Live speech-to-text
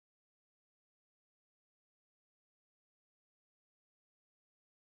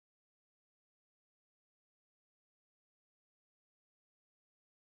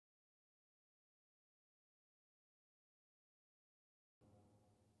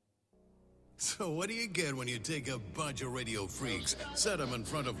So what do you get when you take a bunch of radio freaks, set them in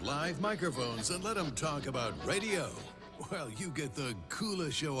front of live microphones, and let them talk about radio? Well, you get the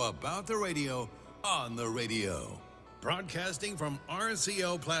coolest show about the radio on the radio. Broadcasting from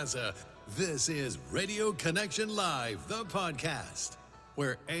RCO Plaza, this is Radio Connection Live, the podcast,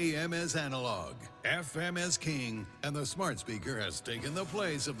 where AM is analog, FM is king, and the smart speaker has taken the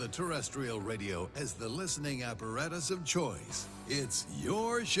place of the terrestrial radio as the listening apparatus of choice. It's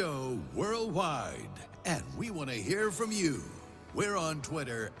your show worldwide, and we want to hear from you. We're on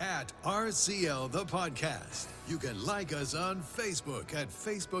Twitter at RCL The Podcast. You can like us on Facebook at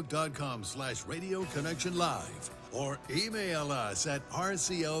facebook.com/Radio Connection Live, or email us at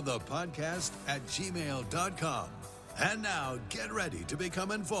rclthepodcast@gmail.com. And now, get ready to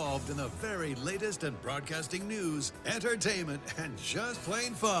become involved in the very latest in broadcasting news, entertainment, and just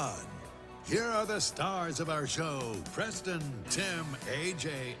plain fun. Here are the stars of our show, Preston, Tim,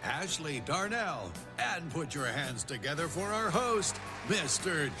 AJ, Ashley, Darnell, and put your hands together for our host,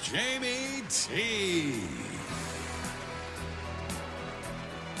 Mr. Jamie T.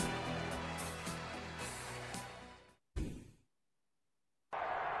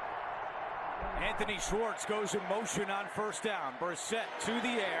 Anthony Schwartz goes in motion on first down. Brissett to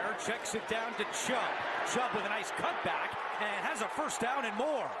the air, checks it down to Chubb. Chubb with a nice cutback and has a first down and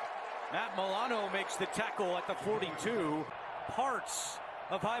more. Matt Milano makes the tackle at the 42. Parts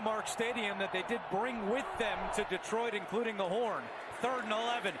of Highmark Stadium that they did bring with them to Detroit, including the horn. 3rd and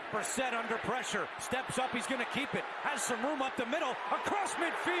 11. Brissett under pressure. Steps up. He's going to keep it. Has some room up the middle. Across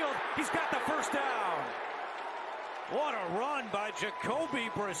midfield. He's got the first down. What a run by Jacoby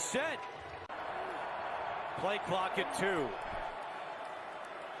Brissett. Play clock at 2.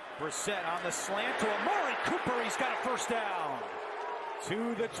 Brissett on the slant to Amari Cooper. He's got a first down.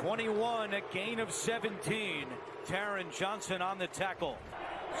 To the 21, a gain of 17. Taron Johnson on the tackle.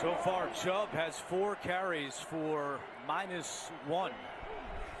 So far, Chubb has 4 carries for -1.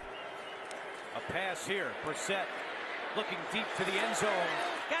 A pass here. Brissett looking deep to the end zone.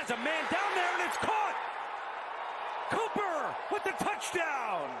 Has a man down there, and it's caught! Cooper with the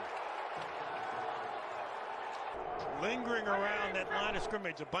touchdown! Lingering around that line of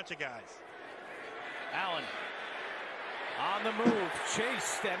scrimmage, a bunch of guys. Allen on the move,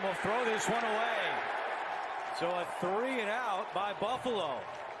 chased, and will throw this one away. So a 3 and out by Buffalo.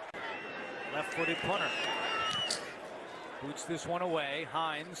 Left-footed punter. Boots this one away.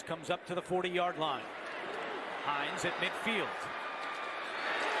 Hines comes up to the 40-yard line. Hines at midfield.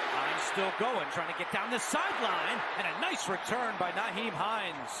 Hines still going, trying to get down the sideline, and a nice return by Nyheim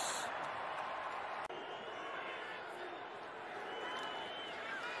Hines.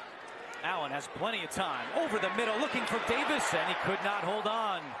 Allen has plenty of time. Over the middle, looking for Davis, and he could not hold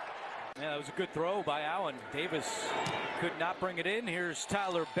on. Yeah, that was a good throw by Allen. Davis could not bring it in. Here's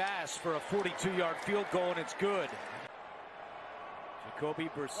Tyler Bass for a 42-yard field goal, and it's good. Jacoby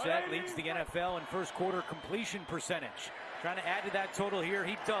Brissett leads the NFL in first quarter completion percentage. Trying to add to that total here.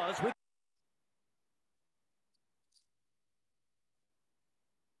 He does.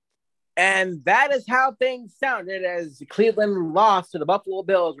 And that is how things sounded as Cleveland lost to the Buffalo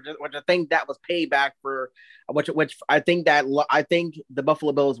Bills, which I think that was payback for which I think the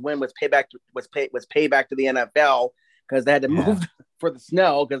Buffalo Bills win was payback to the NFL because they had to move for the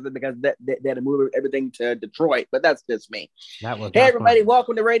snow because they had to move everything to Detroit. But that's just me. Hey everybody, fun.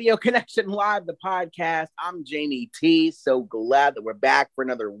 Welcome to Radio Connection Live, the podcast. I'm Jamie T. So glad that we're back for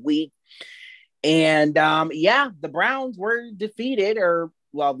another week. And the Browns were defeated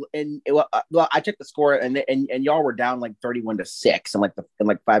I checked the score and y'all were down like 31-6 and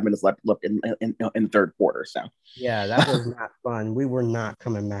like 5 minutes left in the third quarter. So yeah, that was not fun. We were not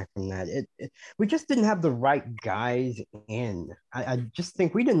coming back from that. We just didn't have the right guys in. I just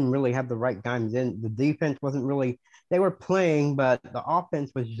think we didn't really have the right guys in. The defense wasn't really. They were playing, but the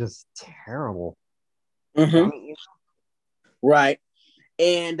offense was just terrible. Mm-hmm. Right.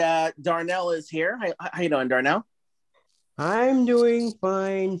 And Darnell is here. How you doing, Darnell? I'm doing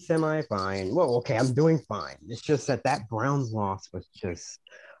fine, semi-fine. Well, okay, I'm doing fine. It's just that Browns loss was just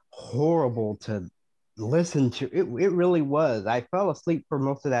horrible to listen to. It really was. I fell asleep for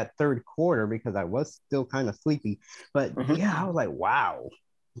most of that third quarter because I was still kind of sleepy. But yeah, I was like, wow.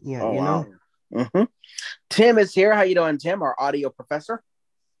 Yeah, wow. Mm-hmm. Tim is here. How you doing, Tim, our audio professor?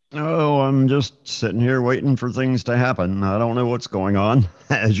 Oh, I'm just sitting here waiting for things to happen. I don't know what's going on,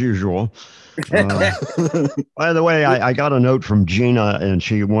 as usual. By the way, I got a note from Gina, and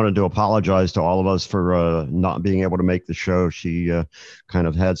she wanted to apologize to all of us for not being able to make the show. She kind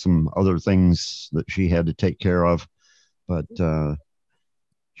of had some other things that she had to take care of, but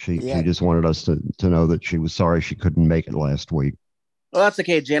she just wanted us to know that she was sorry she couldn't make it last week. Well, that's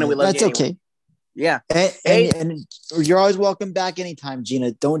okay, Gina. We love you. That's okay. Yeah. And you're always welcome back anytime,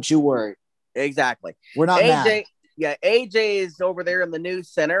 Gina. Don't you worry. Exactly. We're not mad. Yeah, AJ is over there in the news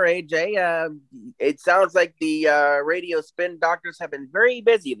center. AJ, it sounds like the radio spin doctors have been very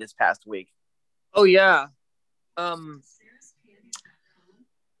busy this past week. Oh yeah. And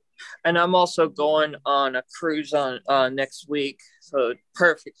I'm also going on a cruise on next week, so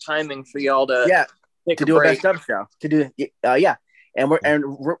perfect timing for y'all to do a best of show. And we're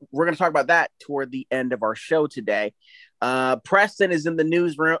going to talk about that toward the end of our show today. Preston is in the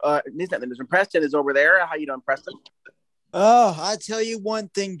newsroom. He's not in the newsroom. Preston is over there. How you doing, Preston? Oh, I tell you one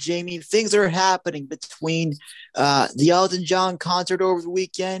thing, Jamie. Things are happening between the Elton John concert over the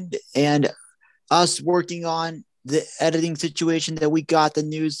weekend and us working on the editing situation that we got the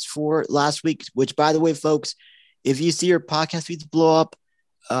news for last week. Which, by the way, folks, if you see your podcast feeds blow up,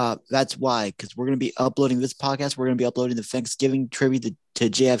 that's why, because we're going to be uploading this podcast. We're going to be uploading the Thanksgiving tribute to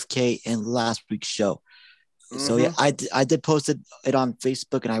JFK in last week's show. So yeah, I did post it on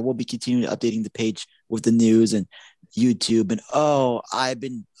Facebook, and I will be continuing updating the page with the news and YouTube. And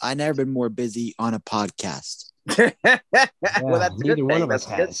I never been more busy on a podcast. Well, that's a good thing. One of us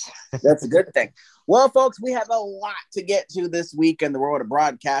has. That's a good thing. Well, folks, we have a lot to get to this week in the world of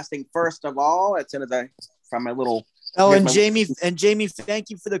broadcasting. First of all, as soon as I find my little. Oh, and Jamie, thank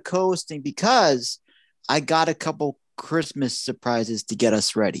you for the co-hosting, because I got a couple Christmas surprises to get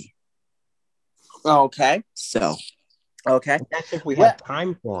us ready. Okay. So. Okay. That's if we have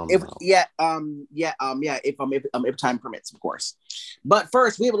time for them. If time permits, of course. But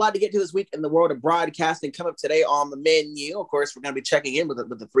first, we have a lot to get to this week in the world of broadcasting. Come up today on the menu. Of course, we're going to be checking in with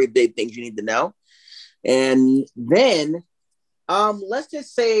the three big things you need to know. And then, let's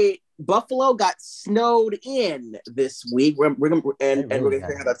just say Buffalo got snowed in this week. We're going to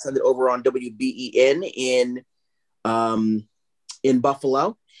have that send it over on WBEN in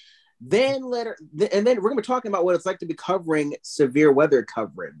Buffalo. Then we're going to be talking about what it's like to be covering severe weather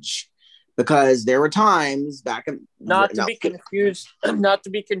coverage, because there were times back in not to be confused with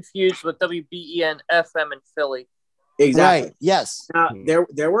WBEN FM in Philly. Exactly. Right. Yes.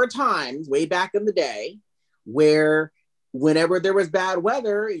 There were times way back in the day where whenever there was bad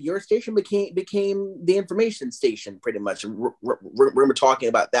weather, your station became the information station, pretty much. We're going to be talking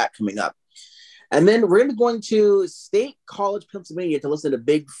about that coming up. And then we're going to State College, Pennsylvania, to listen to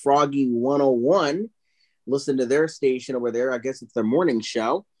Big Froggy 101. Listen to their station over there. I guess it's their morning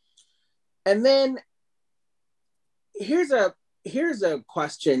show. And then here's a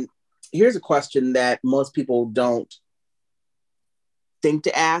question. Here's a question that most people don't think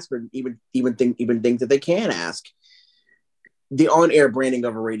to ask, or even think that they can ask. The on-air branding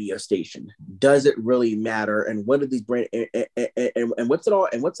of a radio station, does it really matter? And what are these brand and what's it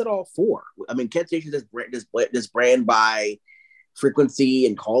all for? I mean, can stations just brand by frequency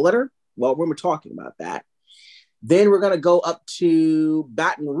and call letter? Well, we're talking about that. Then we're going to go up to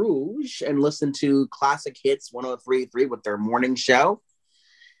Baton Rouge and listen to Classic Hits 103.3 with their morning show.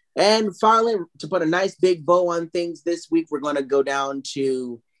 And finally, to put a nice big bow on things this week, we're going to go down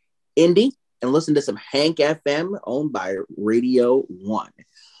to Indy and listen to some Hank FM, owned by Radio 1.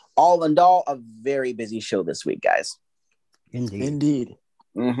 All in all, a very busy show this week, guys. Indeed.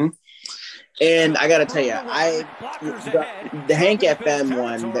 Mm-hmm. And I got to tell you, the Hank FM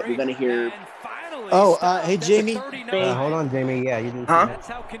one that we're going to hear. Oh, hey, Jamie. Hold on, Jamie. Yeah, you didn't. That's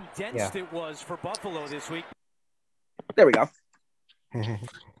how condensed it was for Buffalo this week. There we go.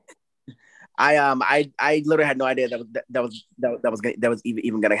 I literally had no idea that was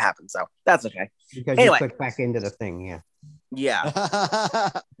even going to happen. So that's okay. Because anyway, you click back into the thing, yeah,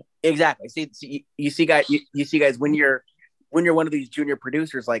 exactly. See, you see, guys, when you're one of these junior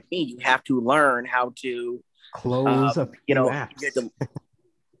producers like me, you have to learn how to close up. Apps.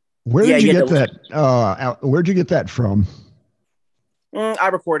 Where did you get that? Where'd you get that from? I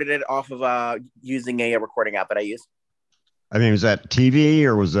recorded it off of using a recording app that I use. I mean, was that TV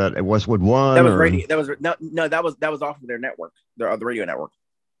or was that Westwood One? That was radio. That was that was off of their network, the radio network.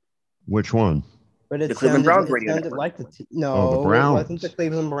 Which one? But the Cleveland Browns radio network. Like the it Browns. wasn't the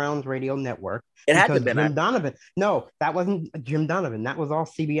Cleveland Browns radio network. It had to have been Jim Donovan. No, that wasn't Jim Donovan. That was all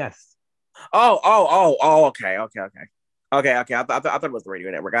CBS. Oh. Okay. I thought it was the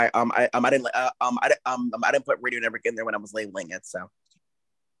radio network. I didn't put radio network in there when I was labeling it. So.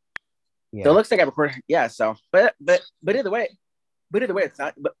 Yeah. So it looks like I recorded. Yeah. So, but either way,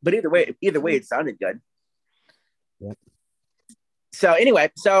 it sounded good. Yep. So anyway,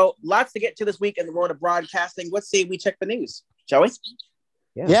 lots to get to this week in the world of broadcasting. Let's see. We check the news, shall we?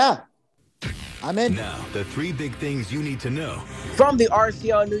 Yeah. I'm in. Now, the three big things you need to know. From the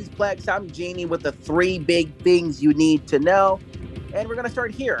RCL Newsplex, I'm Jamie with the three big things you need to know. And we're going to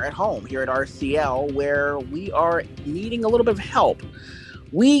start here at home, here at RCL, where we are needing a little bit of help.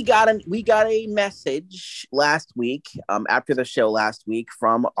 We got a message last week, after the show last week,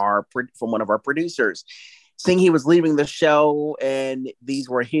 from one of our producers, saying he was leaving the show, and these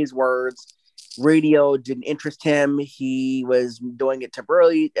were his words. Radio didn't interest him. He was doing it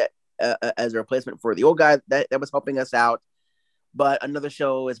temporarily as a replacement for the old guy that was helping us out. But another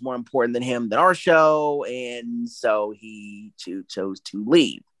show is more important than him, than our show, and so he chose to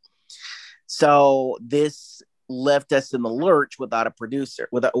leave. So this left us in the lurch without a producer,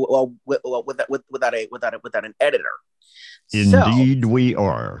 without an editor. Indeed, we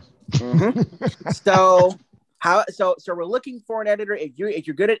are. Mm-hmm. So we're looking for an editor. If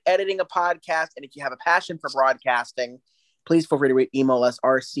you're good at editing a podcast, and if you have a passion for broadcasting, please feel free to email us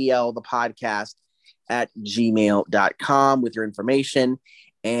rclthepodcast@gmail.com with your information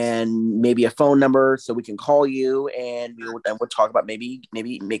and maybe a phone number so we can call you, and we'll talk about maybe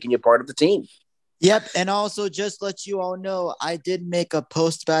making you part of the team. Yep. And also just let you all know, I did make a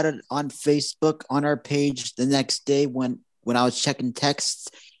post about it on Facebook on our page the next day when I was checking texts.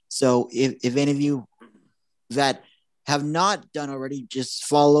 So if any of you that have not done already, just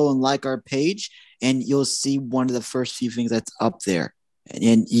follow and like our page, and you'll see one of the first few things that's up there.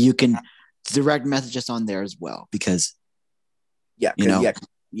 And you can direct message us on there as well, because we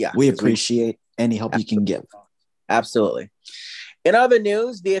appreciate any help you can give. Absolutely. In other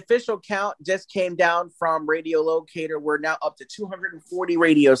news, the official count just came down from Radio Locator. We're now up to 240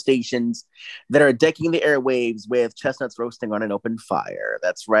 radio stations that are decking the airwaves with chestnuts roasting on an open fire.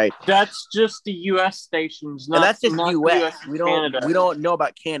 That's right. That's just the U.S. stations, and that's just U.S. We Canada. don't know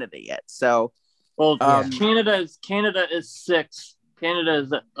about Canada yet. So, well, Canada is 6. Canada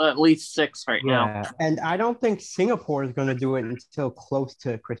is at least 6 right now. And I don't think Singapore is going to do it until close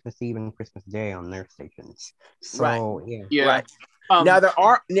to Christmas Eve and Christmas Day on their stations. So, right. Now there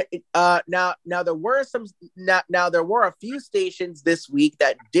are there were a few stations this week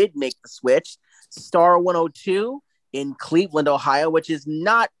that did make the switch. Star 102 in Cleveland, Ohio, which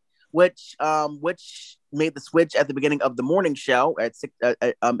made the switch at the beginning of the morning show at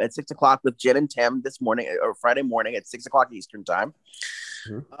 6 o'clock with Jen and Tim this morning, or Friday morning at 6 o'clock Eastern time.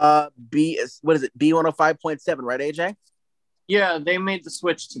 Mm-hmm. What is it? B105.7, right, AJ? Yeah, they made the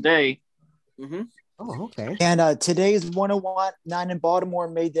switch today. Mm-hmm. Oh, okay. And today's 101.9 in Baltimore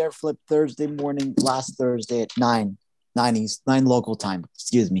made their flip Thursday morning, last Thursday at 9 local time.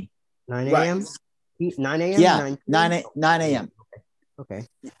 Excuse me. 9 a.m. 9 a.m. Yeah, 9 a.m. Okay.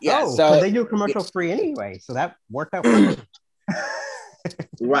 Yeah. So they do commercial free anyway, so that worked out perfect.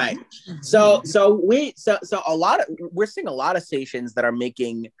 Right. So we're seeing a lot of stations that are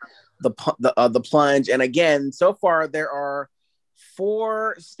making the plunge, and again, so far there are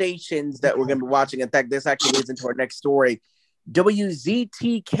 4 stations that we're going to be watching. In fact, this actually leads into our next story.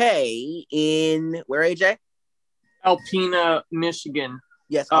 WZTK in where, AJ? Alpena, Michigan.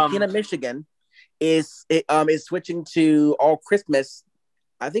 Yes, Alpena, Michigan is switching to all Christmas.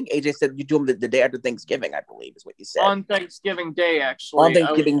 I think AJ said you do them the day after Thanksgiving, I believe is what you said. On Thanksgiving Day, actually. On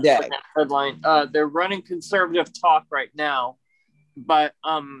Thanksgiving Day. Headline. They're running conservative talk right now, but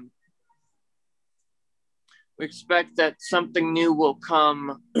we expect that something new will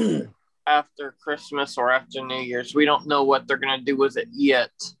come after Christmas or after New Year's. We don't know what they're going to do with it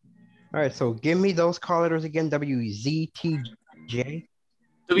yet. All right, so give me those call letters again. WZTJ?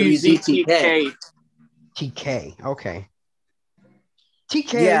 WZTK. TK, okay.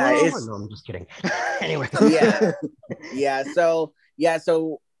 TK, yeah, no, I'm just kidding. Anyway. So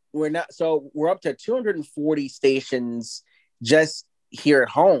we're up to 240 stations just here at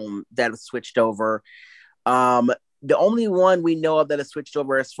home that have switched over. The only one we know of that has switched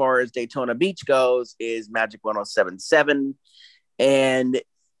over as far as Daytona Beach goes is Magic 107.7. And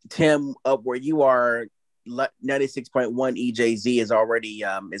Tim, up where you are, 96.1 EJZ is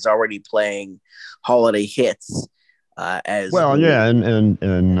already playing holiday hits. And so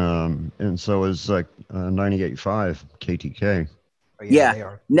is like 98.5 KTK. Yeah. They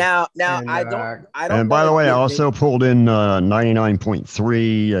are. Now I don't. And by the way, I also pulled in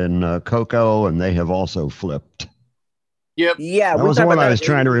 99.3 and Coco, and they have also flipped. Yep. Yeah, that was the one I was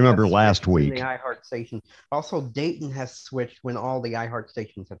trying to remember last week. The iHeart station. Also, Dayton has switched when all the iHeart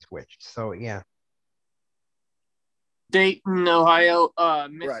stations have switched. So yeah. Dayton, Ohio,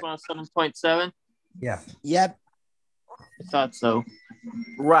 Mix 107.7. Yeah. Yep. I thought so.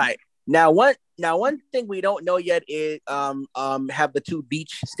 Right. Now one thing we don't know yet is have the 2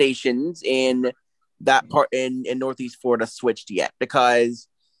 beach stations in that part in Northeast Florida switched yet, because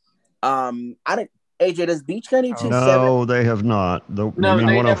I don't. AJ, does Beach 92.7? No, they have not. You mean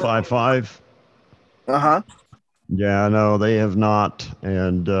 105.5? Uh-huh. Yeah, no, they have not.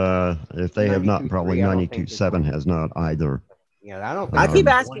 And if they have not, 92.3, probably I don't think it's 92.7 has not either. Yeah, I don't I think keep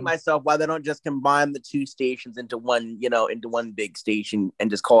Um, asking myself why they don't just combine the two stations into one, into one big station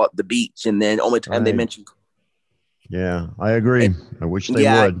and just call it the Beach. And then only time they I- mention, Yeah, I agree. I wish they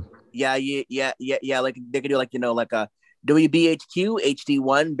yeah, would. yeah. Like they could do like a WBHQ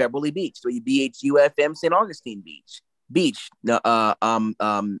HD1 Beverly Beach, WBHU FM St. Augustine Beach, Beach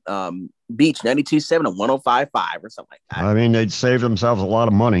 92.7 and 105.5 or something like that. I mean, they'd save themselves a lot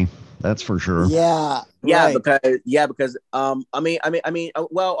of money. That's for sure. Yeah. Yeah, right. because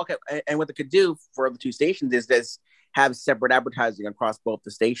well, okay, and what they could do for the two stations is this have separate advertising across both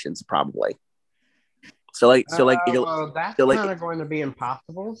the stations, probably. well, that's so like kind of going to be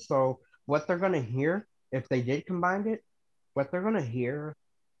impossible. So what they're going to hear if they did combine it, what they're going to hear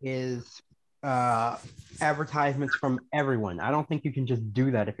is advertisements from everyone. I don't think you can just do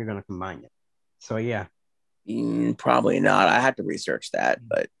that if you're going to combine it. So yeah, probably not. I had to research that,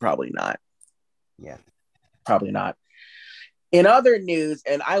 but probably not. yeah. Probably not. In other news,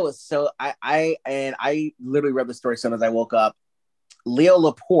 and I literally read the story as soon as I woke up. Leo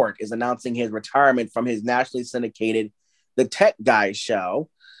Laporte is announcing his retirement from his nationally syndicated The Tech Guy show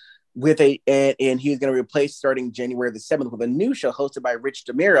and he's going to replace starting January the 7th with a new show hosted by Rich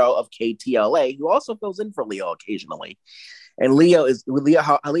DeMiro of KTLA, who also fills in for Leo occasionally. And Leo,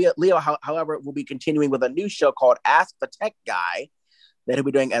 however, will be continuing with a new show called Ask the Tech Guy that he'll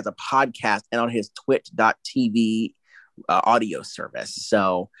be doing as a podcast and on his twitch.tv audio service.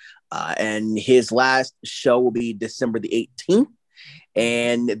 So, and his last show will be December the 18th,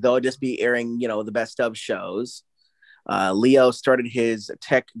 and they'll just be airing, the best of shows. Leo started his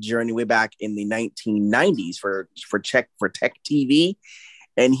tech journey way back in the 1990s for Tech TV,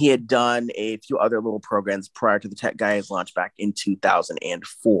 and he had done a few other little programs prior to the Tech Guy's launch back in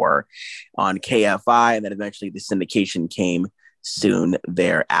 2004 on KFI, and then eventually the syndication came soon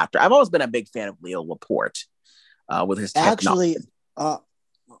thereafter. I've always been a big fan of Leo Laporte with his Actually, on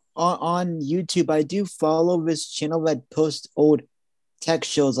YouTube, I do follow this channel that posts old tech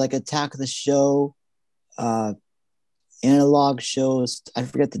shows like Attack the Show, analog shows. I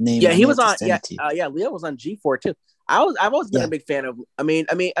forget the name. Yeah, he was on. Leo was on G4 too. I've always been a big fan of. I mean,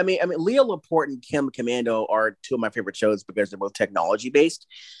 Leo Laporte and Kim Commando are two of my favorite shows because they're both technology based.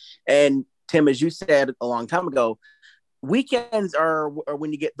 And Tim, as you said a long time ago, weekends are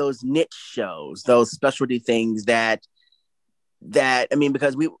when you get those niche shows, those specialty things that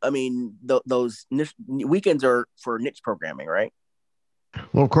because those weekends are for niche programming, right?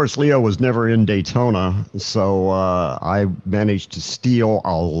 Well, of course, Leo was never in Daytona, so I managed to steal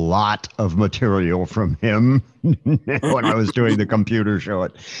a lot of material from him when I was doing the computer show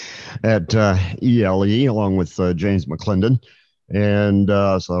at ELE along with James McClendon. And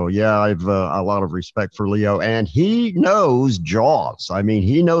so, yeah, I've a lot of respect for Leo, and he knows JAWS. I mean,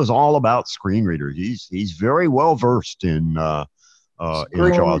 he knows all about screen readers. He's very well versed in JAWS.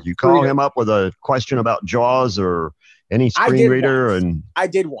 You call him up with a question about JAWS or any screen reader, and I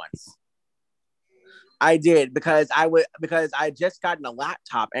did once. I did because I just gotten a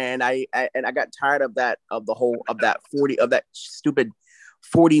laptop and I got tired of that stupid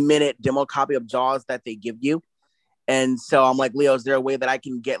 40-minute demo copy of JAWS that they give you. And so I'm like, Leo, is there a way that I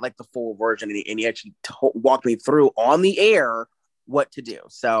can get like the full version? And he actually walked me through on the air what to do.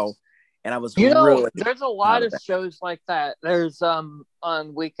 So, and I was there's a lot of shows like that. There's on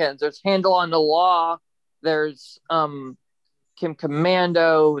weekends. There's Handle on the Law. There's Kim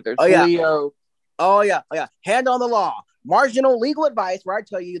Commando. There's Leo. Oh yeah. Hand on the Law. Marginal legal advice where I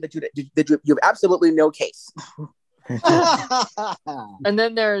tell you that you have absolutely no case. and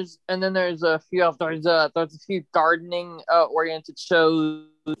then there's a few there's a few gardening oriented shows.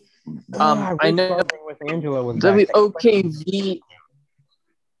 I know with Angela was WOKV.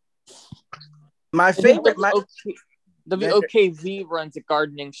 My favorite WOKV runs a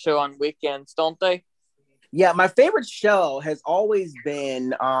gardening show on weekends, don't they? Yeah, my favorite show has always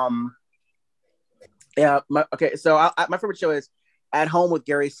been my favorite show is At Home with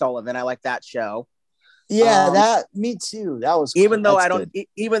Gary Sullivan. I like that show. Yeah, me too. That was even though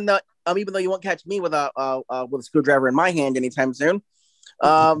even though you won't catch me with a screwdriver in my hand anytime soon.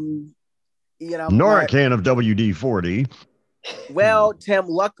 Nor a can of WD-40. Well, Tim,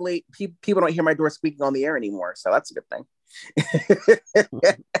 luckily people don't hear my door squeaking on the air anymore, so that's a good thing.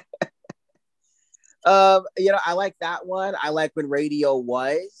 I like that one. I like When Radio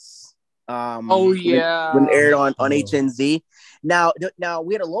Was. When aired on HNZ. Now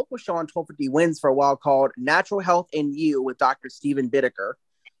we had a local show on 1250 Wins for a while called Natural Health and You with Dr. Stephen Bittaker.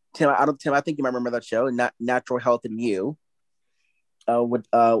 Tim, I think you might remember that show, Natural Health and You. with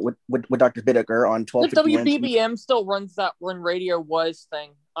Dr. Bittaker on The 12:50. WBBM still runs that When Radio Was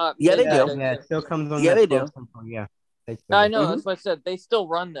thing. Yeah, they do. Yeah, it still comes on. Yeah, that they do. Central, yeah. I know. That's what I said. They still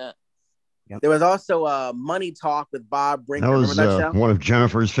run that. Yep. There was also Money Talk with Bob Brinker. That was Remember that show? one of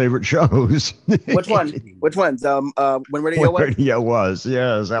Jennifer's favorite shows. Which one? Which ones? When Radio Was? Radio Was.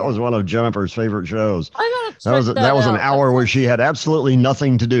 Yes, that was one of Jennifer's favorite shows. I gotta check That was an out. hour where she had absolutely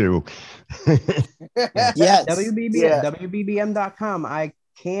nothing to do. Yes. WBBM.com. I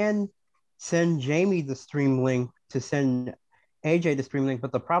can send Jamie the stream link to send AJ the stream link,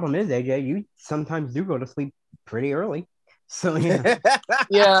 but the problem is, AJ, you sometimes do go to sleep pretty early. So yeah.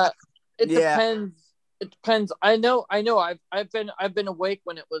 Yeah, it depends. It depends. I know. I've been awake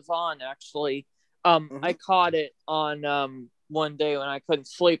when it was on. Actually, I caught it on one day when I couldn't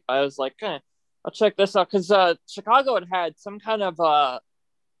sleep. I was like, I'll check this out because Chicago had some kind of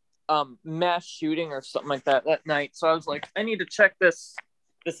mass shooting or something like that night. So I was like, I need to check this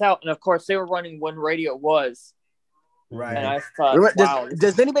out. And of course, they were running When Radio Was. Right. And I thought, wow.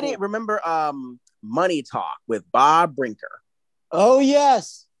 Does anybody remember Money Talk with Bob Brinker? Oh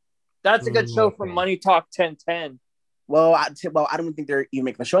yes, that's a good show from Money Talk 1010. Well, I don't think they're even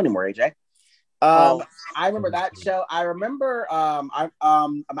making the show anymore, AJ. I remember that show. I remember I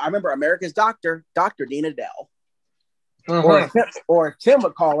remember America's Doctor, Dr. Dina Dell. Or Tim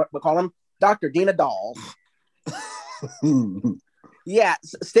would call him Dr. Dina Doll. Yeah,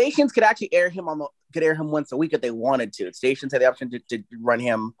 stations could actually air him once a week if they wanted to. Stations had the option to run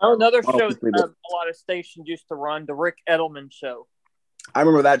him. Oh, another show a lot of stations used to run, the Rick Edelman Show. I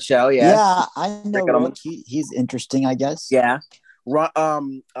remember that show. Yeah, I know Rick. He's interesting, I guess. Yeah,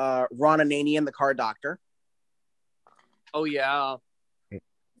 Ron Ananian, the Car Doctor. Oh yeah.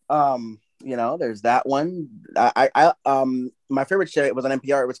 There's that one. My favorite show, it was on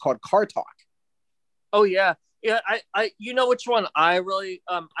NPR. It was called Car Talk. Oh yeah. Yeah, I you know which one I really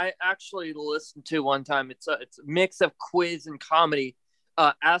I actually listened to one time. It's a mix of quiz and comedy.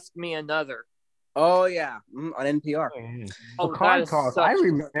 Ask Me Another. Oh yeah, on NPR. Car Talk. I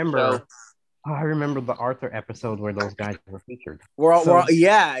remember the Arthur episode where those guys were featured.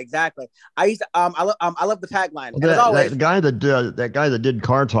 Yeah, exactly. I used to, I love the tagline. That guy that did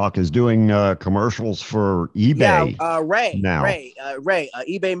Car Talk is doing commercials for eBay. Yeah, Ray,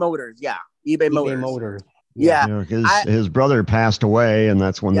 eBay Motors. Yeah, eBay Motors. Yeah, his brother passed away, and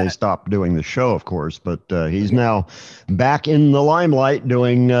that's when they stopped doing the show, of course. But he's now back in the limelight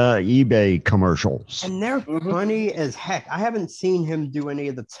doing eBay commercials, and they're funny as heck. I haven't seen him do any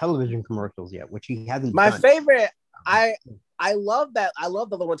of the television commercials yet, which he hasn't. My done. favorite, I love that. I love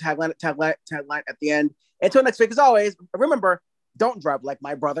the little tagline at the end. Until next week, as always, remember, don't drive like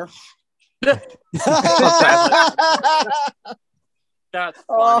my brother. That's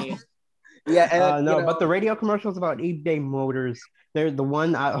funny. Yeah, but the radio commercials about eBay Motors, they're the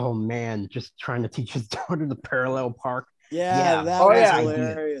one. Just trying to teach his daughter to parallel park. Yeah, that was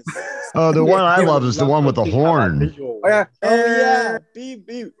hilarious. Oh, the one I love is the one with the horn. Yeah, beep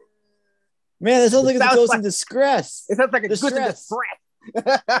beep. Man, that sounds like it's Ghost in Distress. It sounds like a Ghost in Distress.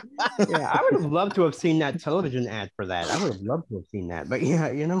 Yeah, I would have loved to have seen that television ad for that. I would have loved to have seen that, but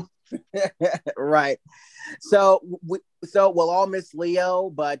right. So we'll all miss Leo,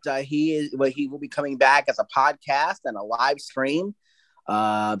 but he will be coming back as a podcast and a live stream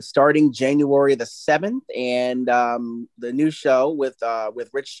starting January the 7th, and the new show with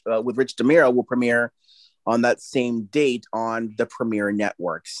Rich DeMiro will premiere on that same date on the Premiere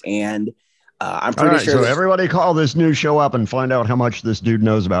Networks. And I'm pretty sure. So everybody call this new show up and find out how much this dude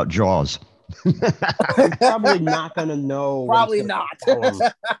knows about Jaws. I'm probably not gonna know. Probably not.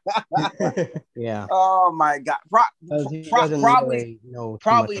 Yeah. Oh my God. Probably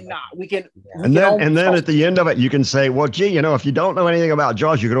not. We can. And then at the end of it, you can say, "Well, gee, if you don't know anything about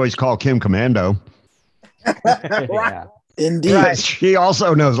Jaws, you could always call Kim Commando." Yeah. Indeed. Right. She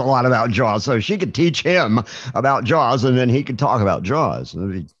also knows a lot about Jaws, so she could teach him about Jaws, and then he could talk about Jaws.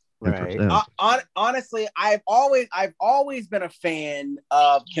 Right. Honestly, I've always been a fan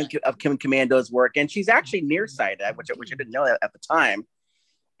of Kim Commando's work, and she's actually nearsighted, which I didn't know at the time.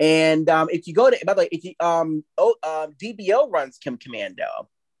 And if you go to, by the way, DBO runs Kim Commando.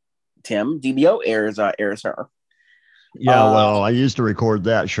 Tim, DBO airs her. Yeah, well, I used to record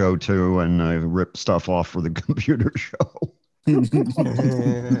that show too, and I ripped stuff off for the computer show.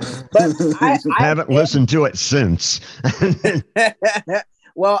 But I haven't listened to it since.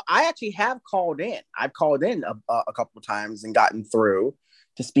 Well, I actually have called in. I've called in a couple of times and gotten through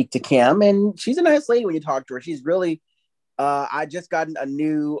to speak to Kim, and she's a nice lady when you talk to her. She's really. I just gotten a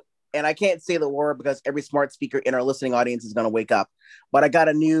new, and I can't say the word because every smart speaker in our listening audience is going to wake up. But I got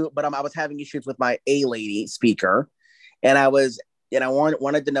a new. But I was having issues with my A lady speaker, and I was and I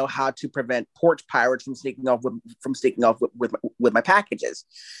wanted to know how to prevent porch pirates from sneaking off with my packages.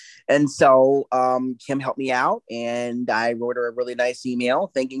 And so Kim helped me out, and I wrote her a really nice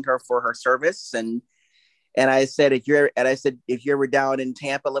email thanking her for her service. And I said, if you're ever down in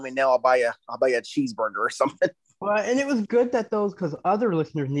Tampa, let me know. I'll buy you a cheeseburger or something. Well, and it was good that because other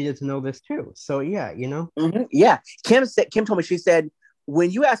listeners needed to know this too. So yeah, Mm-hmm. Yeah. Kim told me, she said,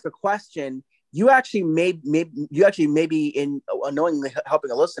 when you ask a question, you actually may be in unknowingly helping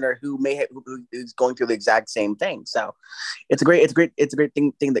a listener who is going through the exact same thing. So it's a great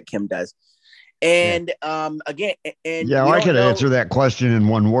thing that Kim does. And again, and yeah, I could answer that question in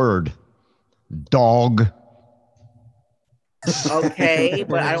one word: dog. Okay,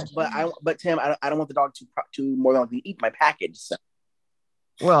 but Tim, I don't want the dog to more than likely eat my package. So.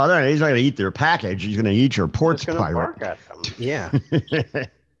 Well, no, he's not going to eat their package. He's going to eat your porch pirate. Bark at them. Yeah.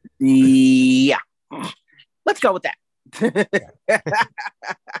 Yeah. Let's go with that.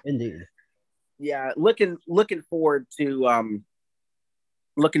 Indeed. Yeah, looking forward to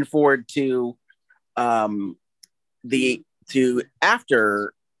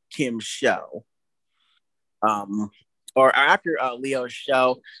after Kim's show. Or after Leo's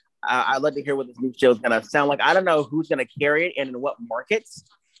show, I'd like to hear what this new show is going to sound like. I don't know who's going to carry it and in what markets.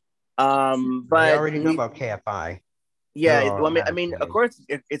 But I already know about KFI. Yeah, I mean, of course,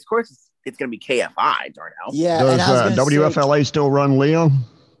 it's going to be KFI, Darnell. Yeah, does WFLA still run Leo?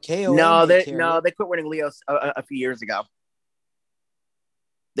 No, they quit running Leo a few years ago.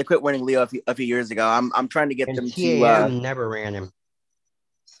 They quit running Leo a few years ago. I'm trying to get them to. Never ran him.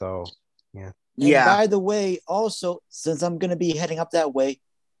 So yeah. And by the way, also, since I'm going to be heading up that way,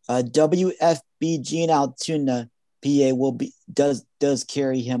 WFBG in Altoona, PA does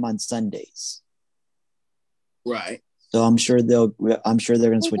carry him on Sundays. Right. So I'm sure they're going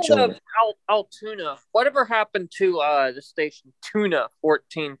to switch over. Altoona. Whatever happened to the station Tuna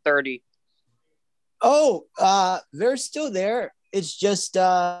 1430? Oh, they're still there. It's just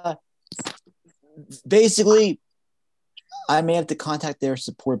basically. I may have to contact their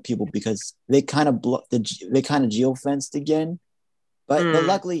support people because they kind of geofenced again. But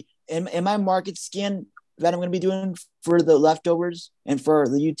luckily, in my market scan that I'm going to be doing for the leftovers and for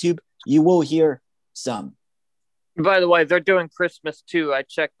the YouTube, you will hear some. By the way, they're doing Christmas too. I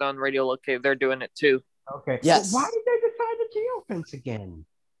checked on Radio Locate. They're doing it too. Okay. Yes. Well, why did they decide to geofence again?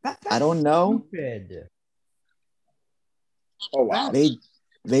 That's I don't know. Stupid. Oh wow.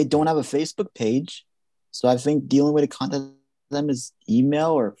 They don't have a Facebook page. So I think the only way to contact them is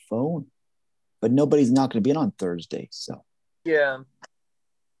email or phone. But nobody's not going to be in on Thursday. So yeah.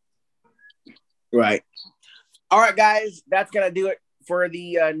 Right. All right, guys. That's going to do it for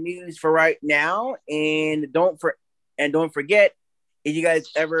the news for right now. And don't forget, if you guys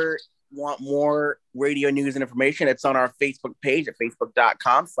ever want more radio news and information, it's on our Facebook page at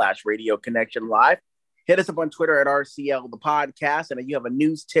facebook.com/Radio Connection Live. Hit us up on Twitter at RCL the Podcast. And if you have a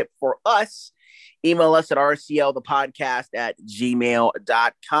news tip for us, email us at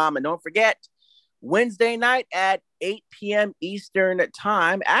rclthepodcast@gmail.com. And don't forget, Wednesday night at 8 p.m. Eastern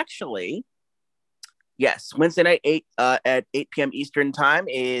Time. Actually, yes, Wednesday night at 8 p.m. Eastern Time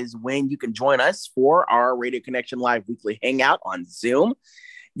is when you can join us for our Radio Connection Live weekly hangout on Zoom.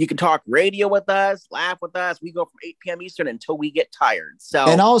 You can talk radio with us, laugh with us. We go from 8 p.m. Eastern until we get tired. So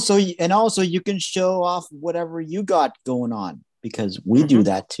and also you can show off whatever you got going on because we do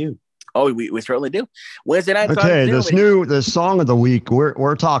that too. Oh, we certainly do. Wednesday night. Okay, this song of the week.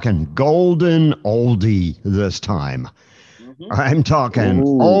 We're talking golden oldie this time. Mm-hmm. I'm talking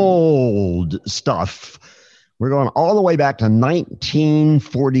old stuff. We're going all the way back to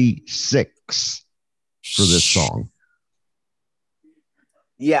 1946 for this song.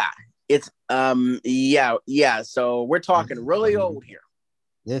 Yeah, it's yeah. So we're talking really old here.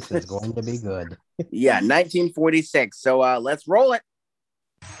 This is going to be good. Yeah, 1946. So let's roll it.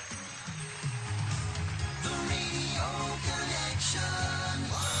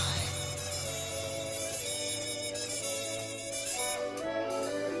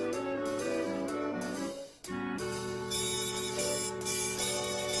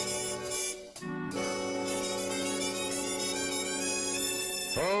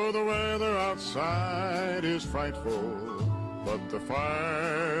 Oh, the weather outside is frightful, but the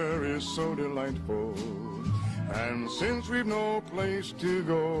fire is so delightful. And since we've no place to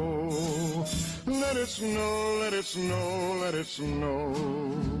go, let it snow, let it snow, let it snow.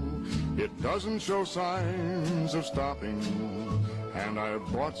 It doesn't show signs of stopping, and I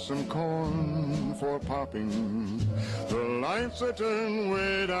bought some corn for popping. The lights are turned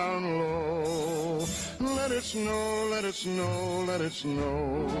way down low. Let it snow, let it snow, let it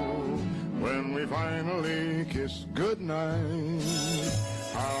snow. when we finally kiss goodnight.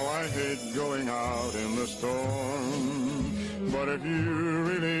 How I hate going out in the storm, but if you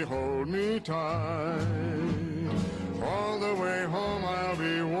really hold me tight, all the way home I'll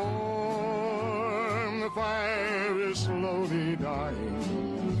be warm. The fire is slowly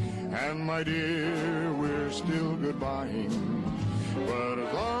dying, and my dear, we're still goodbying. But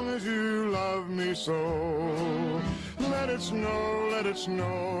as long as you love me so, let it snow, let it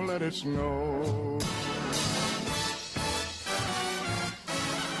snow, let it snow.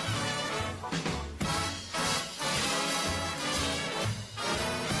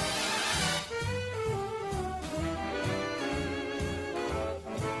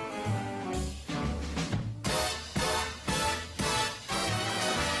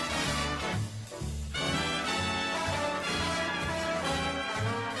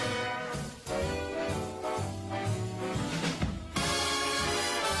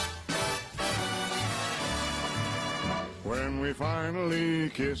 When we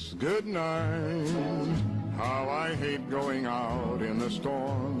finally kiss goodnight, how I hate going out in the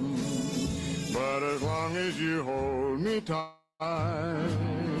storm. But as long as you hold me tight, all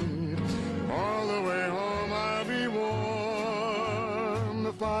the way home I'll be warm.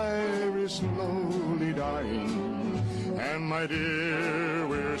 The fire is slowly dying, and my dear,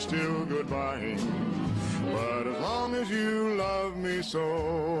 we're still goodbying. But as long as you love me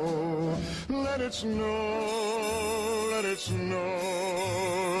so, let it snow, let it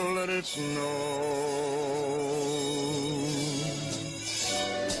snow, let it snow.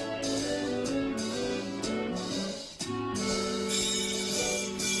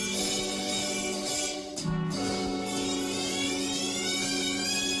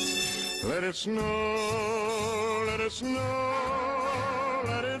 Let it snow, let it snow,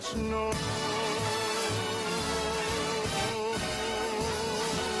 let it snow.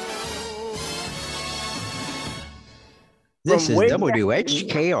 This is way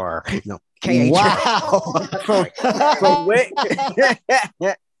WHKR. No, KHR. Wow.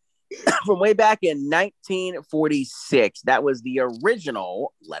 From way back in 1946, that was the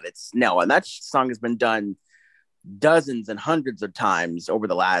original Let It Snow. And that song has been done dozens and hundreds of times over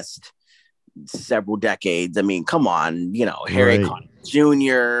the last several decades. I mean, come on, Harry Connick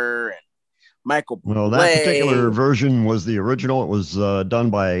Jr. and Michael Bublé. Well, that particular version was the original. It was done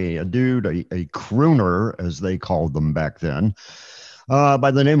by a dude, a crooner, as they called them back then,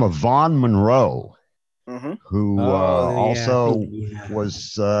 by the name of Vaughn Monroe, who also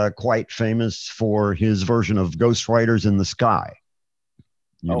was quite famous for his version of Ghost Riders in the Sky.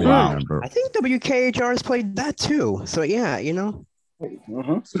 You may remember. I think WKHR has played that too. So yeah, Yeah,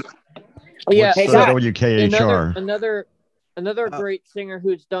 What's WKHR? Another great singer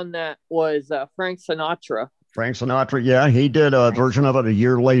who's done that was Frank Sinatra. Frank Sinatra, yeah, he did a version of it a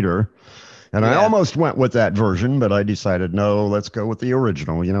year later. And I almost went with that version, but I decided, no, let's go with the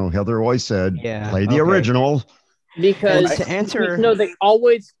original. Heather always said, play the original. Because to answer, they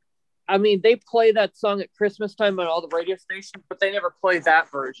always, they play that song at Christmas time on all the radio stations, but they never play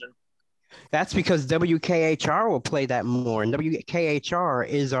that version. That's because WKHR will play that more, and WKHR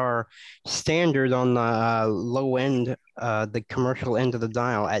is our standard on the low end, the commercial end of the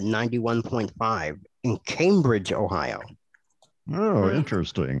dial at 91.5 in Cambridge, Ohio. Oh,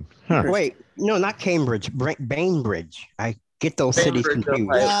 interesting. Huh. Wait, no, not Cambridge, Bainbridge. I get those cities confused.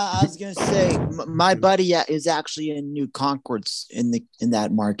 Yeah, I was gonna say my buddy is actually in New Concord in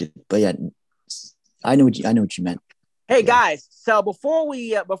that market, but yeah, I know what you meant. Hey guys, so before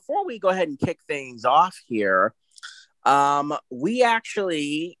we go ahead and kick things off here, we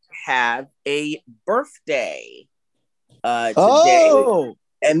actually have a birthday today.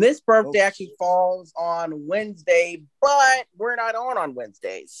 And this birthday actually falls on Wednesday, but we're not on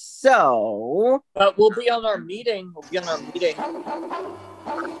Wednesdays. So we'll be on our meeting.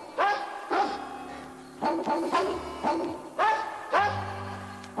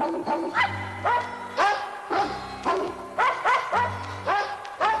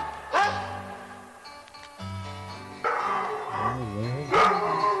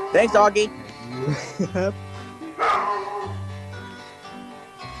 Thanks, Augie.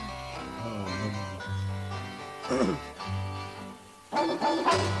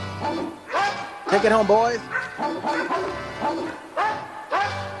 Take it home, boys. There's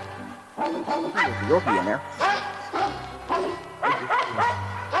a Yorkie in there.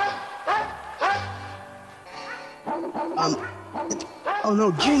 Oh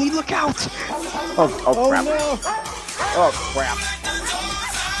no, Jeannie, look out! Oh crap! No. Oh crap!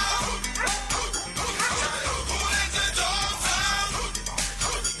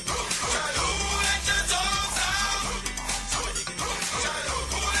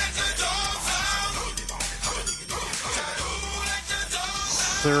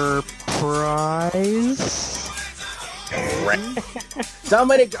 surprise.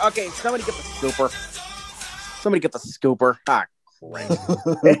 Somebody get the scooper. Somebody get the scooper. Ah, great.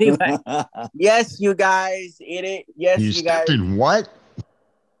 Anyway, yes, you guys, yes, you guys. In what?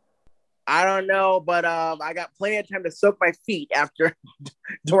 I don't know, but I got plenty of time to soak my feet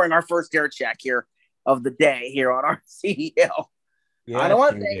during our first air check here of the day here on our CDL. Yes, I don't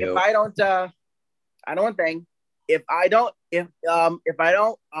want to think if I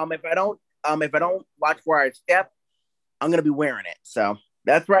don't watch where I step, I'm gonna be wearing it. So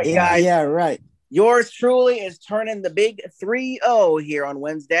that's right, guys. Yeah, right. Yours truly is turning the big 3-0 here on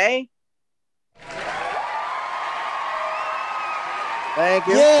Wednesday. Thank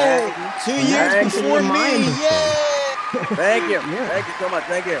you. Yay! 2 years before me. Yay! Thank you. Thank you so much.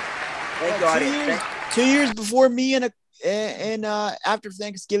 Thank you. Thank you, audience. 2 years before me and after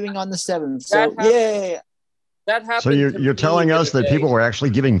Thanksgiving on the 7th. So yay! That happened. So you're telling us that people were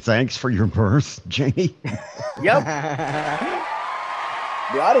actually giving thanks for your birth, Jamie? Yep.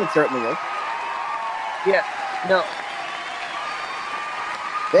 The audience certainly is. Yeah. No.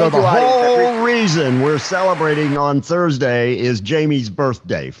 So the whole reason we're celebrating on Thursday is Jamie's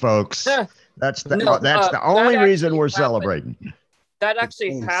birthday, folks. That's the only reason we're celebrating. That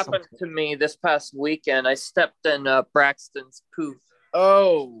actually happened to me this past weekend. I stepped in Braxton's poof.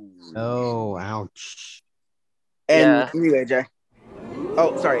 Oh, ouch. And you, AJ.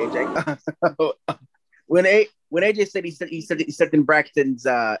 Oh, sorry, AJ. when AJ said he stepped in Braxton's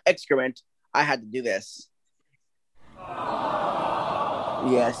excrement, I had to do this.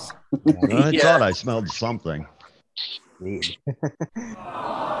 Yes. I thought I smelled something. You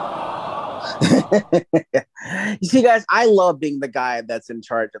see, guys, I love being the guy that's in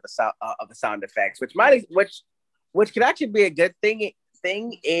charge of the sound effects, which could actually be a good thing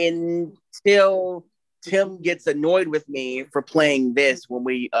until Tim gets annoyed with me for playing this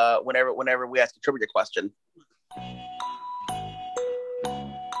whenever we ask a trivia question.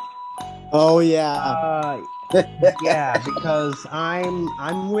 Oh yeah. Yeah, because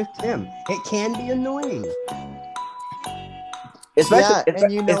I'm with Tim. It can be annoying.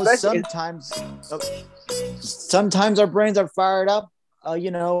 Sometimes our brains are fired up.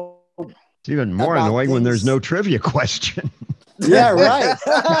 It's even more annoying when there's no trivia question. Yeah, right.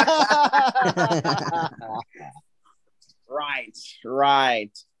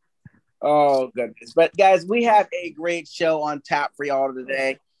 Right. Oh goodness. But guys, we have a great show on tap for y'all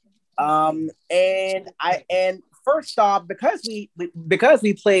today. And first off, because we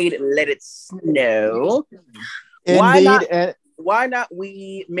played Let It Snow, why not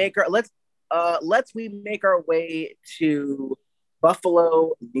we make our make our way to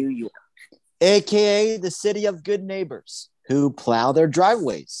Buffalo, New York, aka the city of good neighbors who plow their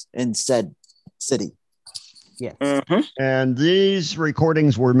driveways in said city. Yeah. Mm-hmm. And these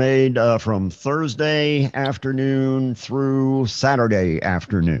recordings were made from Thursday afternoon through Saturday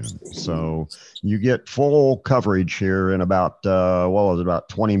afternoon. So you get full coverage here in about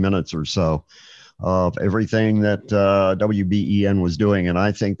 20 minutes or so of everything that WBEN was doing. And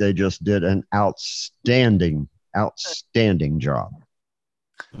I think they just did an outstanding job.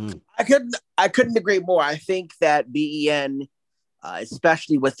 I couldn't agree more. I think that BEN,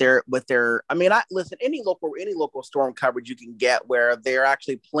 especially with their, listen, any local storm coverage you can get where they're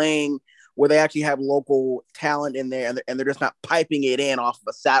actually playing, where they actually have local talent in there, and they're just not piping it in off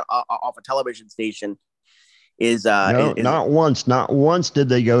of a television station. Not once did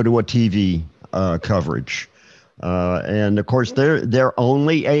they go to a TV coverage, and of course they're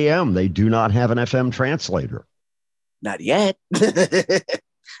only AM. They do not have an FM translator. Not yet.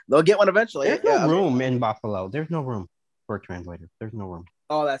 They'll get one eventually. There's no room in Buffalo. There's no room for a translator. There's no room.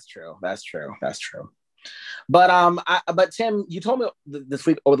 Oh, that's true. But Tim, you told me this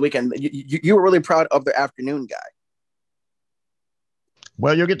week over the weekend you were really proud of the afternoon guy.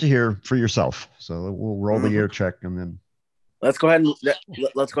 Well, you'll get to hear for yourself. So we'll roll the ear check and then let's go ahead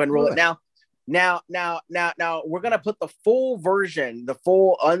and roll it now. Now, we're gonna put the full version, the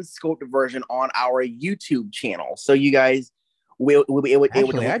full unscoped version, on our YouTube channel, so you guys will be able.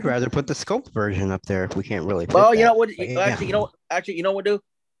 Actually, I'd rather put the scoped version up there if we can't really. Well, you know what? Actually, you know what? Do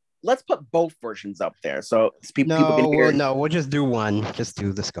let's put both versions up there, so people can hear. No, we'll just do one. Just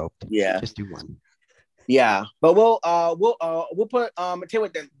do the scoped. Yeah, just do one. Yeah, but we'll put tell you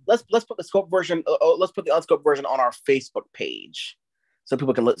what then. Let's put the scope version. Let's put the unscoped version on our Facebook page, so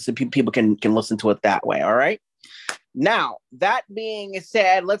people can listen to it that way. All right. Now that being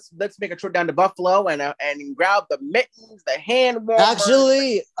said, let's make a trip down to Buffalo and grab the mittens, the hand warmers.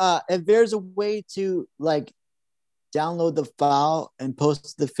 Actually, if there's a way to download the file and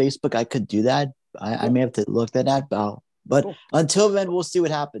post to the Facebook, I could do that. I may have to look at that, but But until then, we'll see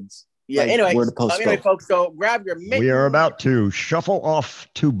what happens. Yeah. Like, Anyway, where the posts go. folks, so grab your mittens. We are about to shuffle off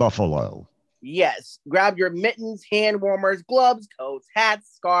to Buffalo. Yes, grab your mittens, hand warmers, gloves, coats,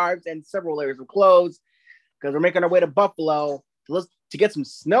 hats, scarves, and several layers of clothes because we're making our way to Buffalo to get some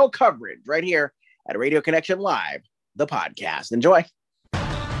snow coverage right here at Radio Connection Live, the podcast. Enjoy.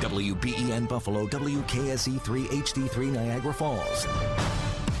 WBEN Buffalo, WKSE3 HD3 Niagara Falls.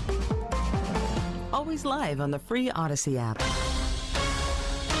 Always live on the free Odyssey app.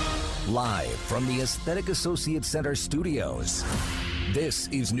 Live from the Aesthetic Associates Center studios. This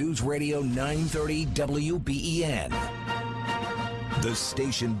is News Radio 930 WBEN. The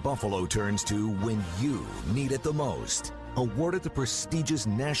station Buffalo turns to when you need it the most. Awarded the prestigious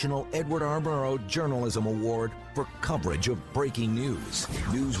National Edward R. Murrow Journalism Award for coverage of breaking news.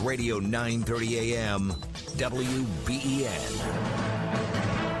 News Radio 930 AM, WBEN.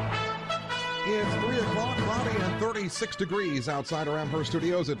 It's 3 o'clock, cloudy and 36 degrees outside our Amherst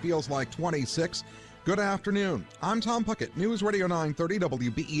studios. It feels like 26. Good afternoon. I'm Tom Puckett, News Radio 930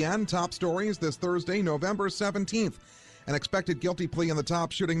 WBEN. Top stories this Thursday, November 17th. An expected guilty plea in the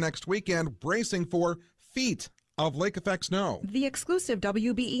top shooting next weekend, bracing for feet of lake effect snow. The exclusive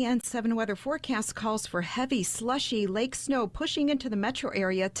WBEN 7 weather forecast calls for heavy, slushy lake snow pushing into the metro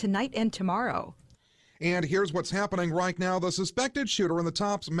area tonight and tomorrow. And here's what's happening right now. The suspected shooter in the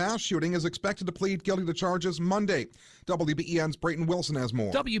Tops mass shooting is expected to plead guilty to charges Monday. WBEN's Brayton Wilson has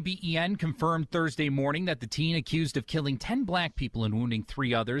more. WBEN confirmed Thursday morning that the teen accused of killing 10 black people and wounding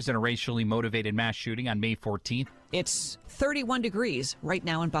 3 others in a racially motivated mass shooting on May 14th. It's 31 degrees right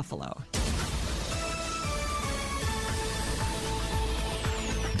now in Buffalo.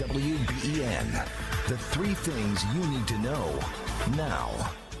 WBEN. The 3 things you need to know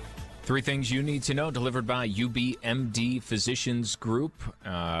now. 3 things you need to know, delivered by UBMD Physicians Group.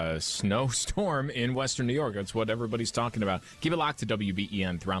 Snowstorm in Western New York. That's what everybody's talking about. Keep it locked to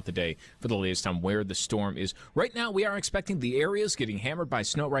WBEN throughout the day for the latest on where the storm is. Right now, we are expecting the areas getting hammered by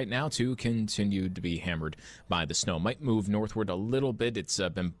snow right now to continue to be hammered by the snow. Might move northward a little bit. It's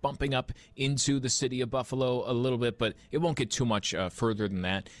been bumping up into the city of Buffalo a little bit, but it won't get too much further than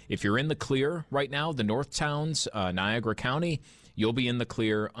that. If you're in the clear right now, the north towns, Niagara County, you'll be in the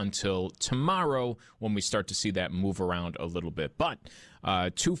clear until tomorrow when we start to see that move around a little bit. But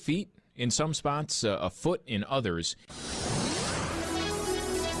 2 feet in some spots, a foot in others.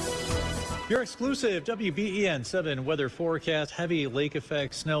 Your exclusive WBEN 7 weather forecast. Heavy lake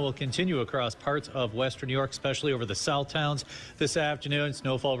effect snow will continue across parts of western New York, especially over the south towns this afternoon.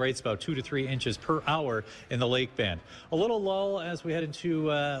 Snowfall rates about 2 to 3 inches per hour in the lake band. A little lull as we head into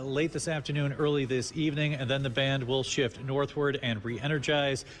late this afternoon, early this evening, and then the band will shift northward and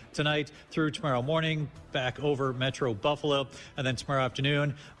re-energize tonight through tomorrow morning, back over Metro Buffalo, and then tomorrow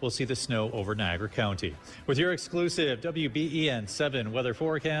afternoon we'll see the snow over Niagara County. With your exclusive WBEN 7 weather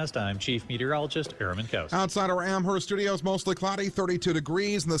forecast, I'm Chief Meteorologist Aaron Minkowski. Outside our Amherst studios, mostly cloudy, 32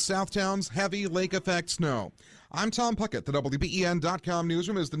 degrees. In the south towns, heavy lake effect snow. I'm Tom Puckett. The WBEN.com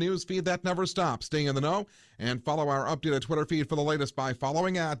newsroom is the news feed that never stops. Stay in the know and follow our updated Twitter feed for the latest by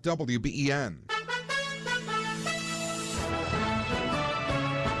following at WBEN.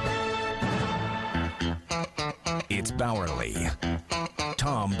 It's Bowerly.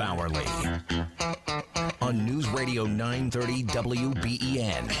 Tom Bowerly. On News Radio 930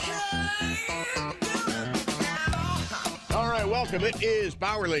 WBEN. All right, welcome. It is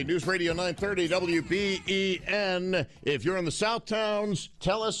Bowerly, News Radio 930 WBEN. If you're in the South Towns,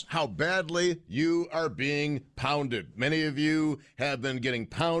 tell us how badly you are being pounded. Many of you have been getting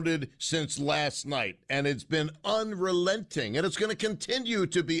pounded since last night, and it's been unrelenting, and it's going to continue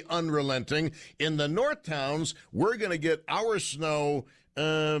to be unrelenting. In the North Towns, we're going to get our snow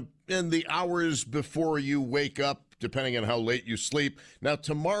in the hours before you wake up, depending on how late you sleep. Now,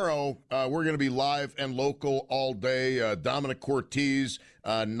 tomorrow, we're going to be live and local all day. Dominic Cortez,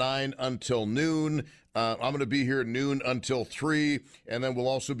 9 until noon. I'm going to be here noon until 3, and then we'll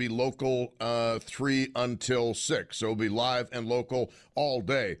also be local 3 until 6. So we'll be live and local all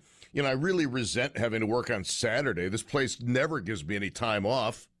day. You know, I really resent having to work on Saturday. This place never gives me any time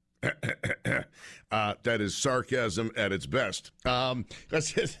off. That is sarcasm at its best.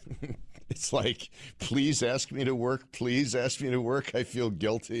 That's it. It's like, please ask me to work. Please ask me to work. I feel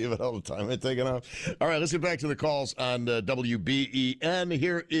guilty about all the time I'm taking off. All right, let's get back to the calls on WBEN.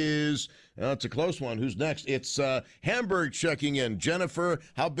 Here is, it's a close one. Who's next? It's Hamburg checking in. Jennifer,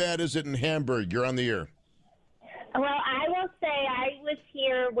 how bad is it in Hamburg? You're on the air. Well, I will say I was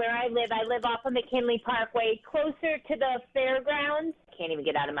here where I live off of McKinley Parkway, closer to the fairgrounds. Can't even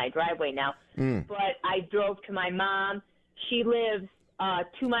get out of my driveway now. But I drove to my mom. She lives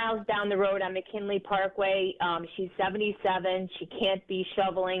 2 miles down the road on McKinley Parkway. She's 77. She can't be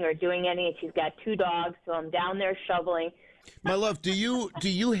shoveling or doing any. She's got 2 dogs, so I'm down there shoveling. My love, do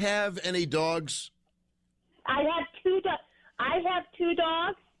you have any dogs? I have 2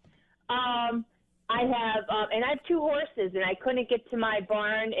 dogs. And I have 2 horses, and I couldn't get to my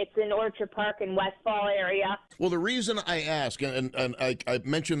barn. It's in Orchard Park in Westfall area. Well, the reason I ask, and I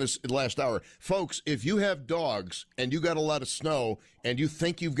mentioned this last hour, folks, if you have dogs and you got a lot of snow and you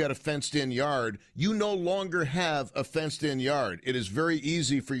think you've got a fenced-in yard, you no longer have a fenced-in yard. It is very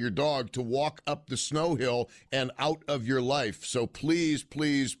easy for your dog to walk up the snow hill and out of your life. So please,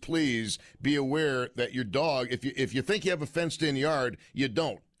 please, please be aware that your dog, if you think you have a fenced-in yard, you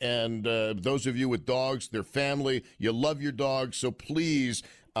don't. And those of you with dogs, their family, you love your dog, so please,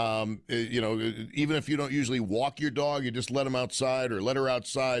 even if you don't usually walk your dog, you just let him outside or let her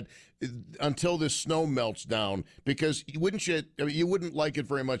outside until this snow melts down. Because you wouldn't like it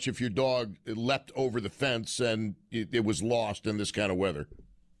very much if your dog leapt over the fence and it was lost in this kind of weather.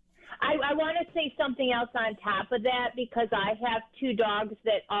 I want to say something else on top of that, because I have 2 dogs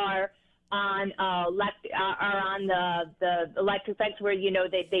that are on the electric fence, where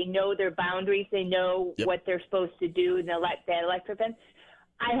they know their boundaries, they know what they're supposed to do in the electric fence.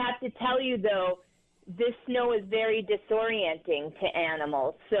 I have to tell you though, this snow is very disorienting to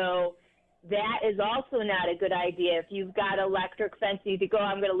animals, so that is also not a good idea. If you've got electric fence, you could go,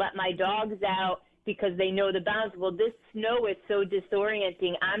 I'm going to let my dogs out because they know the bounds. Well, this snow is so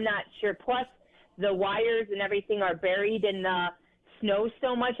disorienting. I'm not sure. Plus, the wires and everything are buried in the snow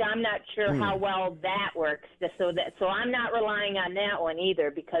so much, I'm not sure how well that works. So I'm not relying on that one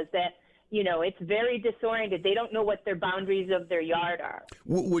either, because that, it's very disoriented. They don't know what their boundaries of their yard are.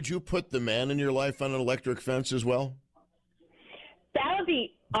 Would you put the man in your life on an electric fence as well? That would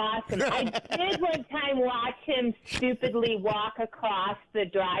be awesome. I did one time watch him stupidly walk across the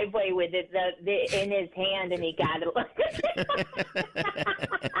driveway with it in his hand, and he got it.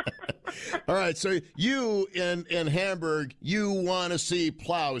 All right, so you in Hamburg, you want to see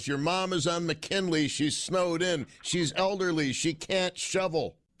plows. Your mom is on McKinley. She's snowed in. She's elderly. She can't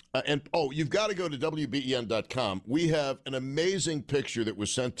shovel. You've got to go to WBEN.com. We have an amazing picture that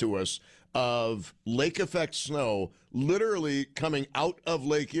was sent to us of lake effect snow literally coming out of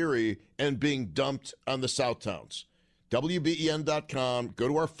Lake Erie and being dumped on the Southtowns. WBEN.com. Go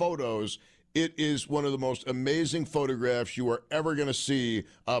to our photos. It is one of the most amazing photographs you are ever going to see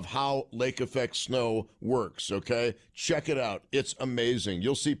of how lake effect snow works, okay? Check it out. It's amazing.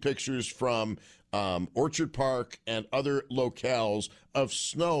 You'll see pictures from Orchard Park and other locales of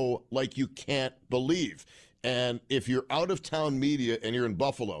snow like you can't believe. And if you're out-of-town media and you're in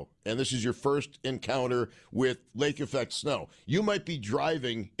Buffalo, and this is your first encounter with lake effect snow, you might be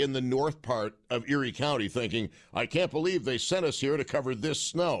driving in the north part of Erie County thinking, I can't believe they sent us here to cover this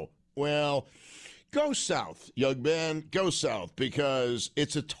snow. Well, go south, young man, go south, because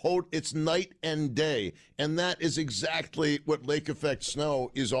it's night and day, and that is exactly what lake effect snow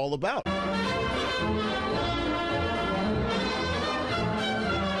is all about.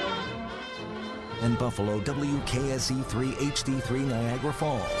 In Buffalo, WKSE3 HD3 Niagara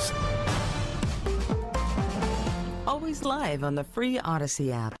Falls. Always live on the free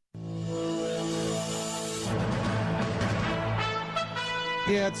Odyssey app.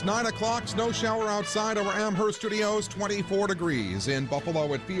 It's 9 o'clock, snow shower outside our Amherst Studios, 24 degrees. In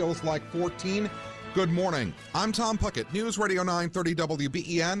Buffalo, it feels like 14. Good morning. I'm Tom Puckett, News Radio 930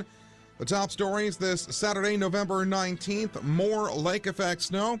 WBEN. The top stories this Saturday, November 19th, more lake effect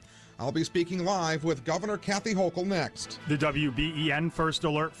snow. I'll be speaking live with Governor Kathy Hochul next. The WBEN First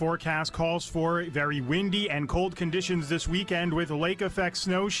Alert forecast calls for very windy and cold conditions this weekend, with lake effect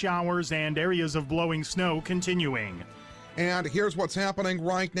snow showers and areas of blowing snow continuing. And here's what's happening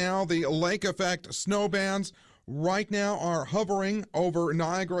right now. The lake effect snow bands right now are hovering over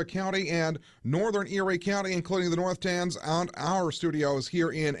Niagara County and northern Erie County, including the North Towns and our studios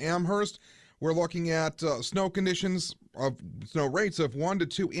here in Amherst. We're looking at snow conditions of snow rates of 1 to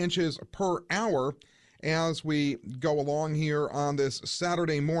 2 inches per hour as we go along here on this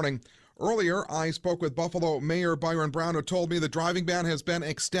Saturday morning. Earlier, I spoke with Buffalo Mayor Byron Brown, who told me the driving ban has been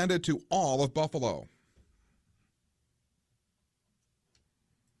extended to all of Buffalo.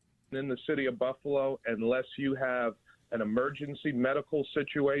 In the city of Buffalo, unless you have an emergency medical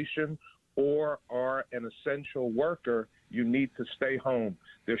situation or are an essential worker, you need to stay home.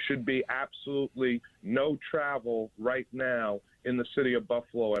 There should be absolutely no travel right now in the city of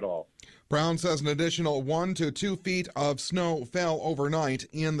Buffalo at all. Brown says an additional 1 to 2 feet of snow fell overnight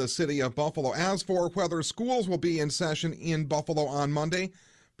in the city of Buffalo. As for whether schools will be in session in Buffalo on Monday,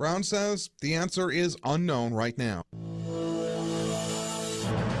 Brown says the answer is unknown right now.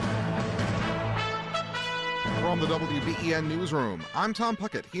 From the WBEN Newsroom, I'm Tom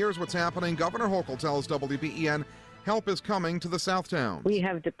Puckett. Here's what's happening. Governor Hochul tells WBEN help is coming to the South Towns. We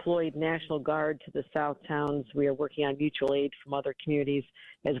have deployed National Guard to the South Towns. We are working on mutual aid from other communities,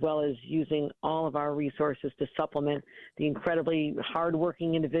 as well as using all of our resources to supplement the incredibly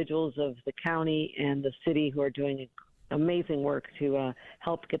hardworking individuals of the county and the city who are doing amazing work to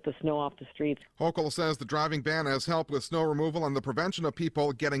help get the snow off the streets. Hochul says the driving ban has helped with snow removal and the prevention of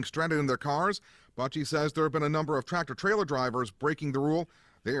people getting stranded in their cars. But she says there have been a number of tractor-trailer drivers breaking the rule.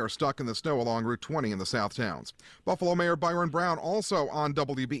 They are stuck in the snow along Route 20 in the South Towns. Buffalo Mayor Byron Brown also on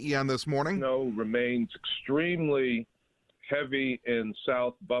WBEN this morning. Snow remains extremely heavy in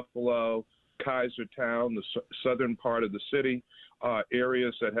South Buffalo, Kaisertown, the southern part of the city,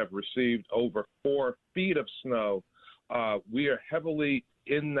 areas that have received over 4 feet of snow. We are heavily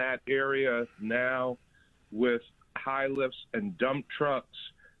in that area now with high lifts and dump trucks,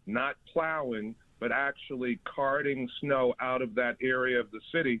 not plowing, but actually carting snow out of that area of the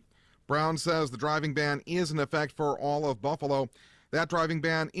city. Brown says the driving ban is in effect for all of Buffalo. That driving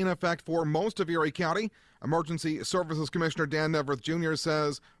ban in effect for most of Erie County. Emergency Services Commissioner Dan Neverth Jr.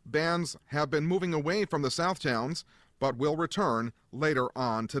 says bans have been moving away from the South Towns, but will return later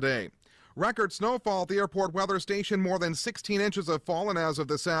on today. Record snowfall at the airport weather station. More than 16 inches have fallen as of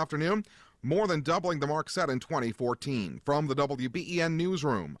this afternoon, more than doubling the mark set in 2014. From the WBEN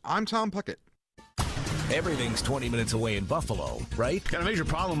Newsroom, I'm Tom Puckett. Everything's 20 minutes away in Buffalo, right? Got a major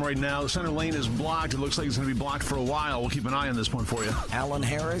problem right now. The center lane is blocked. It looks like it's going to be blocked for a while. We'll keep an eye on this one for you. Alan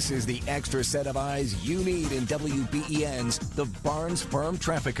Harris is the extra set of eyes you need in WBEN's The Barnes Firm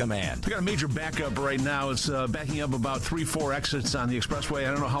Traffic Command. We got a major backup right now. It's backing up about 3-4 exits on the expressway.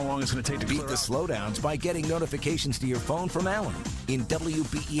 I don't know how long it's going to take to beat the slowdowns by getting notifications to your phone from Alan in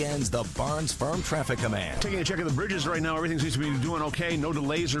WBEN's The Barnes Firm Traffic Command. Taking a check of the bridges right now. Everything seems to be doing okay. No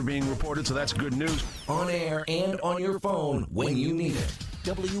delays are being reported, so that's good news. On air and on your phone when you need it.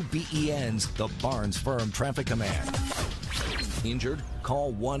 WBEN's The Barnes Firm Traffic Command. Injured?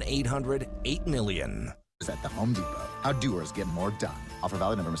 Call 1-800-8-million. At the Home Depot, our doers get more done. Offer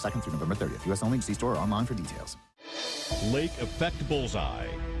valid November 2nd through November 30th. U.S. only. See store or online for details. Lake Effect Bullseye.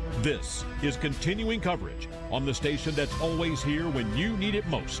 This is continuing coverage on the station that's always here when you need it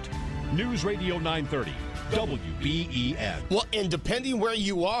most. News Radio 930. WBEN. Well, and depending where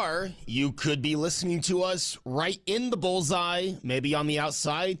you are, you could be listening to us right in the bullseye, maybe on the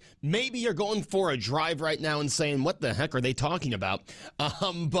outside. Maybe you're going for a drive right now and saying, what the heck are they talking about?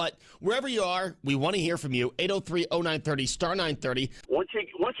 But wherever you are, we want to hear from you. 803-0930, star 930. Once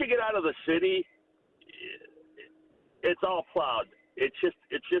you get out of the city, it's all plowed. It's just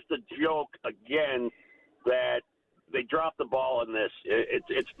a joke again that they dropped the ball on this.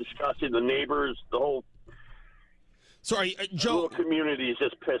 It's disgusting. The neighbors, the whole Joe, community is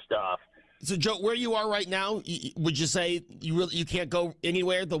just pissed off. So, Joe, where you are right now, would you say you can't go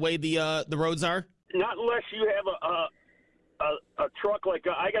anywhere the way the roads are? Not unless you have a truck like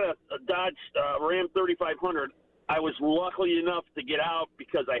I got a Dodge Ram 3500. I was lucky enough to get out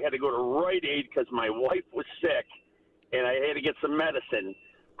because I had to go to Rite Aid because my wife was sick, and I had to get some medicine.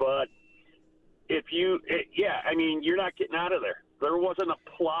 But you're not getting out of there. There wasn't a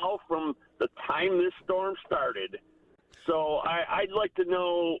plow from the time this storm started. So I'd like to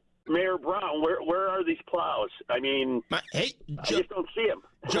know, Mayor Brown, where are these plows? I mean, I just don't see them.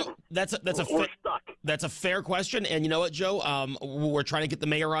 Joe, we're stuck. That's a fair question, and you know what, Joe? We're trying to get the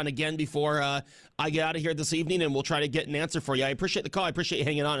mayor on again before I get out of here this evening, and we'll try to get an answer for you. I appreciate the call. I appreciate you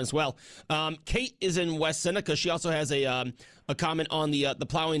hanging on as well. Kate is in West Seneca. She also has a comment on the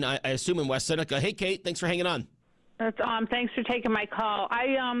plowing, I assume, in West Seneca. Hey, Kate, thanks for hanging on. Thanks for taking my call.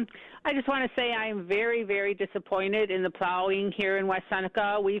 I just want to say I'm very, very disappointed in the plowing here in West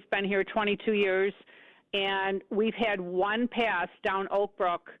Seneca. We've been here 22 years, and we've had one pass down Oak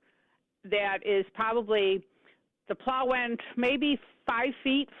Brook that is probably, the plow went maybe 5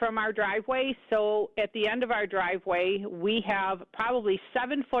 feet from our driveway. So at the end of our driveway, we have probably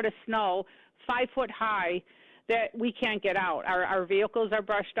 7 foot of snow, 5 foot high, that we can't get out. Our vehicles are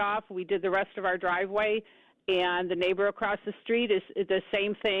brushed off. We did the rest of our driveway. And the neighbor across the street is the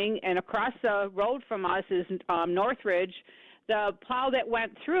same thing. And across the road from us is Northridge. The plow that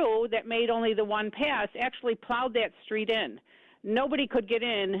went through that made only the one pass actually plowed that street in. Nobody could get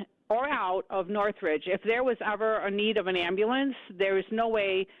in or out of Northridge. If there was ever a need of an ambulance, there is no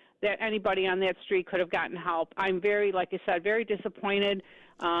way that anybody on that street could have gotten help. I'm very, like I said, very disappointed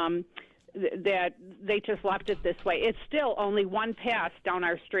that they just left it this way. It's still only one pass down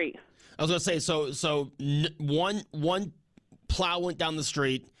our street. I was going to say, so one plow went down the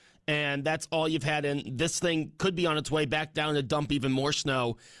street, and that's all you've had. And this thing could be on its way back down to dump even more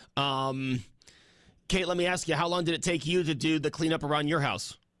snow. Kate, let me ask you, how long did it take you to do the cleanup around your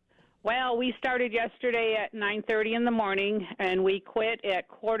house? Well, we started yesterday at 9:30 in the morning, and we quit at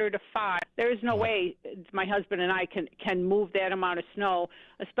 4:45. There is no way my husband and I can move that amount of snow,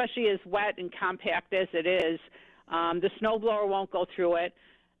 especially as wet and compact as it is. The snowblower won't go through it.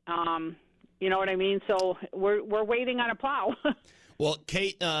 You know what I mean? So we're waiting on a plow. Well,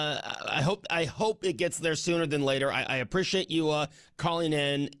 Kate, I hope it gets there sooner than later. I appreciate you calling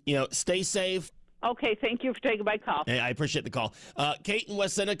in. Stay safe. Okay, thank you for taking my call. Hey, I appreciate the call. Kate in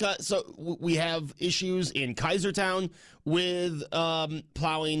West Seneca, so we have issues in Kaisertown with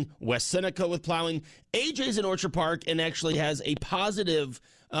plowing, West Seneca with plowing. AJ's in Orchard Park and actually has a positive.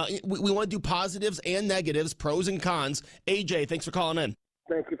 We want to do positives and negatives, pros and cons. AJ, thanks for calling in.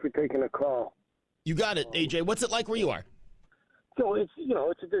 Thank you for taking the call. You got it, AJ. What's it like where you are? So it's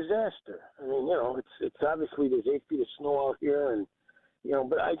a disaster. I mean, it's obviously there's 8 feet of snow out here, and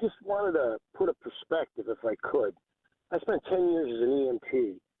but I just wanted to put a perspective, if I could. I spent 10 years as an EMT,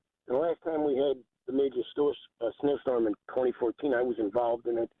 and the last time we had the major snowstorm in 2014, I was involved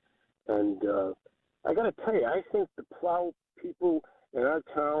in it, and I got to tell you, I think the plow people in our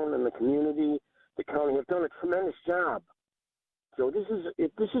town and the community, the county, have done a tremendous job. So this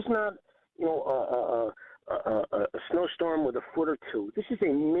is not a snowstorm with a foot or two. This is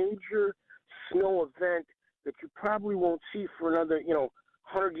a major snow event that you probably won't see for another,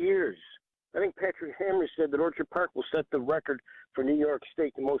 100 years. I think Patrick Hammer said that Orchard Park will set the record for New York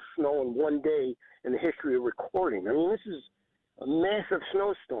State, the most snow in one day in the history of recording. I mean, this is a massive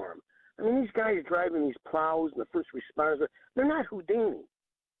snowstorm. I mean, these guys driving these plows and the first responders, they're not Houdini.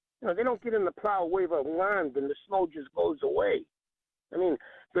 They don't get in the plow, wave a wand, and the snow just goes away. I mean,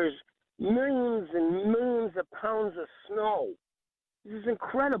 there's millions and millions of pounds of snow. This is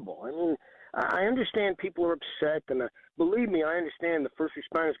incredible. I mean, I understand people are upset, and believe me, I understand the first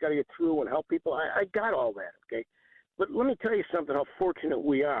responders got to get through and help people. I got all that, okay? But let me tell you something, how fortunate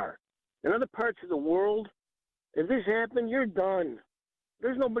we are. In other parts of the world, if this happened, you're done.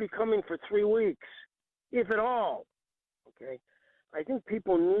 There's nobody coming for 3 weeks, if at all, okay? I think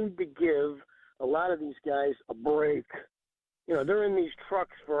people need to give a lot of these guys a break. They're in these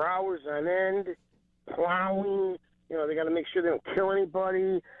trucks for hours on end, plowing. They got to make sure they don't kill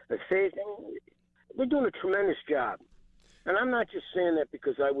anybody. They're doing a tremendous job. And I'm not just saying that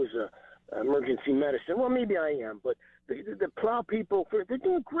because I was emergency medicine. Well, maybe I am, but the plow people, they're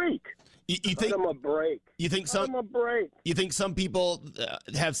doing great. You think Give them a break. You think some people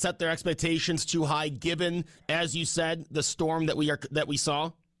have set their expectations too high, given, as you said, the storm that we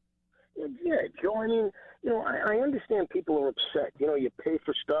saw? Yeah, Joe. I mean, I understand people are upset. You pay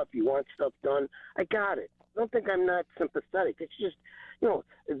for stuff, you want stuff done. I got it. Don't think I'm not sympathetic. It's just,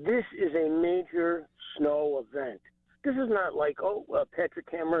 this is a major snow event. This is not like,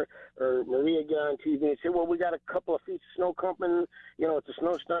 Patrick Hammer or Maria get on TV and say, well, we got a couple of feet of snow coming, it's a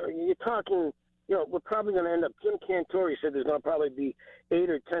snowstorm. You're talking, we're probably going to end up, Jim Cantori said there's going to probably be 8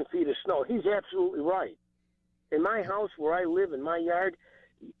 or 10 feet of snow. He's absolutely right. In my house where I live, in my yard,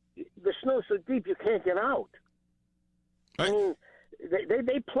 the snow's so deep you can't get out. I mean,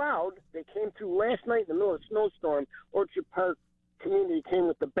 they plowed. They came through last night in the middle of a snowstorm. Orchard Park community came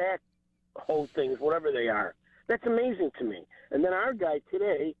with the backhoe things, whatever they are. That's amazing to me. And then our guy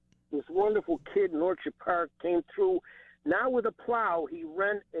today, this wonderful kid in Orchard Park, came through. Now with a plow, he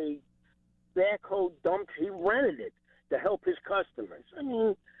rent a backhoe dump. He rented it to help his customers. I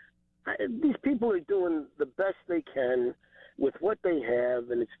mean, these people are doing the best they can with what they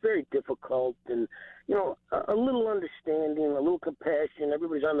have, and it's very difficult. And, a little understanding, a little compassion.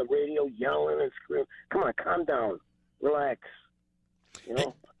 Everybody's on the radio yelling and screaming. Come on, calm down. Relax.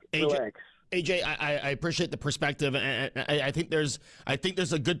 Relax. AJ, I appreciate the perspective, and I think there's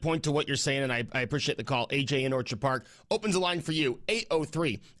a good point to what you're saying, and I appreciate the call. AJ in Orchard Park opens the line for you,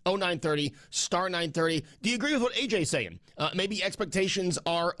 803-0930, star 930. Do you agree with what AJ's saying? Maybe expectations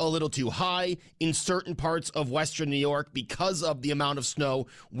are a little too high in certain parts of Western New York because of the amount of snow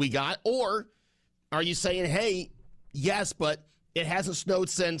we got, or are you saying, hey, yes, but it hasn't snowed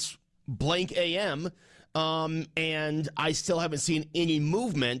since blank AM, and I still haven't seen any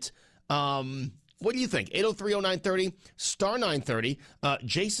movement? What do you think? 803-0930, star 930.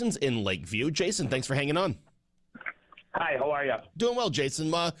 Jason's in Lakeview. Jason, thanks for hanging on. Hi, how are you? Doing well, Jason.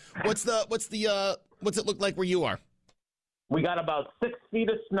 What's it look like where you are? We got about 6 feet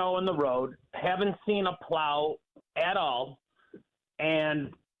of snow in the road. Haven't seen a plow at all,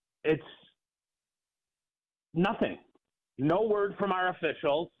 and it's nothing. No word from our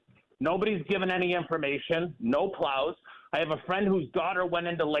officials. Nobody's given any information. No plows. I have a friend whose daughter went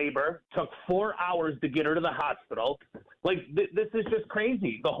into labor, took 4 hours to get her to the hospital. This is just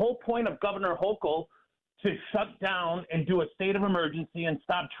crazy. The whole point of Governor Hochul to shut down and do a state of emergency and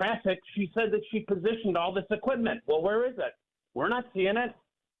stop traffic, she said that she positioned all this equipment. Well, where is it? We're not seeing it.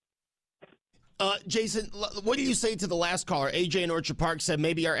 Jason, what do you say to the last caller? AJ in Orchard Park said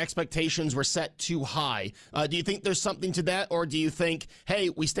maybe our expectations were set too high. Do you think there's something to that, or do you think, hey,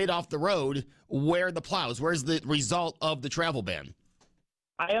 we stayed off the road? Where are the plows? Where's the result of the travel ban?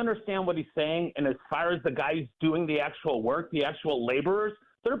 I understand what he's saying, and as far as the guys doing the actual work, the actual laborers,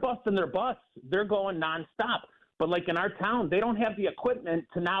 they're busting their butts. They're going nonstop. But like in our town, they don't have the equipment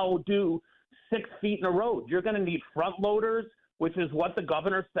to now do 6 feet in a road. You're going to need front loaders, which is what the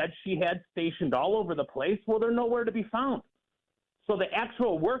governor said she had stationed all over the place. Well, they're nowhere to be found. So the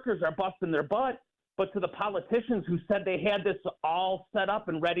actual workers are busting their butt, but to the politicians who said they had this all set up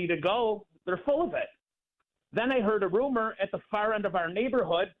and ready to go, they're full of it. Then I heard a rumor at the far end of our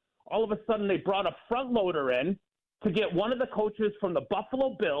neighborhood, all of a sudden they brought a front loader in to get one of the coaches from the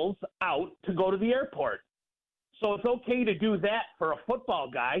Buffalo Bills out to go to the airport. So it's okay to do that for a football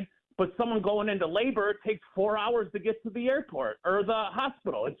guy, but someone going into labor takes 4 hours to get to the airport or the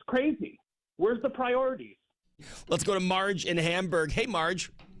hospital. It's crazy. Where's the priorities? Let's go to Marge in Hamburg. Hey,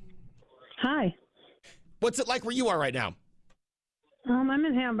 Marge. Hi. What's it like where you are right now? I'm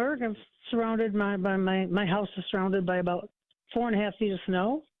in Hamburg. I'm surrounded my house is surrounded by about 4.5 feet of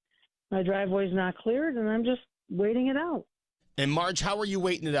snow. My driveway's not cleared, and I'm just waiting it out. And Marge, how are you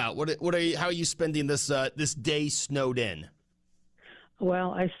waiting it out? How are you spending this day snowed in?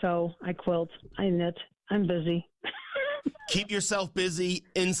 Well, I sew, I quilt, I knit. I'm busy. Keep yourself busy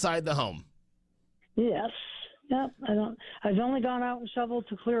inside the home. Yes. Yep. I've only gone out and shoveled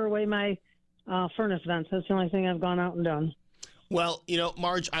to clear away my furnace vents. That's the only thing I've gone out and done. Well,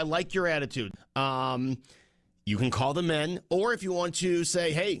 Marge, I like your attitude. You can call them in, or if you want to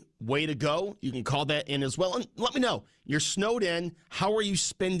say, hey, way to go, you can call that in as well. And let me know, you're snowed in. How are you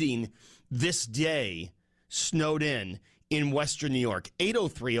spending this day snowed in Western New York?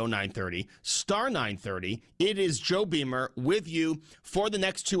 803-0930, star 930. It is Joe Beamer with you for the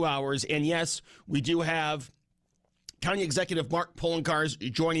next 2 hours. And yes, we do have County Executive Mark Poloncarz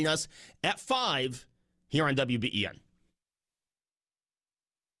joining us at 5 here on WBEN.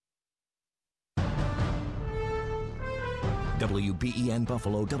 WBEN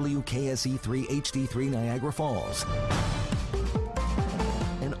Buffalo, WKSE3 HD3 Niagara Falls,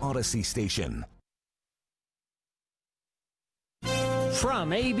 an Odyssey station.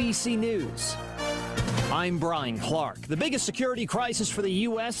 From ABC News, I'm Brian Clark. The biggest security crisis for the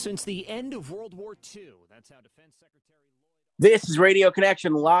U.S. since the end of World War II. That's how Defense Secretary Lloyd... This is Radio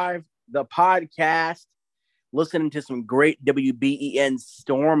Connection Live, the podcast. Listening to some great WBEN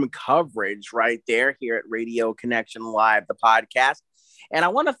storm coverage right there here at Radio Connection Live, the podcast. And I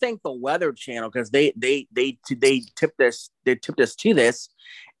want to thank the Weather Channel because they tipped us to this,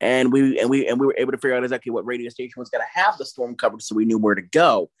 and we were able to figure out exactly what radio station was going to have the storm coverage, so we knew where to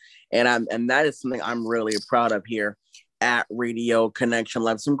go. And that is something I'm really proud of here at Radio Connection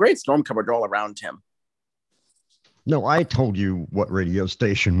Live. Some great storm coverage all around, Tim. No, I told you what radio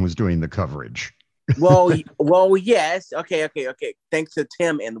station was doing the coverage. Well, yes. Okay. Thanks to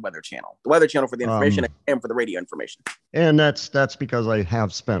Tim and the Weather Channel. The Weather Channel for the information and for the radio information. And that's because I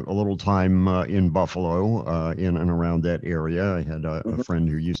have spent a little time in Buffalo, in and around that area. I had a friend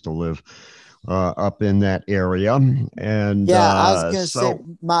who used to live up in that area. And I was going to say,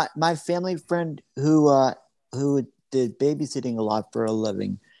 my family friend who did babysitting a lot for a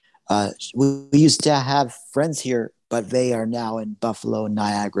living, we used to have friends here, but they are now in Buffalo and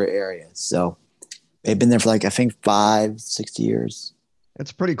Niagara area. So they've been there for I think 5-6 years.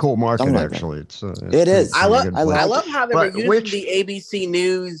 It's a pretty cool market, actually. It is. I love how they're using the ABC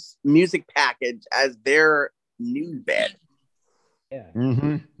News music package as their news bed. Yeah.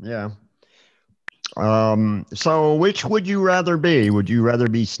 Mm-hmm. Yeah. So which would you rather be? Would you rather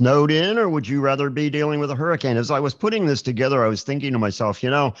be snowed in, or would you rather be dealing with a hurricane? As I was putting this together, I was thinking to myself,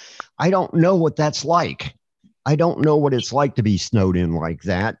 I don't know what that's like. I don't know what it's like to be snowed in like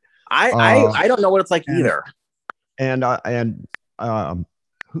that. I don't know what it's like either. And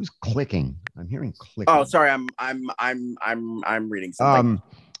who's clicking? I'm hearing clicking. Oh, sorry. I'm reading something.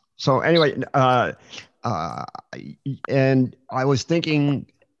 So anyway, and I was thinking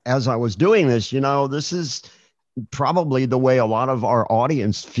as I was doing this, this is probably the way a lot of our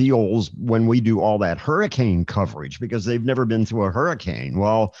audience feels when we do all that hurricane coverage, because they've never been through a hurricane.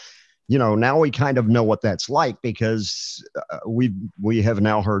 Well, now we kind of know what that's like, because we have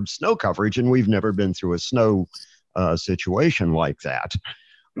now heard snow coverage, and we've never been through a snow situation like that.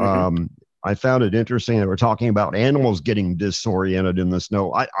 Mm-hmm. I found it interesting that we're talking about animals getting disoriented in the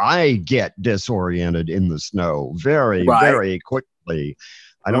snow. I get disoriented in the snow very quickly.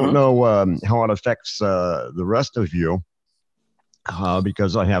 I don't know how it affects the rest of you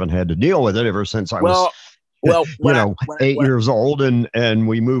because I haven't had to deal with it ever since I was, 8 years old and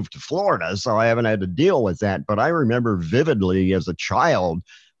we moved to Florida. So I haven't had to deal with that. But I remember vividly as a child,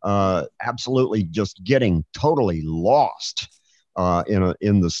 absolutely just getting totally lost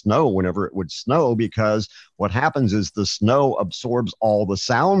in the snow whenever it would snow, because what happens is the snow absorbs all the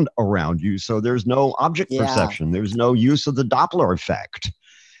sound around you. So there's no object perception. There's no use of the Doppler effect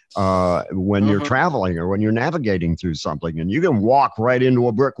when you're traveling or when you're navigating through something, and you can walk right into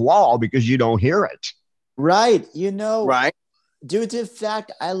a brick wall because you don't hear it. Right. Right. Due to the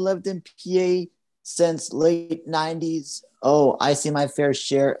fact I lived in PA since late 90s, I see my fair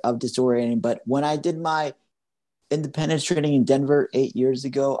share of disorienting. But when I did my independence training in Denver 8 years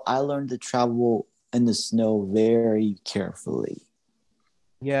ago, I learned to travel in the snow very carefully.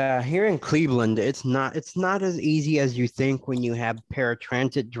 Yeah, here in Cleveland, it's not as easy as you think when you have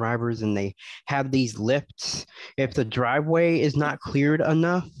paratransit drivers and they have these lifts. If the driveway is not cleared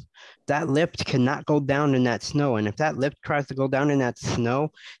enough, that lift cannot go down in that snow. And if that lift tries to go down in that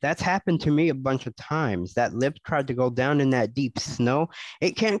snow, that's happened to me a bunch of times. That lift tried to go down in that deep snow.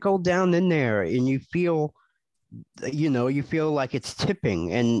 It can't go down in there. And you feel like it's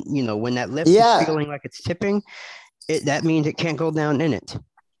tipping. And, when that lift is feeling like it's tipping, that means it can't go down in it.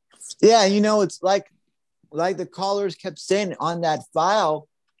 Yeah, it's like the callers kept saying on that file,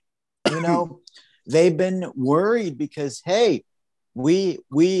 they've been worried because, hey, we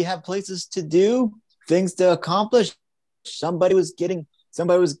have places to do, things to accomplish. Somebody was giving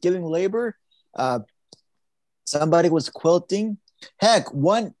labor. Somebody was quilting. Heck,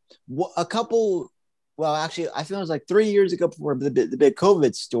 a couple. Well, actually, I feel it was like 3 years ago before the big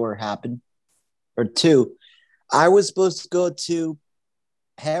COVID store happened, or 2. I was supposed to go to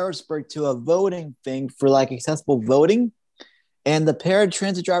Harrisburg to a voting thing for like accessible voting. And the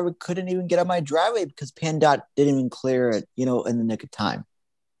paratransit driver couldn't even get on my driveway because PennDOT didn't even clear it, in the nick of time.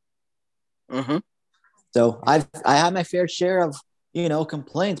 So I had my fair share of,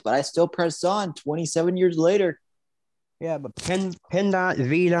 complaints, but I still press on 27 years later. Yeah, but PennDOT,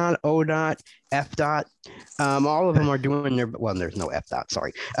 VDOT, ODOT, FDOT, all of them are doing their. Well, there's no FDOT,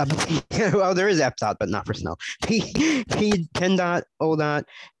 sorry. Well, there is FDOT, but not for snow. PennDOT, ODOT,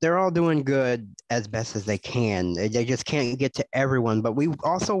 they're all doing good as best as they can. They just can't get to everyone. But we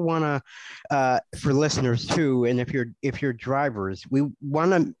also want to, for listeners too, and if you're drivers, we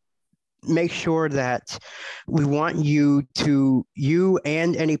want to make sure that we want you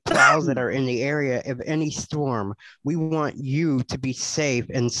and any plows that are in the area of any storm, we want you to be safe,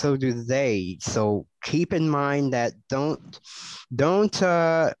 and so do they. So keep in mind that don't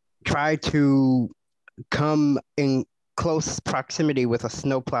try to come in close proximity with a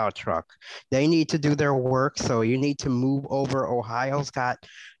snowplow truck. They need to do their work, so you need to move over. Ohio's got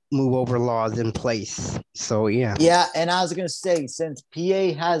move over laws in place. So yeah. Yeah, and I was gonna say, since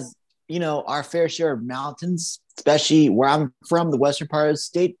PA has our fair share of mountains, especially where I'm from, the western part of the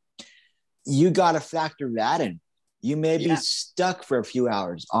state, you got to factor that in. You may be stuck for a few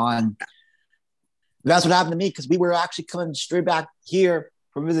hours on. That's what happened to me, because we were actually coming straight back here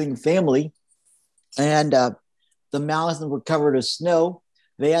from visiting family, and the mountains were covered with snow.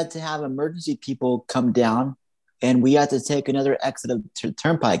 They had to have emergency people come down, and we had to take another exit of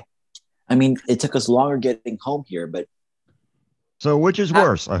turnpike. I mean, it took us longer getting home here, but. So which is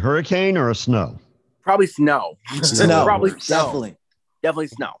worse, a hurricane or a snow? Probably snow. Snow. Probably snow.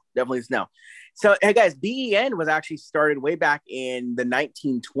 Definitely snow. So, hey guys, BEN was actually started way back in the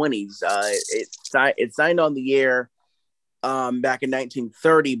 1920s. It signed on the air back in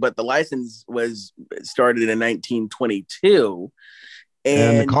 1930, but the license was started in 1922.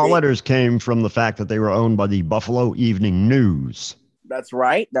 And the call letters came from the fact that they were owned by the Buffalo Evening News. That's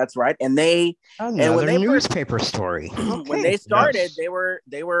right. And another newspaper story. When they started, they were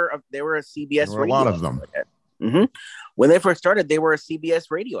a CBS radio. A lot of them. When they first started, they were a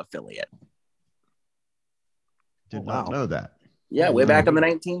CBS radio affiliate. Did not know that. Yeah, way back in the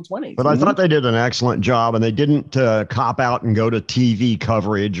 1920s. But I thought they did an excellent job, and they didn't cop out and go to TV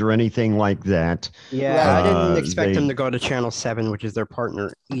coverage or anything like that. Yeah, I didn't expect them to go to Channel 7, which is their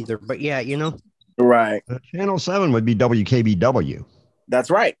partner, either. But yeah, Right. Channel 7 would be WKBW. That's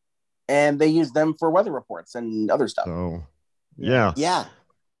right. And they use them for weather reports and other stuff. So, yeah. Yeah.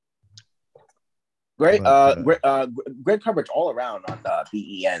 Great, great coverage all around on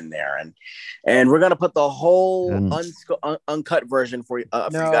BEN there, and we're gonna put the whole uncut version for you for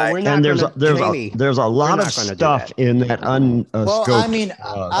you guys. And there's a lot of stuff in that unscoped. Well, I mean,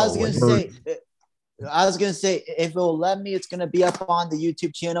 I was gonna say if it'll let me, it's gonna be up on the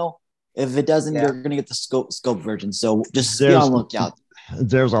YouTube channel. If it doesn't, you're gonna get the scope version. So just be on the lookout.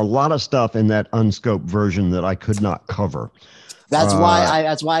 there's a lot of stuff in that unscoped version that I could not cover. That's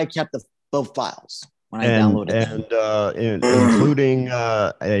why I kept both files when I downloaded them. Including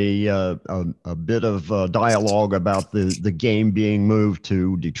a bit of dialogue about the game being moved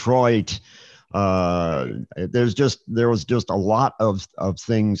to Detroit. There was just a lot of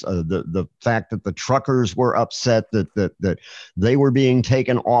things. The fact that the truckers were upset that they were being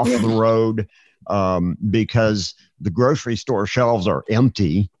taken off the road because the grocery store shelves are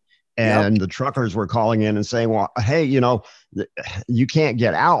empty, and the truckers were calling in and saying, well, hey, you can't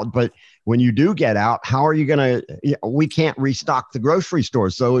get out, but when you do get out, how are you going to, we can't restock the grocery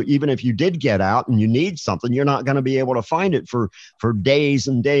stores. So even if you did get out and you need something, you're not going to be able to find it for days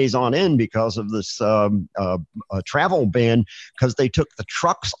and days on end because of this travel ban, because they took the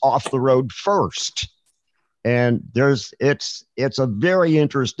trucks off the road first. And it's a very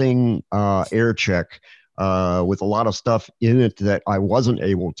interesting air check with a lot of stuff in it that I wasn't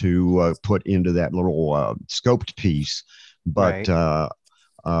able to put into that little scoped piece. But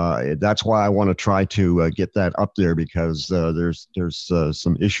that's why I want to try to get that up there, because there's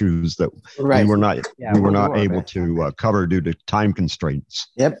some issues that we were not able to cover due to time constraints.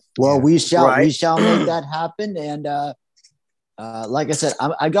 Yep. Well, we shall make that happen. And like I said,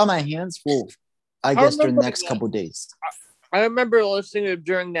 I got my hands full, I guess, during the next couple of days. I remember listening to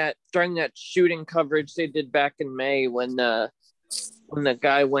during that shooting coverage they did back in May when the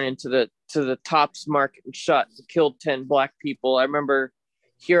guy went into the Tops Market and killed 10 black people. I remember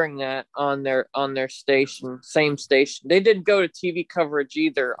hearing that on their station, same station. They didn't go to TV coverage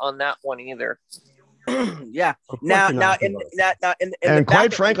either on that one either. Yeah. And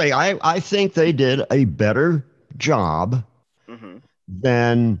quite frankly, I think they did a better job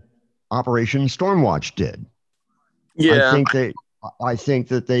than Operation Stormwatch did. Yeah. I think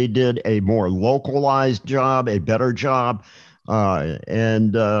that they did a more localized job, a better job.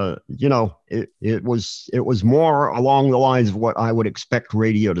 It was more along the lines of what I would expect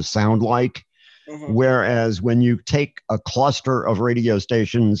radio to sound like. Whereas when you take a cluster of radio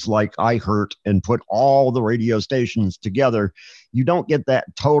stations like iHeart and put all the radio stations together, you don't get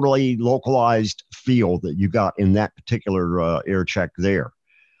that totally localized feel that you got in that particular air check there.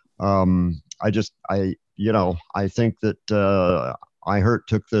 I think that iHeart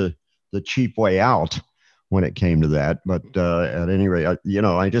took the cheap way out when it came to that. But at any rate,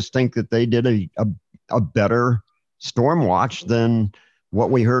 I just think that they did a better storm watch than what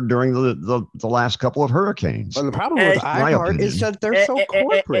we heard during the last couple of hurricanes. Well, the problem with iHeart is that they're so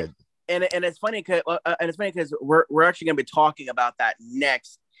corporate. And it's funny because we're actually going to be talking about that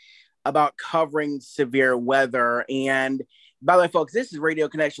next, about covering severe weather. And by the way, folks, this is Radio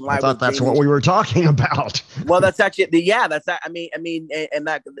Connection Live. I thought that's what we were talking about. Well, that's actually that's that. And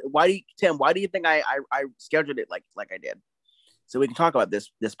that. Why do you think I scheduled it like I did, so we can talk about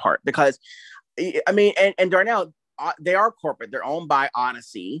this part? Because and Darnell, they are corporate. They're owned by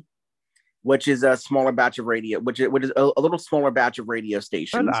Odyssey, which is a smaller batch of radio, which is a little smaller batch of radio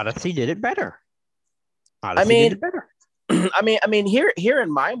stations. But Odyssey did it better. Here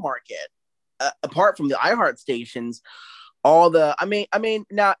in my market, apart from the iHeart stations, now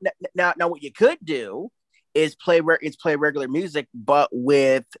what you could do is play regular music, but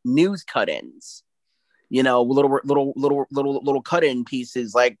with news cut-ins, little cut-in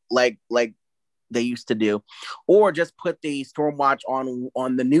pieces like they used to do, or just put the Stormwatch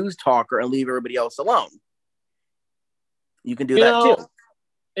on the news talker and leave everybody else alone. You can do that too.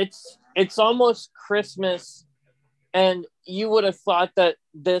 It's almost Christmas, and you would have thought that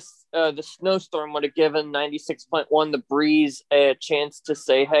this the snowstorm would have given 96.1 The Breeze a chance to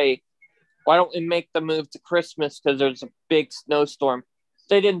say, hey, why don't we make the move to Christmas because there's a big snowstorm.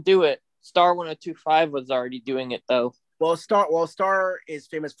 They didn't do it. Star 102.5 was already doing it though. Well, Star is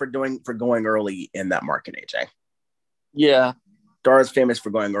famous for going early in that market, AJ. Yeah. Star is famous for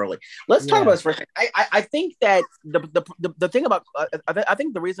going early. Let's talk about this for a second. I think that the thing about I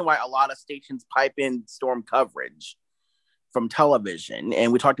think the reason why a lot of stations pipe in storm coverage from television,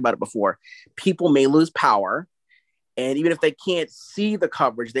 and we talked about it before, people may lose power, and even if they can't see the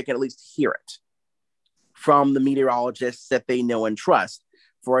coverage, they can at least hear it from the meteorologists that they know and trust.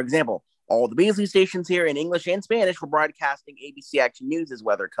 For example, all the Beasley stations here in English and Spanish were broadcasting ABC Action News'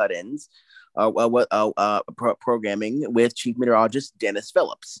 weather cut-ins, programming with Chief Meteorologist Dennis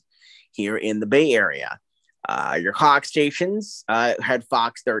Phillips here in the Bay Area. Your Cox stations had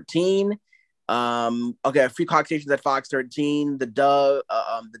Fox 13. A few Cox stations at Fox 13. The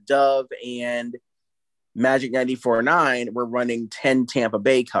Dove and Magic 94.9 were running 10 Tampa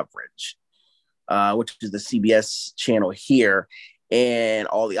Bay coverage, which is the CBS channel here. and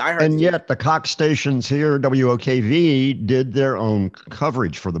all the iHeart. And yet the Cox stations here, WOKV, did their own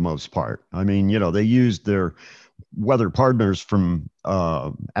coverage for the most part. I mean, you know, they used their weather partners from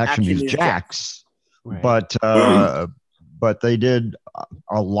Action News Jax, Right. but they did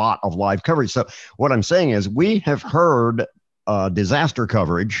a lot of live coverage. So what I'm saying is we have heard disaster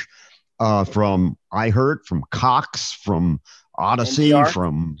coverage from iHeart, from Cox, from Odyssey, NPR.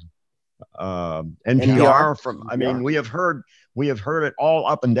 From NPR, from I mean, we have heard it all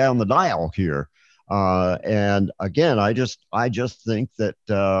up and down the dial here. And again, I just think that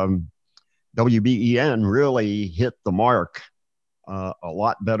WBEN really hit the mark a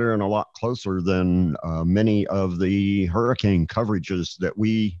lot better and a lot closer than many of the hurricane coverages that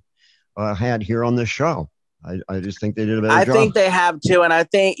we had here on this show. I just think they did a better job. I think they have too, and I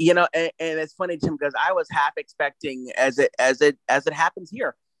think, you know, and it's funny, Tim, because I was half expecting, as it happens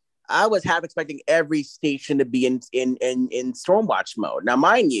here, I was half expecting every station to be in Stormwatch mode. Now,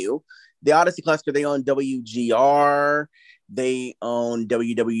 mind you, the Odyssey cluster, they own WGR, they own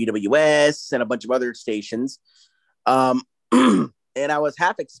WWWS, and a bunch of other stations. And I was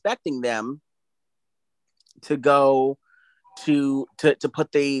half expecting them to go to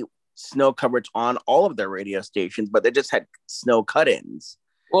put the snow coverage on all of their radio stations, but they just had snow cut-ins.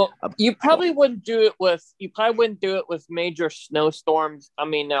 Well, you probably wouldn't do it with major snowstorms. I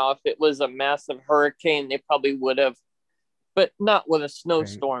mean, now if it was a massive hurricane, they probably would have, but not with a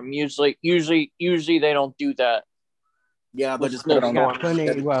snowstorm. Right. Usually they don't do that. Yeah, but just got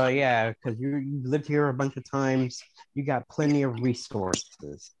plenty. Well, yeah, because you lived here a bunch of times. You got plenty of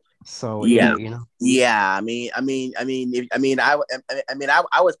resources. So yeah, you know. Yeah, I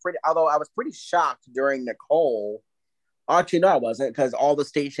was pretty shocked during Nicole. Actually, no, I wasn't, because all the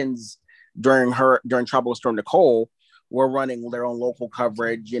stations during Tropical Storm Nicole were running their own local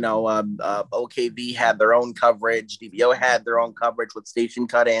coverage. You know, OKV had their own coverage. DBO had their own coverage with station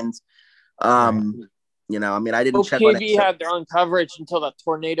cut-ins. You know, I mean, I didn't check on it. OKV had their own coverage until that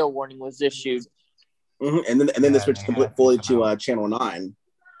tornado warning was issued. Mm-hmm. And then they switched fully to Channel 9.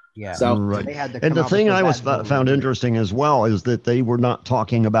 Yeah. So, right. And the thing I found interesting as well is that they were not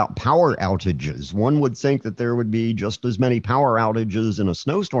talking about power outages. One would think that there would be just as many power outages in a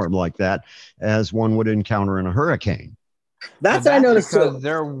snowstorm like that as one would encounter in a hurricane. That's what I noticed too.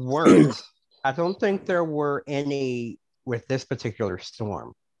 There weren't. I don't think there were any with this particular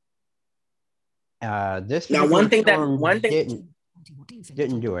storm. This now one thing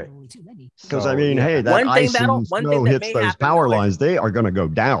didn't do it. Because I mean, hey, that ice and snow hits those power lines, they are going to go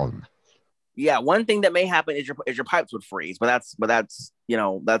down. Yeah, one thing that may happen is your pipes would freeze, but that's you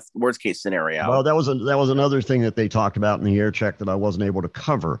know, that's worst case scenario. Well, that was another thing that they talked about in the air check that I wasn't able to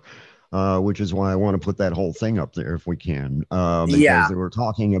cover, which is why I want to put that whole thing up there if we can. Because they were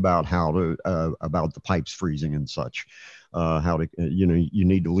talking about how to about the pipes freezing and such. How to you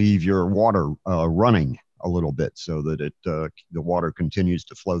need to leave your water running a little bit so that the water continues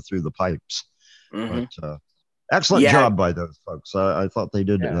to flow through the pipes. Mm-hmm. But excellent job by those folks. I thought they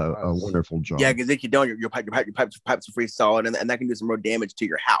did a wonderful job. Yeah, because if you don't, your pipes are freeze solid, and that can do some real damage to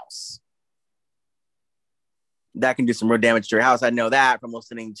your house. That can do some real damage to your house. I know that from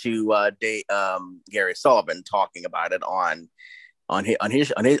listening to Gary Sullivan talking about it on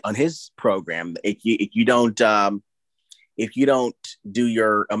his program. If you don't do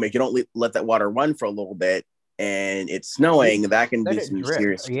your, if you don't let that water run for a little bit and it's snowing, that can do some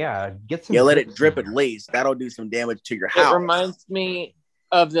serious. Yeah, let it drip at least. That'll do some damage to your house. It reminds me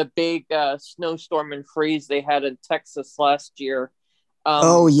of the big snowstorm and freeze they had in Texas last year.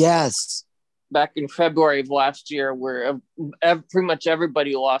 Oh yes, back in February of last year, where pretty much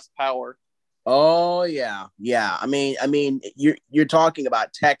everybody lost power. Oh yeah. I mean, you're talking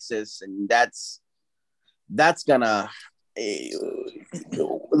about Texas, and that's gonna. The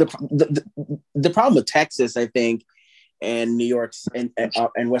problem with Texas, I think, and New York's and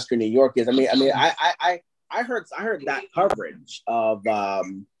Western New York is, I heard that coverage of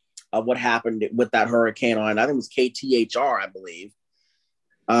what happened with that hurricane on, I think it was KTHR, I believe.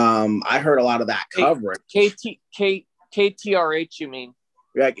 I heard a lot of that coverage. KTRH, you mean?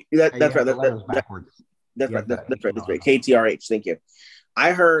 Right. That's right. That's right. KTRH. Thank you.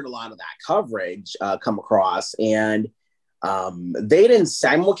 I heard a lot of that coverage come across, and they didn't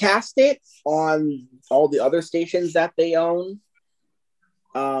simulcast it on all the other stations that they own.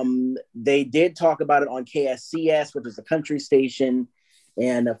 They did talk about it on KSCS, which is a country station,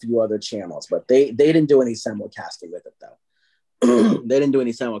 and a few other channels, but they didn't do any simulcasting with it, though. They didn't do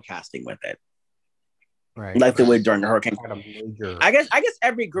any simulcasting with it. Right. Like they would during the hurricane. I guess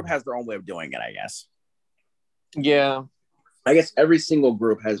every group has their own way of doing it, I guess. Yeah. I guess every single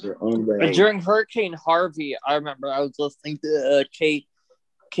group has their own way. During Hurricane Harvey, I remember I was listening to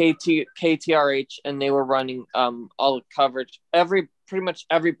KTRH, and they were running all the coverage. Pretty much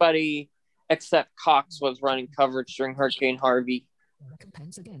everybody except Cox was running coverage during Hurricane Harvey.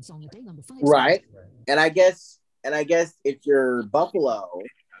 Right, and I guess if you're Buffalo,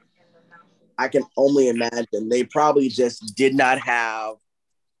 I can only imagine they probably just did not have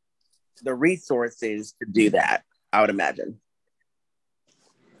the resources to do that. I would imagine.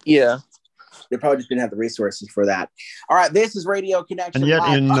 Yeah. They probably just didn't have the resources for that. All right, this is Radio Connection. And yet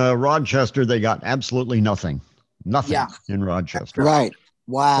Live. in Rochester, they got absolutely nothing. Nothing in Rochester. Right.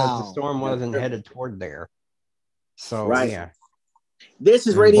 Wow. Because the storm wasn't headed toward there. So, Right. yeah. This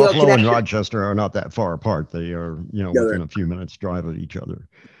is And Radio Buffalo Connection. and Rochester are not that far apart. They are, within a few minutes drive of each other.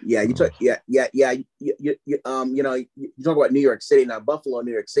 Yeah, you talk. Yeah. You talk about New York City. Now, Buffalo and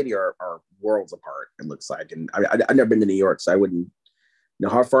New York City are worlds apart. It looks like, and I've never been to New York, so I wouldn't know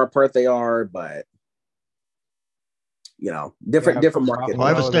how far apart they are. But different markets. Well,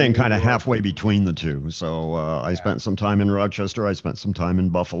 I was staying kind of halfway between the two. So I spent some time in Rochester. I spent some time in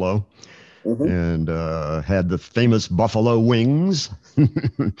Buffalo. And had the famous buffalo wings.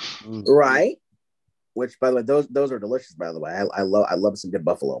 Right. Which, by the way, those are delicious. By the way, I love some good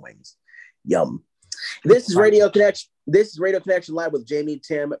buffalo wings. Yum. This is Radio Connection. This is Radio Connection Live with Jamie,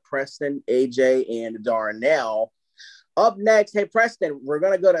 Tim, Preston, AJ, and Darnell. Up next, hey Preston, we're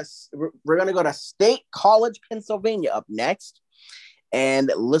gonna go to State College, Pennsylvania. Up next,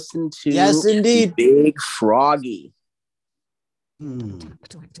 and listen to Yes, indeed. Big Froggy. And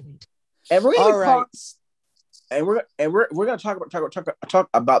we're gonna we're gonna talk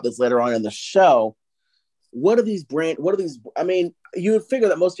about this later on in the show. What are these? I mean, you would figure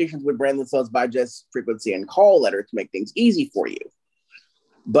that most stations would brand themselves by just frequency and call letter to make things easy for you.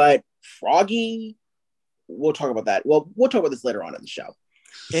 But Froggy, we'll talk about that. Well, we'll talk about this later on in the show.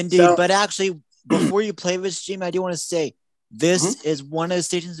 Indeed, but actually, before you play this, Jim, I do want to say this is one of the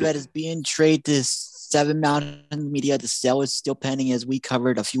stations that is being traded to Seven Mountain Media. The sale is still pending, as we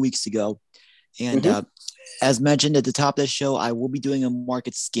covered a few weeks ago. And as mentioned at the top of the show, I will be doing a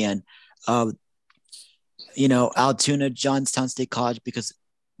market scan of, Altoona, Johnstown State College, because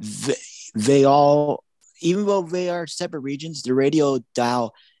they all, even though they are separate regions, the radio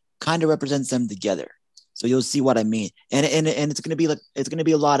dial kind of represents them together. So you'll see what I mean. And it's going to be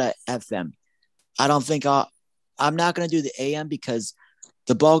a lot of FM. I don't think I'm not going to do the AM because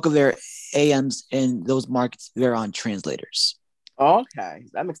the bulk of their AMs in those markets, they're on translators. Okay,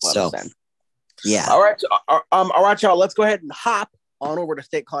 that makes a lot of sense. Yeah. All right, y'all. Let's go ahead and hop on over to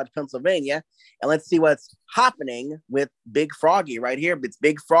State College, Pennsylvania, and let's see what's happening with Big Froggy right here. It's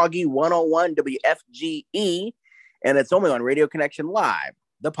Big Froggy 101 WFGE, and it's only on Radio Connection Live,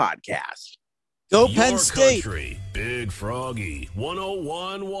 the podcast. Go Penn State. Country, Big Froggy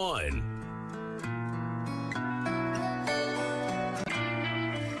 101.1.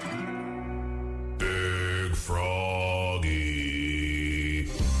 Big Froggy.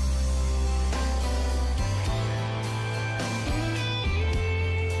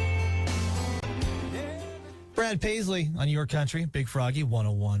 Brad Paisley on Your Country, Big Froggy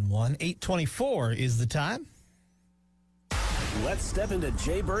 101.1. 8:24 is the time. Let's step into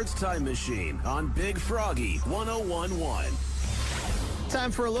Jay Bird's time machine on Big Froggy 101.1.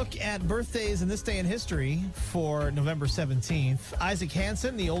 Time for a look at birthdays in this day in history for November 17th. Isaac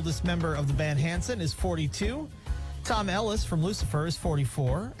Hansen, the oldest member of the band Hanson, is 42. Tom Ellis from Lucifer is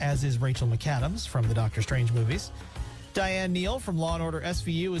 44, as is Rachel McAdams from the Doctor Strange movies. Diane Neal from Law & Order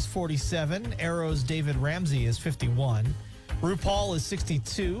SVU is 47. Arrow's David Ramsey is 51. RuPaul is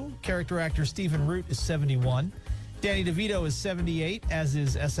 62. Character actor Stephen Root is 71. Danny DeVito is 78, as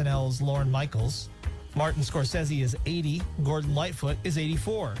is SNL's Lorne Michaels. Martin Scorsese is 80. Gordon Lightfoot is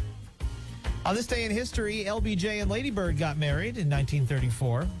 84. On this day in history, LBJ and Lady Bird got married in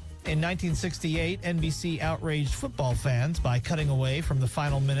 1934. In 1968, NBC outraged football fans by cutting away from the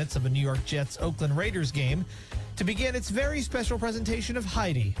final minutes of a New York Jets-Oakland Raiders game to begin its very special presentation of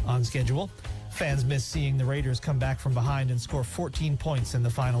Heidi on schedule. Fans missed seeing the Raiders come back from behind and score 14 points in the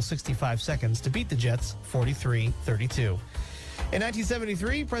final 65 seconds to beat the Jets 43-32. In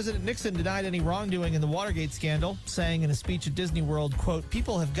 1973, President Nixon denied any wrongdoing in the Watergate scandal, saying in a speech at Disney World, quote,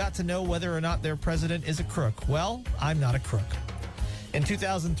 "People have got to know whether or not their president is a crook. Well, I'm not a crook." In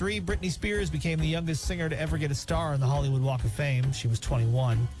 2003, Britney Spears became the youngest singer to ever get a star on the Hollywood Walk of Fame. She was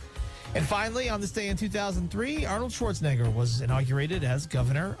 21. And finally, on this day in 2003, Arnold Schwarzenegger was inaugurated as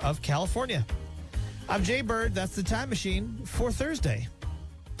governor of California. I'm Jay Bird. That's the time machine for Thursday.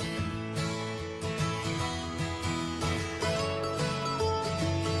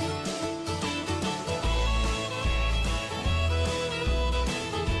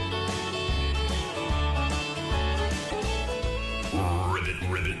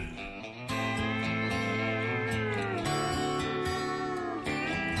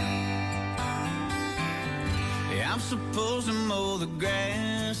 supposed to mow the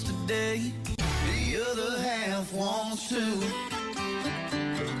grass today. The other half wants to.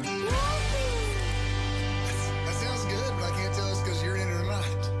 That sounds good, but I can't tell us because you're in it or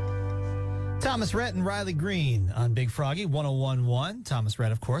not. Thomas Rhett and Riley Green on Big Froggy 101.1. Thomas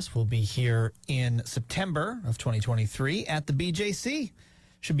Rhett, of course, will be here in September of 2023 at the BJC.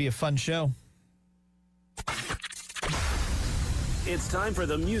 Should be a fun show. It's time for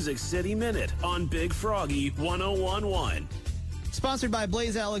the Music City Minute on Big Froggy 101.1. Sponsored by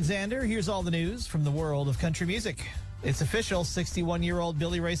Blaze Alexander, here's all the news from the world of country music. It's official, 61-year-old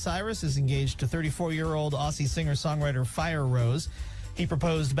Billy Ray Cyrus is engaged to 34-year-old Aussie singer-songwriter Fire Rose. He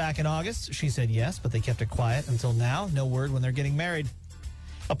proposed back in August. She said yes, but they kept it quiet until now. No word when they're getting married.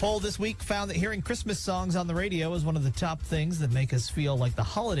 A poll this week found that hearing Christmas songs on the radio is one of the top things that make us feel like the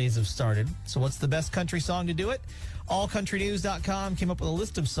holidays have started. So what's the best country song to do it? AllCountryNews.com came up with a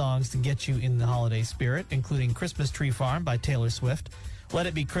list of songs to get you in the holiday spirit, including Christmas Tree Farm by Taylor Swift, Let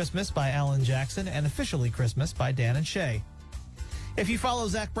It Be Christmas by Alan Jackson, and Officially Christmas by Dan and Shay. If you follow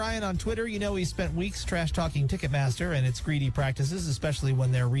Zach Bryan on Twitter, you know he spent weeks trash-talking Ticketmaster and its greedy practices, especially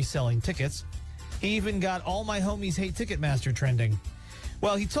when they're reselling tickets. He even got All My Homies Hate Ticketmaster trending.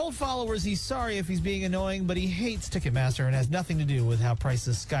 Well, he told followers he's sorry if he's being annoying, but he hates Ticketmaster and has nothing to do with how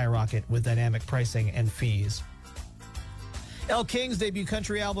prices skyrocket with dynamic pricing and fees. Elle King's debut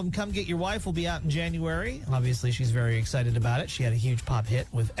country album, Come Get Your Wife, will be out in January. Obviously, she's very excited about it. She had a huge pop hit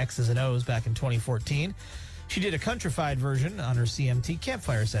with X's and O's back in 2014. She did a countrified version on her CMT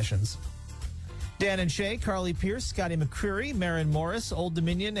Campfire Sessions. Dan and Shay, Carly Pearce, Scotty McCreery, Maren Morris, Old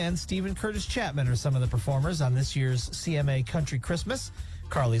Dominion, and Stephen Curtis Chapman are some of the performers on this year's CMA Country Christmas.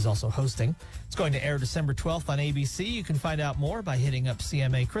 Carly's also hosting. It's going to air December 12th on ABC. You can find out more by hitting up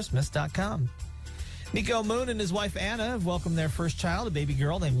CMAChristmas.com. Nico Moon and his wife Anna have welcomed their first child, a baby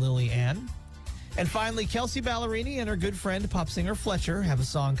girl named Lily Ann. And finally, Kelsey Ballerini and her good friend, pop singer Fletcher, have a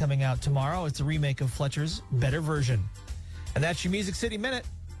song coming out tomorrow. It's a remake of Fletcher's Better Version. And that's your Music City Minute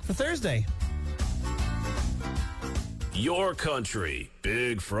for Thursday. Your country,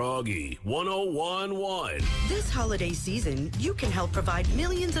 Big Froggy 101.1. This holiday season, you can help provide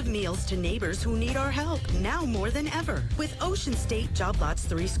millions of meals to neighbors who need our help now more than ever. With Ocean State Job Lot's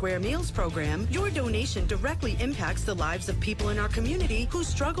 3 Square Meals program, your donation directly impacts the lives of people in our community who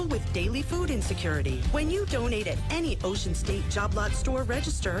struggle with daily food insecurity. When you donate at any Ocean State Job Lot store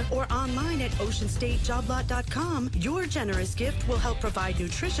register or online at oceanstatejoblot.com, your generous gift will help provide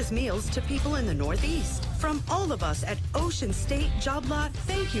nutritious meals to people in the Northeast. From all of us at Ocean State Job Lot,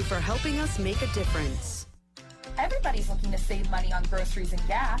 thank you for helping us make a difference. Everybody's looking to save money on groceries and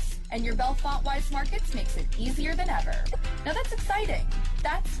gas, and your Bellefonte Wise Markets makes it easier than ever. Now that's exciting.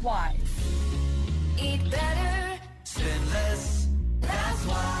 That's wise. Eat better, spend less, that's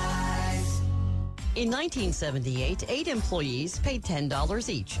wise. In 1978, 8 employees paid $10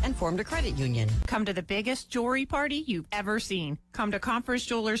 each and formed a credit union. Come to the biggest jewelry party you've ever seen. Come to Conference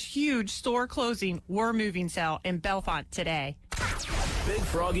Jewelers' huge store closing or moving sale in Bellefonte today. Big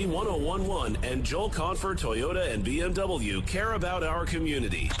Froggy 101.1 and Joel Confer Toyota and BMW care about our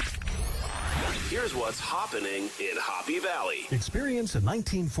community. Here's what's happening in Hoppy Valley. Experience a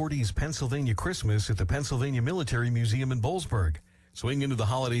 1940s Pennsylvania Christmas at the Pennsylvania Military Museum in Boalsburg. Swing into the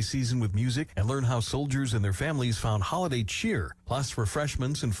holiday season with music and learn how soldiers and their families found holiday cheer, plus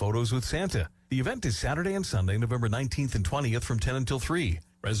refreshments and photos with Santa. The event is Saturday and Sunday, November 19th and 20th from 10 until 3.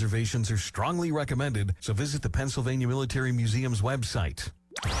 Reservations are strongly recommended, so visit the Pennsylvania Military Museum's website.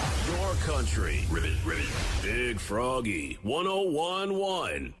 Your country. Ribbit, ribbit. Big Froggy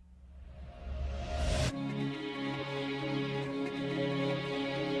 101.1.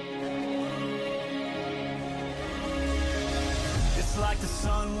 It's like the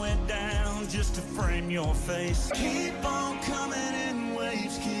sun went down just to frame your face. Keep on coming in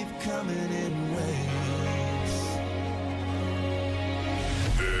waves, keep coming in waves.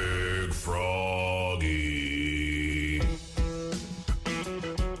 Big Froggy. I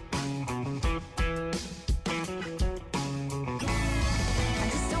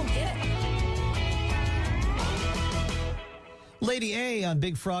just don't get it. Lady A on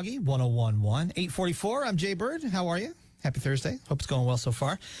Big Froggy 101.1. 8:44. I'm Jay Bird. How are you? Happy Thursday. Hope it's going well so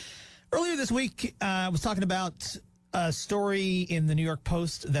far. Earlier this week, I was talking about a story in the New York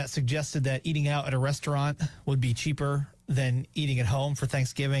Post that suggested that eating out at a restaurant would be cheaper than eating at home for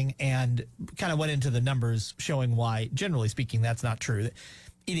Thanksgiving, and kind of went into the numbers showing why, generally speaking, that's not true.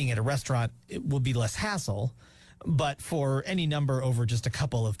 Eating at a restaurant, it will be less hassle, but for any number over just a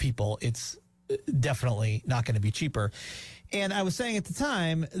couple of people, it's definitely not going to be cheaper. And I was saying at the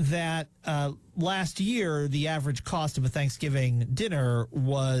time that last year, the average cost of a Thanksgiving dinner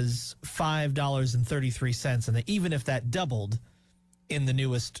was $5.33. And that even if that doubled in the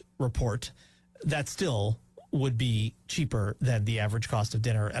newest report, that still would be cheaper than the average cost of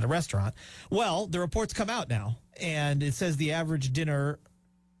dinner at a restaurant. Well, the report's come out now, and it says the average dinner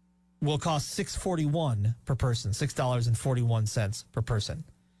will cost $6.41 per person, $6.41 per person.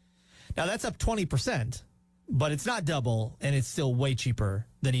 Now, that's up 20%, but it's not double, and it's still way cheaper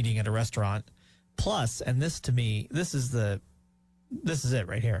than eating at a restaurant. Plus, and this to me, this is it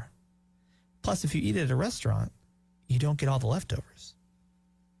right here. Plus, if you eat at a restaurant, you don't get all the leftovers.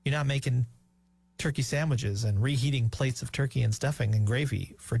 You're not making turkey sandwiches and reheating plates of turkey and stuffing and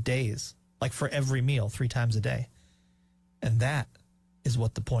gravy for days, like for every meal, 3 times a day. And that is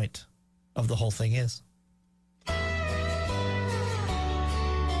what the point of the whole thing is.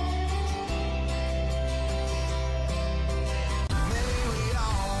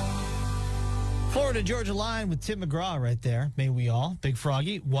 Florida Georgia line with Tim McGraw right there. May we all. Big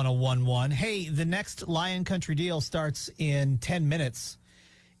Froggy, 1011. Hey, the next Lion Country deal starts in 10 minutes.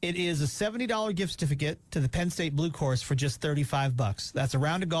 It is a $70 gift certificate to the Penn State Blue Course for just $35. That's a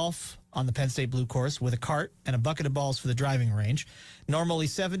round of golf on the Penn State Blue Course with a cart and a bucket of balls for the driving range. Normally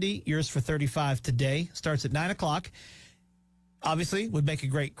 $70, yours for $35 today. Starts at 9 o'clock. Obviously, would make a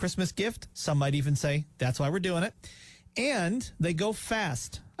great Christmas gift. Some might even say that's why we're doing it. And they go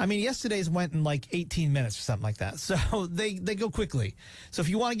fast. I mean, yesterday's went in like 18 minutes or something like that. So they go quickly. So if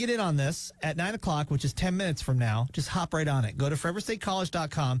you want to get in on this at 9 o'clock, which is 10 minutes from now, just hop right on it. Go to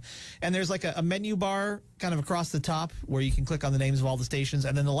foreverstatecollege.com, and there's like a menu bar kind of across the top where you can click on the names of all the stations.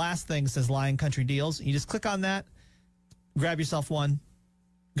 And then the last thing says Lion Country Deals. You just click on that, grab yourself one,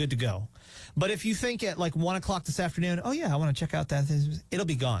 good to go. But if you think at like 1 o'clock this afternoon, oh, yeah, I want to check out that, it'll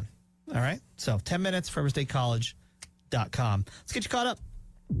be gone. All right? So 10 minutes, foreverstatecollege.com. Let's get you caught up.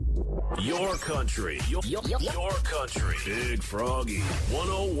 Your country. Your country. Big Froggy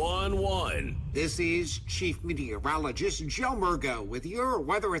 1011. This is Chief Meteorologist Joe Murgo with your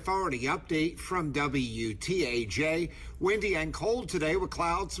Weather Authority update from WTAJ. Windy and cold today with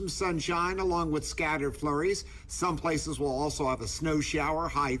clouds, some sunshine, along with scattered flurries. Some places will also have a snow shower,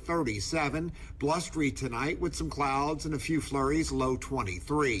 high 37. Blustery tonight with some clouds and a few flurries, low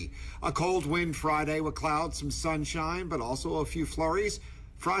 23. A cold wind Friday with clouds, some sunshine, but also a few flurries.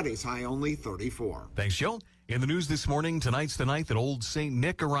 Friday's high only 34. Thanks, Joe. In the news this morning, tonight's the night that Old St.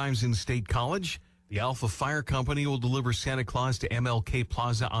 Nick arrives in State College. The Alpha Fire Company will deliver Santa Claus to MLK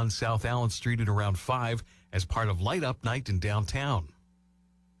Plaza on South Allen Street at around 5 as part of Light Up Night in downtown.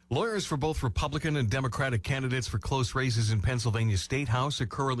 Lawyers for both Republican and Democratic candidates for close races in Pennsylvania State House are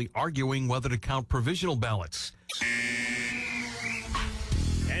currently arguing whether to count provisional ballots.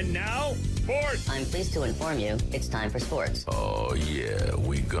 And now, sports. I'm pleased to inform you it's time for sports. Oh, yeah,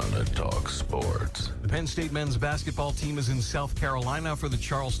 we gonna talk sports. The Penn State men's basketball team is in South Carolina for the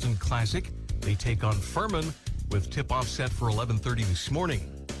Charleston Classic. They take on Furman with tip-off set for 11:30 this morning.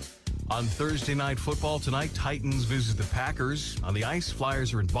 On Thursday night football tonight, Titans visit the Packers. On the ice,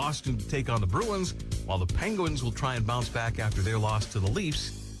 Flyers are in Boston to take on the Bruins, while the Penguins will try and bounce back after their loss to the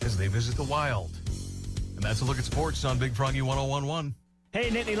Leafs as they visit the Wild. And that's a look at sports on Big Froggy 1011. Hey,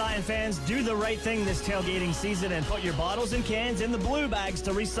 Nittany Lion fans, do the right thing this tailgating season and put your bottles and cans in the blue bags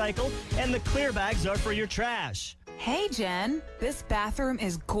to recycle, and the clear bags are for your trash. Hey, Jen, this bathroom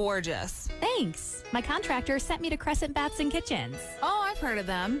is gorgeous. Thanks. My contractor sent me to Crescent Baths and Kitchens. Oh, I've heard of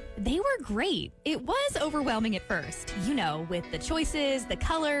them. They were great. It was overwhelming at first, you know, with the choices, the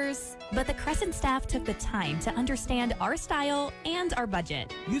colors, but the Crescent staff took the time to understand our style and our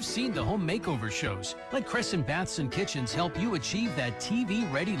budget. You've seen the home makeover shows. Let Crescent Baths and Kitchens help you achieve that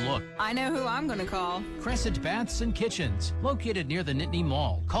TV-ready look. I know who I'm going to call. Crescent Baths and Kitchens, located near the Nittany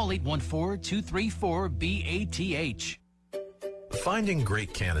Mall. Call 814-234-BATH. Finding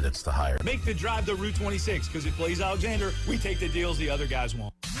great candidates to hire. Make the drive to Route 26 because at Blaze Alexander, we take the deals the other guys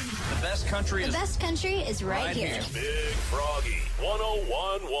won't. The best country The best country is right here. Big Froggy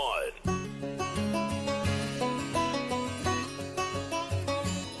 1011.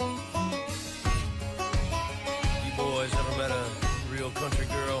 You boys ever met a real country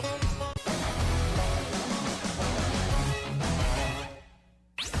girl?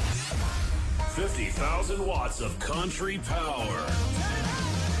 $50,000 watts of country power.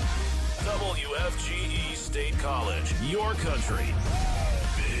 WFGE State College, your country.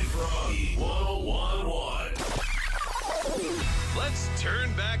 Big Froggy 1011. Let's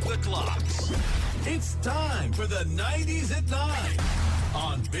turn back the clocks. It's time for the 90s at 9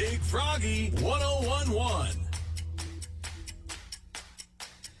 on Big Froggy 1011.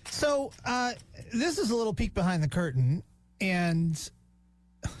 So, this is a little peek behind the curtain. And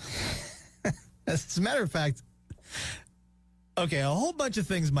as a matter of fact, okay, a whole bunch of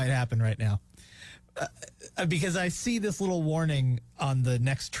things might happen right now. Because I see this little warning on the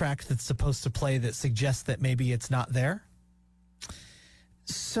next track that's supposed to play that suggests that maybe it's not there.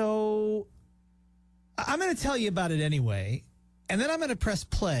 So I'm going to tell you about it anyway, and then I'm going to press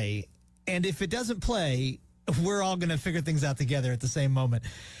play, and if it doesn't play, we're all going to figure things out together at the same moment.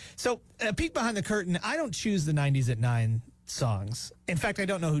 So a peek behind the curtain, I don't choose the 90s at 9 songs. In fact, I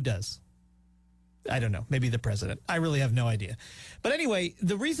don't know who does. I don't know. Maybe the president. I really have no idea. But anyway,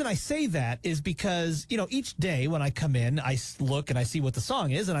 the reason I say that is because, each day when I come in, I look and I see what the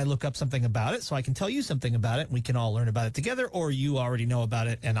song is and I look up something about it so I can tell you something about it and we can all learn about it together, or you already know about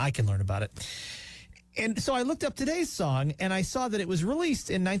it and I can learn about it. And so I looked up today's song and I saw that it was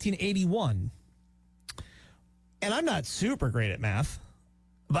released in 1981. And I'm not super great at math,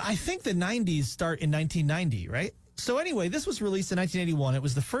 but I think the 90s start in 1990, right? So anyway, this was released in 1981. It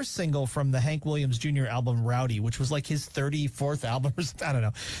was the first single from the Hank Williams Jr. album Rowdy, which was like his 34th album or something. I don't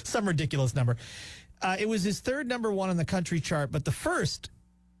know, some ridiculous number. It was his third number one on the country chart, but the first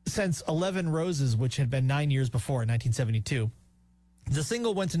since 11 Roses, which had been 9 years before in 1972. The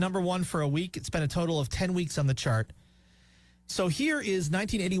single went to number one for a week. It spent a total of 10 weeks on the chart. So here is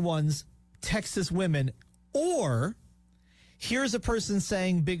 1981's Texas Women, or here's a person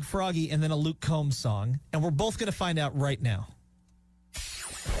saying Big Froggy and then a Luke Combs song, and we're both going to find out right now.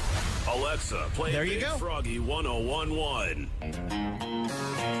 Alexa, play there you Big go. Froggy 1011.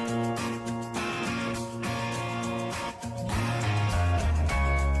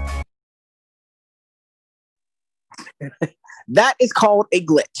 That is called a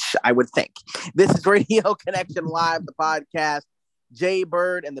glitch, I would think. This is Radio Connection Live, the podcast. Jay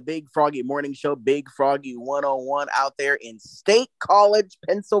Bird and the Big Froggy Morning Show, Big Froggy 101 out there in State College,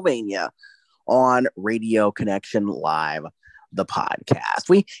 Pennsylvania on Radio Connection Live, the podcast.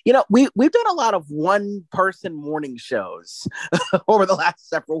 We've done a lot of one-person morning shows over the last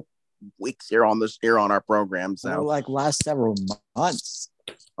several weeks here on our program. So like last several months.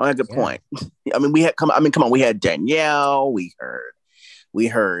 Oh, good point. I mean, come on. We had Danielle. We heard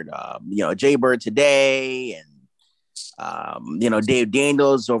Jay Bird today, and Dave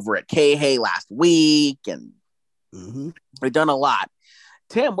Daniels over at K-Hay last week, and we've done a lot.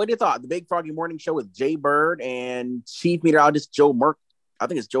 Tim, what do you thought? The Big Froggy Morning Show with Jay Bird and Chief Meteorologist Joe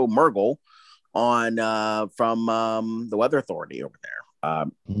Mergel on from the Weather Authority over there.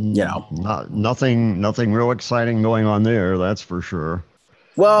 Nothing real exciting going on there, that's for sure.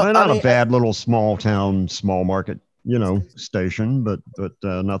 Well, not a bad little small town, small market, station, but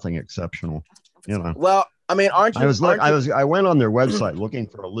nothing exceptional. Well, I mean, I went on their website looking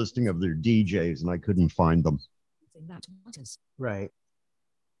for a listing of their DJs and I couldn't find them. Right.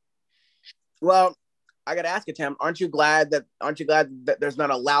 Well, I got to ask you, Tim, aren't you glad that there's not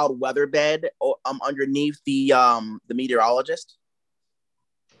a loud weather bed underneath the meteorologist?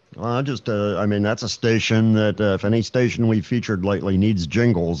 Well, that's a station that if any station we've featured lately needs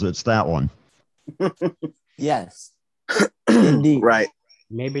jingles, it's that one. Yes. Indeed. Right.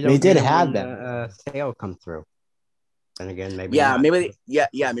 Maybe they did have that sale come through. And again, maybe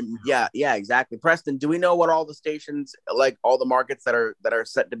exactly. Preston, do we know what all the stations, like all the markets that are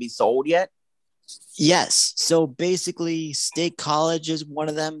set to be sold yet? Yes. So basically, State College is one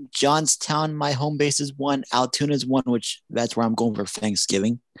of them. Johnstown, my home base, is one. Altoona is one, which that's where I'm going for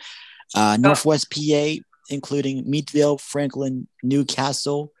Thanksgiving. Northwest PA, including Meadville, Franklin,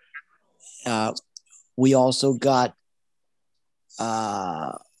 Newcastle. We also got.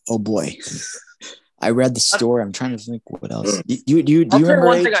 Oh boy, I read the story. I'm trying to think what else. Do you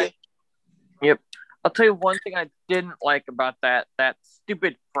remember? Yep. I'll tell you one thing I didn't like about that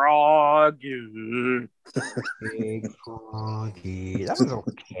stupid frog. Big Froggy. That was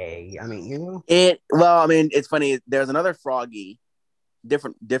okay. I mean, it's funny. There's another Froggy,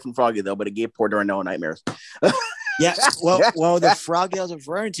 different Froggy though, but it gave poor Darnell nightmares. Yeah. Well, the Froggy I was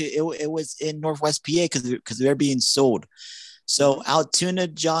referring to, it was in Northwest PA because they're being sold. So Altoona,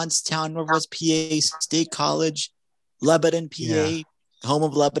 Johnstown, Northwest PA, State College, Lebanon, PA, home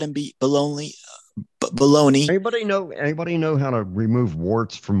of Lebanon, Baloney. Anybody know how to remove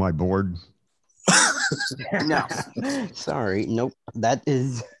warts from my board? No. Sorry. Nope. That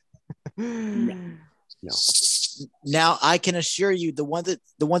is no. Now I can assure you the ones that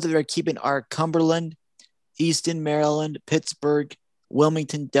they're keeping are Cumberland, Easton, Maryland, Pittsburgh,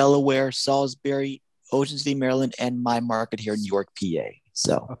 Wilmington, Delaware, Salisbury, Ocean City, Maryland, and my market here in New York, PA.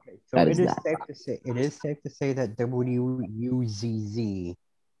 So it is safe to say that WUZZ,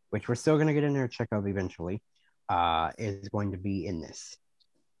 which we're still going to get in there to check out eventually, is going to be in this.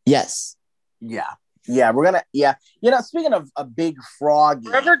 Yes. Yeah. Yeah, we're gonna. Yeah, speaking of a big froggy,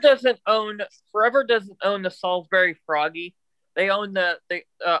 Forever doesn't own the Salisbury Froggy. They own the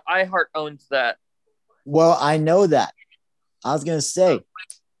iHeart owns that. Well, I know that. I was gonna say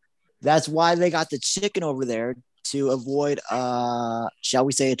that's why they got the chicken over there to avoid, shall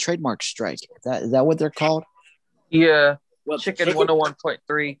we say, a trademark strike. Is that what they're called? Yeah, Chicken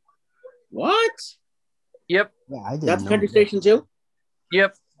 101.3. What? Yep. Yeah, That's country station too.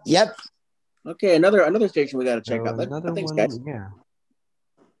 Yep. Okay, another station we got to check out. Thanks, guys. Yeah.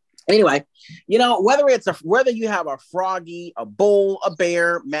 Anyway, whether you have a froggy, a bull, a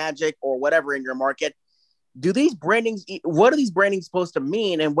bear, magic, or whatever in your market, do these brandings? What are these brandings supposed to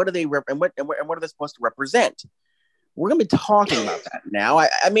mean, and what are they and what are they supposed to represent? We're gonna be talking about that now.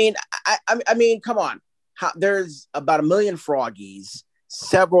 I mean, come on. There's about 1 million froggies,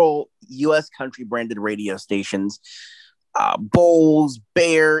 several U.S. country branded radio stations, bulls,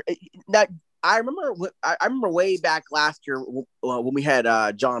 bear. That I remember way back last year when we had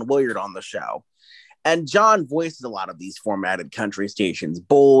John Williard on the show, and John voices a lot of these formatted country stations: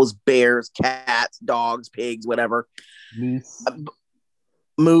 bulls, bears, cats, dogs, pigs, whatever.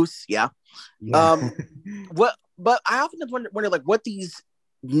 Moose, yeah. But I often just wonder like what do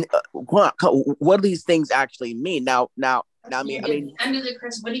these things actually mean? Now, I mean, under the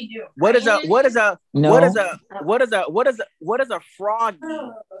Chris, what do you do? What is a frog?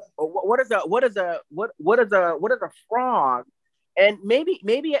 What is a frog? And maybe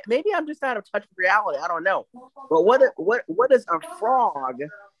I'm just out of touch with reality. I don't know. But what does a frog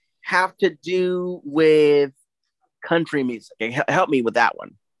have to do with country music? Help me with that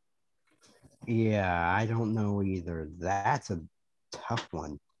one. Yeah, I don't know either. That's a tough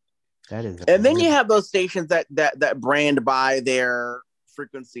one. That is. And then you have those stations that brand by their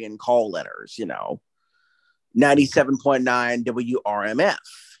frequency and call letters, 97.9 WRMF,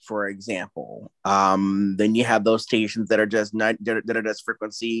 for example. Then you have those stations that are just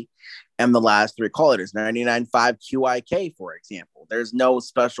frequency and the last 3 call letters, 99.5 QIK, for example. There's no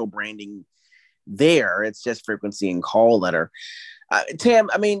special branding there. It's just frequency and call letter. Tim,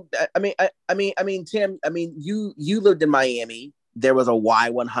 Tim, you lived in Miami. There was a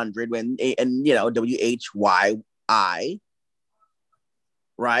Y100 and WHYI,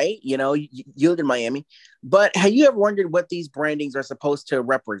 right? You lived in Miami, but have you ever wondered what these brandings are supposed to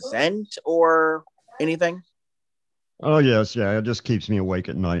represent or anything? Oh yes, yeah. It just keeps me awake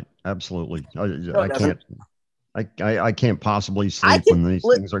at night. Absolutely. I can't possibly sleep when these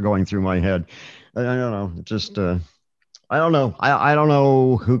things are going through my head. I don't know. Just I don't know. I don't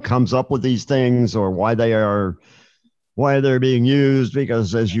know who comes up with these things or why they're being used,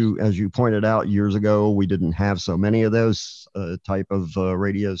 because as you pointed out years ago, we didn't have so many of those type of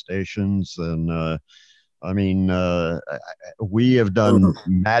radio stations. And we have done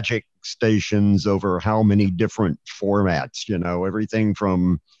magic stations over how many different formats, everything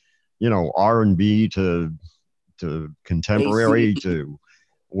from, R&B to contemporary to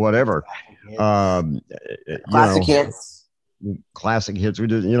whatever. Classic hits. Classic hits. We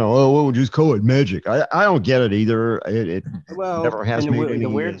did, we'll just call it magic. I don't get it either. It never has made any. The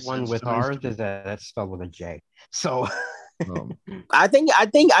weird one with ours is that that's spelled with a J. So I think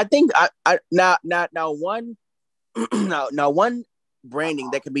one branding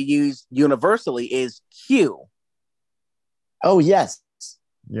that can be used universally is Q. Oh yes.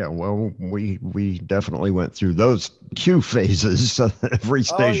 Yeah, well, we definitely went through those Q phases. Every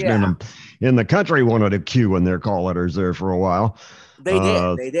station in the country wanted a Q in their call letters there for a while. They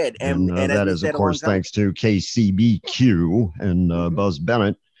did. And that is, of course, thanks to KCBQ and Buzz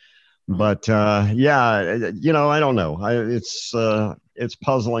Bennett. But I don't know. It's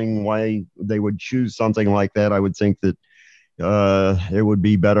puzzling why they would choose something like that. I would think that it would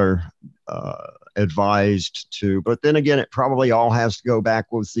be better advised to, but then again, it probably all has to go back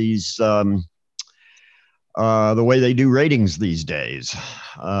with these the way they do ratings these days.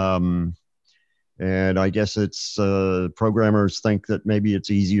 And I guess it's programmers think that maybe it's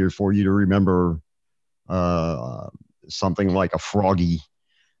easier for you to remember something like a froggy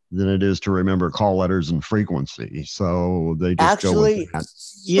than it is to remember call letters and frequency. So they just go with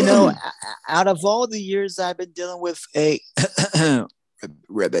that. Out of all the years I've been dealing with a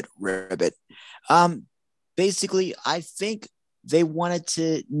ribbit. Basically, I think they wanted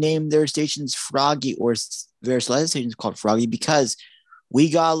to name their stations Froggy, or their stations called Froggy, because we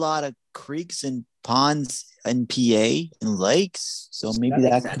got a lot of creeks and ponds in PA and lakes. So maybe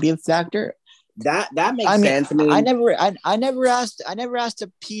that could be a factor. That makes sense. I never asked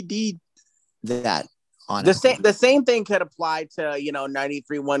a PD that. Honestly. The same thing could apply to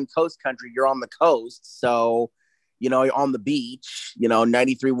 93.1 Coast Country. You're on the coast, so you're on the beach.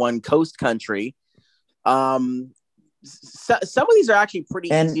 93.1 Coast Country. Some of these are actually pretty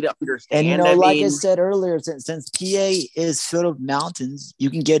easy to understand. And I said earlier, since PA is filled with mountains, you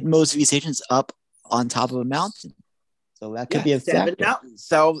can get most of these stations up on top of a mountain. So that could be a 7 factor. mountains.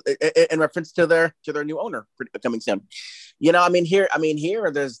 So in reference to their new owner coming soon.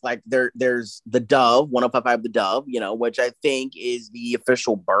 Here there's the Dove, 105.5 the Dove, which I think is the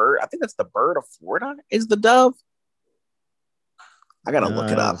official bird. I think that's the bird of Florida is the Dove. I gotta look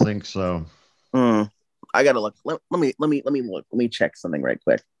it up. I don't think so. I gotta look. Let me look. Let me check something right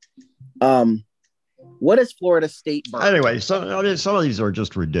quick. What is Florida state bird? Anyway, some of these are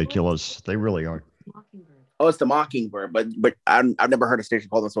just ridiculous. They really are. Oh, it's the Mockingbird, but I've never heard a station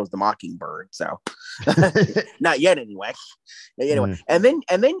call themselves the Mockingbird, so not yet anyway. And then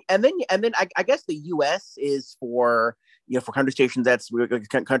I guess the U.S. is for for country stations.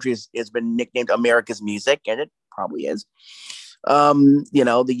 Country has been nicknamed America's Music, and it probably is.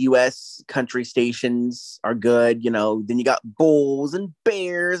 The U.S. country stations are good. Then you got bulls and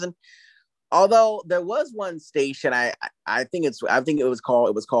bears, and although there was one station, I think it was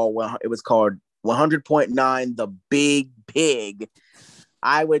called 100.9 the Big Pig.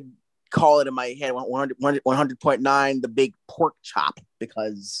 I would call it in my head 100.9 the Big Pork Chop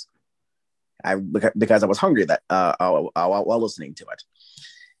because I was hungry while listening to it.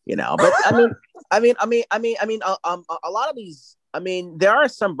 But a lot of these. There are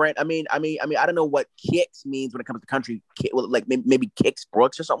some brand. I don't know what Kicks means when it comes to country. Like maybe Kicks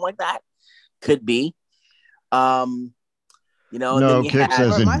Brooks or something like that. Could be. No, Kicks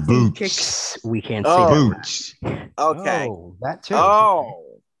as in boots. Kicks, we can't say boots. Okay. Oh, that too.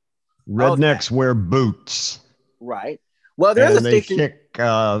 Oh. Rednecks wear boots. Right. Well, there's a station.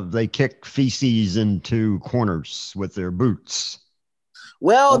 They kick feces into corners with their boots.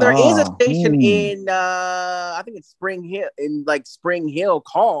 Well, there is a station in I think it's Spring Hill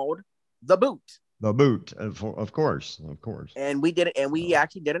called The Boot. The Boot, of course. And we did it, and we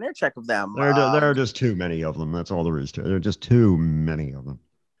actually did an air check of them. There are just too many of them. That's all there is to it. There are just too many of them.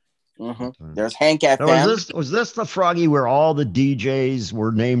 Mm-hmm. There's Hank FM. Was this the Froggy where all the DJs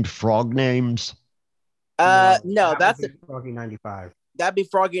were named frog names? No, that's Froggy 95. That'd be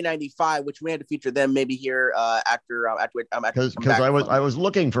Froggy 95, which we had to feature them maybe here after. Because I was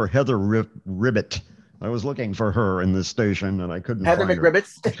looking for Heather Ribbit. I was looking for her in this station and I couldn't Heather find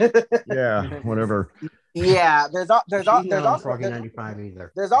McRibbits. Yeah, whatever. Yeah, there's also Froggy 95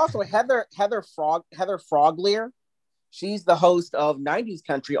 either. There's also Heather Froglier. She's the host of 90s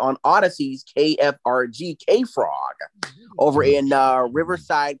Country on Odyssey's KFRG K Frog over in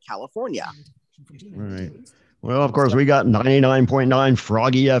Riverside, California. Right. Well, of course, we got 99.9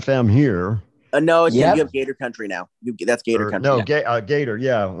 Froggy FM here. No, you have Gator Country now. That's Gator Country. No, Gator.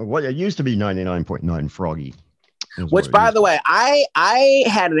 Yeah, what it used to be 99.9 Froggy. Which, by the way, I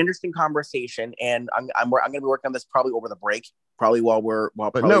had an interesting conversation, and I'm going to be working on this probably over the break, probably while we're.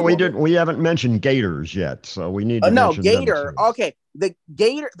 But no, we didn't. We haven't mentioned Gators yet, so we need to. No, Gator. Okay, the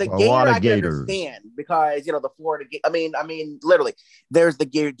Gator. Gator I can understand because the Florida. I mean, literally, there's the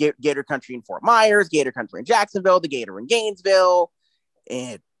Gator Country in Fort Myers, Gator Country in Jacksonville, the Gator in Gainesville,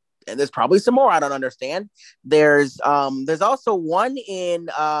 and there's probably some more I don't understand. There's also one in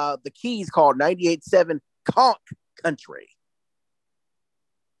the Keys called 98.7 Conch Country.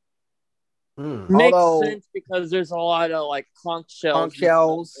 Makes sense because there's a lot of like conch shells. Conch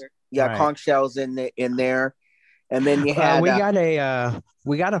shells. Yeah, right. Conch shells in there. And then you had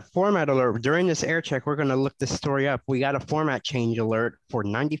we got a format alert during this air check. We're going to look this story up. We got a format change alert for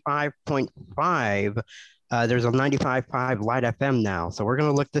 95.5. There's a 95.5 Light FM now, so we're going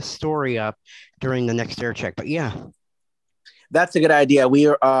to look this story up during the next air check. But yeah, that's a good idea. We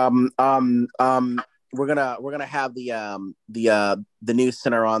are we're gonna have the news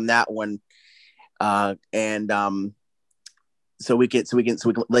center on that one, and so we can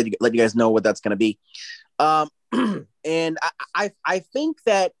let you guys know what that's gonna be. And I think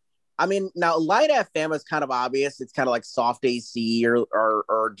that. I mean, now Light FM is kind of obvious. It's kind of like soft AC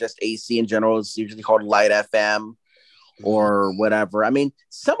or just AC in general. It's usually called Light FM or whatever. I mean,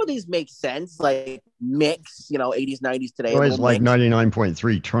 some of these make sense, like Mix, 80s, 90s today. Always like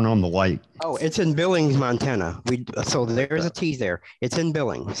 99.3, Turn on the Light. Oh, it's in Billings, Montana. So there's a tease there. It's in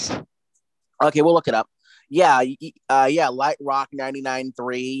Billings. Okay, we'll look it up. Yeah, Light Rock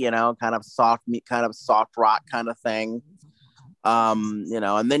 99.3, kind of soft rock kind of thing.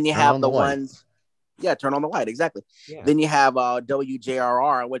 And then you have the ones, Turn on the Light, exactly. Yeah. Then you have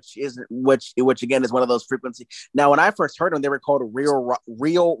WJRR, which again is one of those frequencies. Now, when I first heard them, they were called Real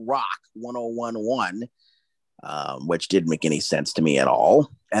Rock 101.1, which didn't make any sense to me at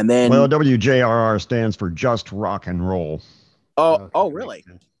all. And then, well, WJRR stands for Just Rock and Roll. Oh, really?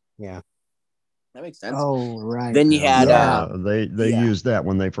 Yeah. That makes sense. Oh, right. Then you had they used that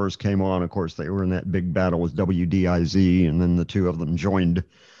when they first came on. Of course, they were in that big battle with WDIZ, and then the two of them joined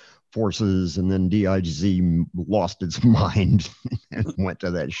forces, and then DIZ lost its mind and went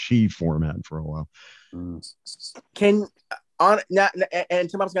to that she format for a while. And Tim, I was going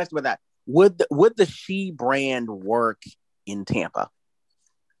to ask you about that. Would the she brand work in Tampa?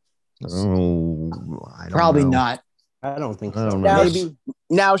 Oh, I don't Probably know. not. I don't think I so. don't know. Maybe.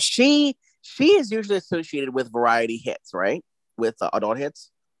 Now she is usually associated with variety hits, right? With adult hits.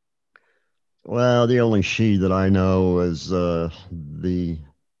 Well, the only she that I know is the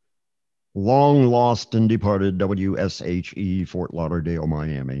long lost and departed WSHE Fort Lauderdale,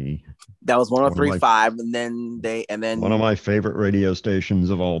 Miami. That was 103.5, and then one of my favorite radio stations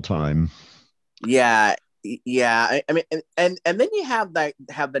of all time. Yeah. I mean, and then you have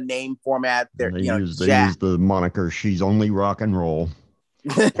the name format there. They use the moniker "She's Only Rock and Roll."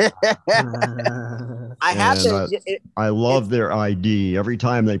 I love their ID. Every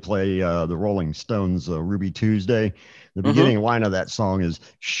time they play the Rolling Stones' Ruby Tuesday, the beginning line of that song is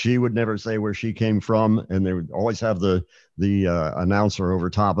 "She would never say where she came from," and they would always have the announcer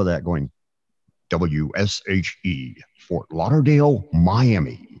over top of that going, "WSHE Fort Lauderdale,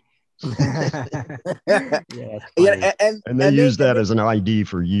 Miami." And they used that as an ID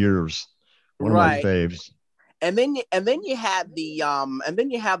for years. One of my faves. And then you had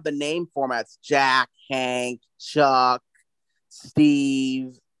the name formats: Jack, Hank, Chuck,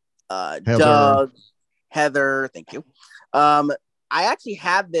 Steve, Doug, Heather. Thank you. I actually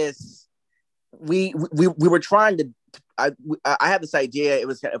had this. We were trying to. I had this idea. It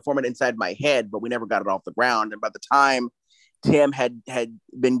was a format inside my head, but we never got it off the ground. And by the time Tim had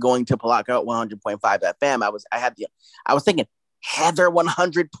been going to Palaca at 100.5 FM, I was thinking Heather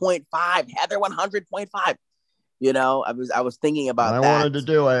 100.5, Heather 100.5. You know, I was thinking about that. I wanted to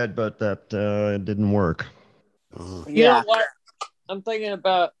do it, but that it didn't work. You know what? I'm thinking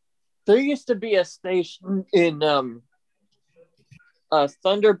about. There used to be a station in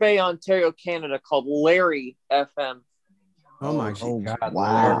Thunder Bay, Ontario, Canada, called Larry FM. Oh my God!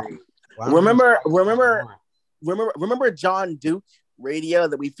 Wow. Remember John Duke Radio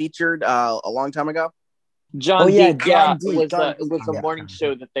that we featured a long time ago? John Duke, it was a morning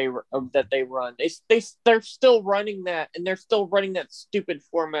show that they run. They're still running that, and they're still running that stupid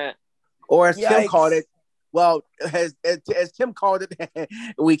format. Or as Tim called it, well, as Tim called it,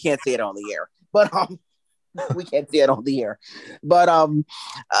 we can't say it on the air, but we can't say it on the air. But there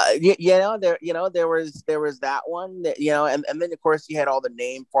was that one that, and then of course you had all the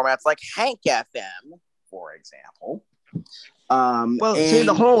name formats like Hank FM, for example. See,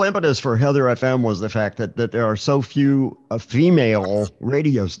 the whole impetus for Heather FM was the fact that there are so few female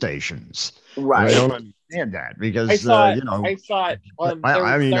radio stations. Right. I don't understand that because I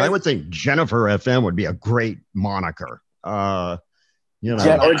would think Jennifer FM would be a great moniker. Or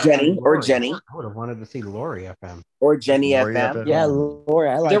Jenny. I would have wanted to see Lori FM or Jenny FM. Yeah, Lori.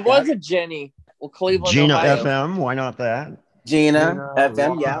 I like there that. was a Jenny. Well, Cleveland, Gina Ohio. FM. Why not that? Gina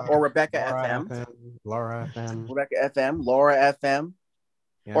FM, Laura, or Rebecca Laura FM. Laura FM. Rebecca FM, Laura FM,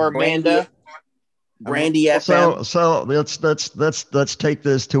 or Amanda. Brandy FM. So let's take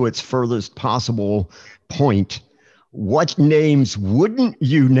this to its furthest possible point. What names wouldn't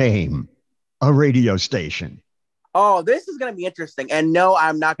you name a radio station? Oh, this is going to be interesting. And no,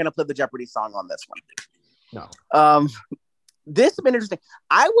 I'm not going to play the Jeopardy song on this one. No. This has been interesting.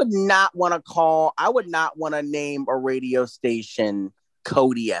 I would not want to name a radio station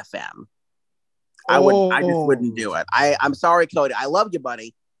Cody FM. I just wouldn't do it. I'm sorry, Cody. I love you,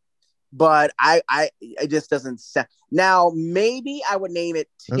 buddy. But it just doesn't sound. Now, maybe I would name it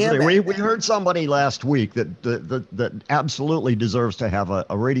Tim. We heard somebody last week that absolutely deserves to have a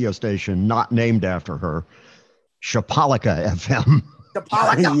radio station not named after her. Shapalaka FM.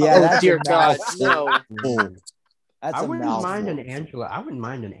 Shapalaka. Yeah, that's dear God, no. I wouldn't mind an Angela. I wouldn't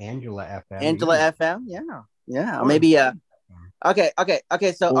mind an Angela FM. Angela FM, yeah. Maybe Okay.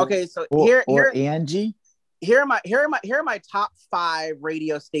 So here Angie. Here are my top 5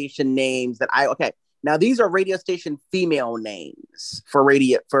 radio station names that Now these are radio station female names for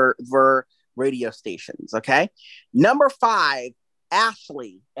radio stations. Okay, number 5,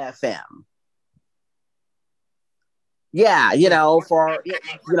 Ashley FM. Yeah, for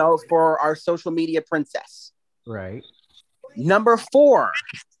our social media princess. Right. Number 4,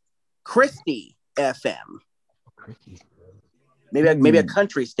 Christy FM. Maybe a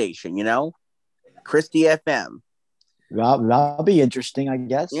country station, Christy FM. That'll be interesting, I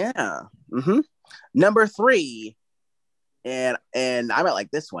guess. Yeah. Mm-hmm. Number 3, and I might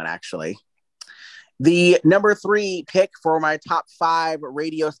like this one actually. The number 3 pick for my top 5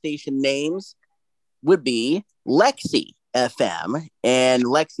 radio station names would be Lexi FM, and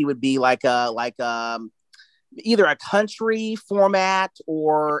Lexi would be like either a country format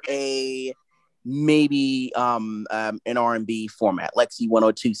or a maybe an R&B format, Lexi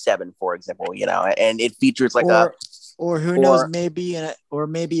 1027, for example, and it features like or who knows, maybe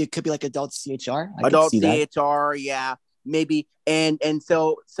it could be like adult CHR. Adult CHR, yeah, maybe. And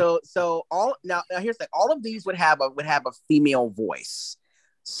so all now here's the thing, all of these would have a female voice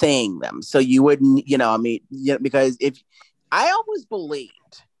saying them. So you wouldn't, because if I always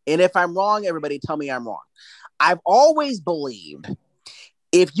believed, and if I'm wrong, everybody tell me I'm wrong. I've always believed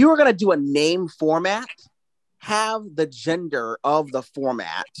if you were going to do a name format, have the gender of the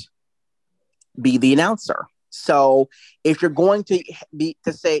format be the announcer. So if you're going to be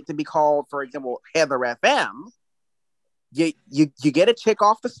called, for example, Heather FM, you get a chick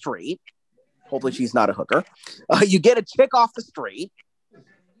off the street. Hopefully she's not a hooker. You get a chick off the street,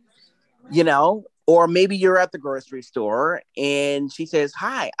 or maybe you're at the grocery store and she says,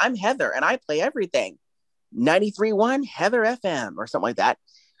 "Hi, I'm Heather and I play everything. 93.1 Heather FM," or something like that.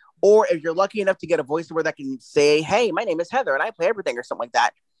 Or if you're lucky enough to get a voiceover that can say, "Hey, my name is Heather and I play everything," or something like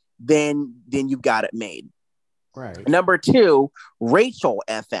that, then you've got it made. Right. Number 2, Rachel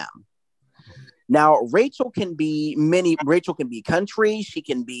FM. Now, Rachel can be country. She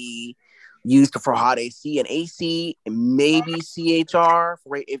can be used for hot AC and AC, and maybe CHR,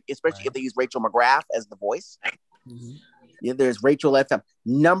 especially if they use Rachel McGrath as the voice. Mm-hmm. Yeah, there's Rachel FM.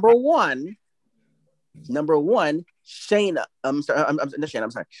 Number one, Shayna. I'm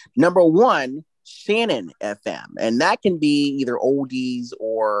sorry. Number 1, Shannon FM, and that can be either oldies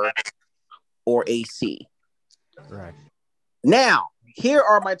or AC. Right. Now, here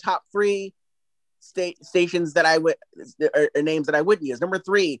are my top 3 stations that I would names that I wouldn't use. Number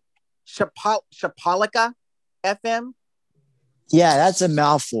 3, Chapalika FM. Yeah, that's a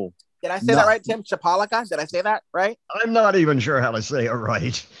mouthful. Did I say that right, Tim? Chapalika? Did I say that right? I'm not even sure how to say it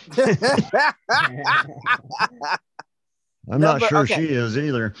right. I'm not sure she is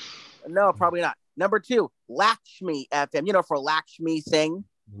either. No, probably not. Number 2, Lakshmi FM. For Lakshmi Singh.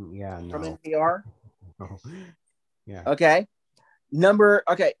 Yeah, no. From NPR. Oh. Yeah. Okay. Number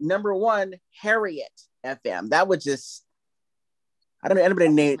 1, Harriet FM. That would just, I don't know anybody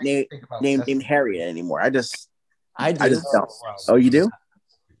named Harriet anymore. I just don't. Oh, you do?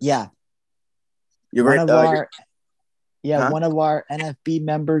 Yeah. You're great. One of our NFB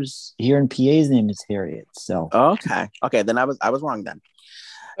members here in PA's name is Harriet. So okay, then I was wrong then.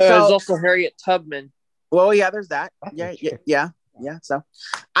 There's also Harriet Tubman. Well, yeah, there's that. Yeah. So,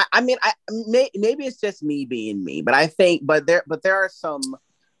 maybe it's just me being me, but I think, but there are some.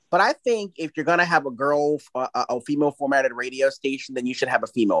 But I think if you're gonna have a female formatted radio station, then you should have a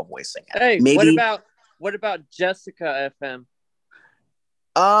female voicing it. Hey, what about Jessica FM?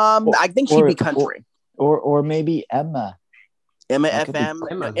 I think she'd be country, or maybe Emma. Emma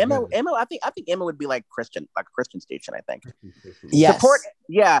FM. Emma. I think Emma would be like a Christian station. I think. Yes. Support.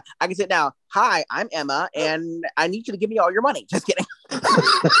 Yeah, I can sit down. Hi, I'm Emma, and I need you to give me all your money. Just kidding.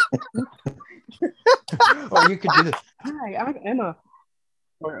 Or you could do this. Hi, I'm Emma.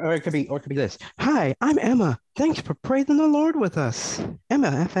 Or it could be this. Hi, I'm Emma. Thanks for praising the Lord with us.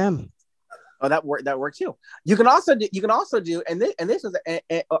 Emma FM. Oh, that works too. You can also do, and this is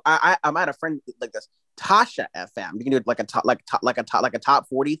I'm at a friend like this, Tasha FM. You can do it like a top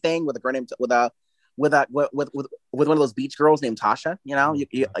 40 thing with a girl named with one of those beach girls named Tasha. You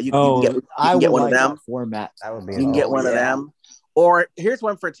can get one of them. Format. That would be. You can get one of them. Or here's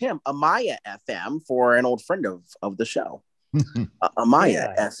one for Tim, Amaya FM, for an old friend of the show.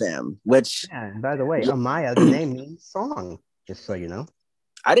 Amaya FM, which by the way, Amaya, the name means song. Just so you know.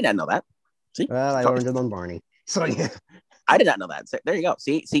 I did not know that. See? Well, I learned it on Barney. So yeah. I did not know that. So, there you go.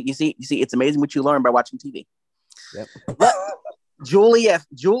 See, you see, it's amazing what you learn by watching TV. Yep. Julie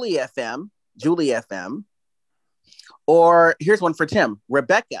FM. Or here's one for Tim,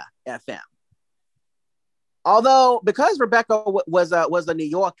 Rebecca FM. Although, because Rebecca was a New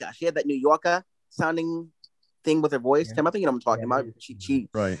Yorker, she had that New Yorker sounding thing with her voice. Yeah. Tim, I think you know what I'm talking about. She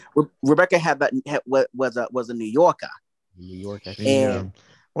right. Rebecca was a New Yorker. New York.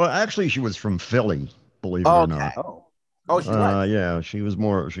 Well, actually, she was from Philly, believe it or not. She was. Yeah, she was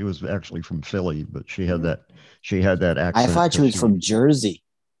actually from Philly, but she had that accent. I thought she was from Jersey.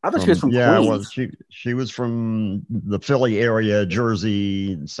 I thought she was from Queens. Well, she was from the Philly area,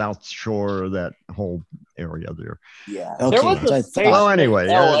 Jersey, South Shore, that whole area there. Yeah. Okay. Well, anyway,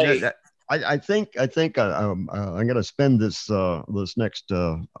 I think I'm going to spend this next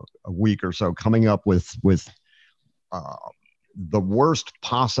week or so coming up with the worst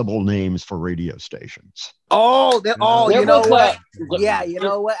possible names for radio stations. You know what? Yeah, you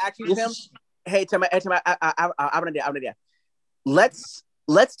know what? Actually, Tim, Hey, Tim, I'm gonna do.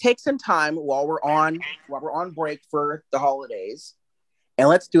 Let's take some time while we're on break for the holidays, and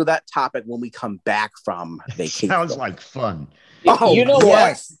let's do that topic when we come back from vacation. Sounds like fun. Oh, you know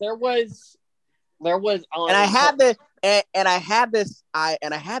yes. what? There was on, And I had this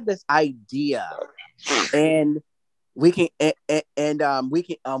idea, and we can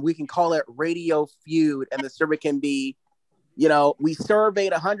we can call it Radio Feud, and the survey can be, we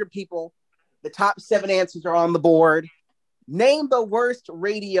surveyed 100 people. The top 7 answers are on the board. Name the worst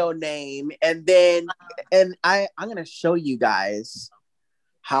radio name, and I'm gonna show you guys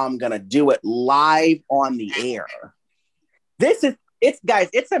how I'm gonna do it live on the air. It's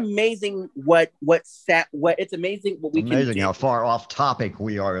amazing it's amazing what we can do. Amazing how far off topic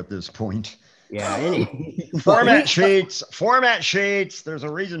we are at this point. Yeah. Format sheets. There's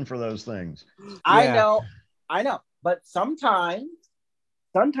a reason for those things. I know. But sometimes,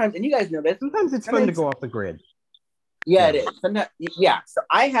 and you guys know this. Sometimes it's fun to go off the grid. Yeah, it is. Sometimes, yeah. So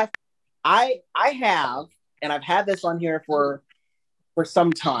I have, and I've had this on here for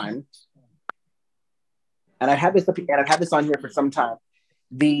some time. And I've had this on here for some time.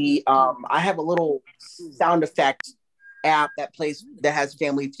 I have a little sound effect app that has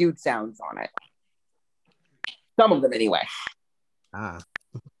Family Feud sounds on it. Some of them, anyway.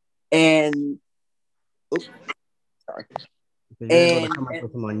 And oops, sorry.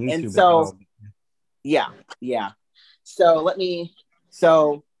 And so, yeah. So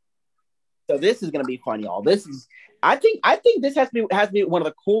so this is gonna be fun, y'all. I think this has to be one of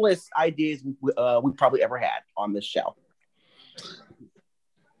the coolest ideas we probably ever had on this show.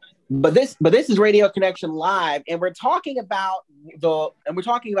 But this is Radio Connection Live, and we're talking about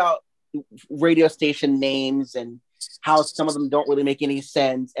radio station names and how some of them don't really make any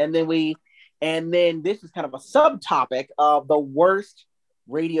sense. And then this is kind of a subtopic of the worst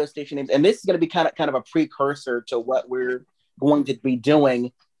radio station names. And this is going to be kind of a precursor to what we're going to be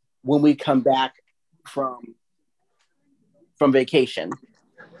doing when we come back from vacation.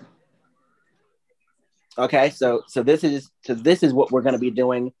 Okay, so this is what we're going to be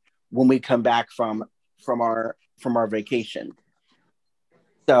doing when we come back from our vacation.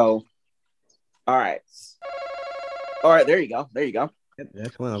 So, all right, there you go. Yep,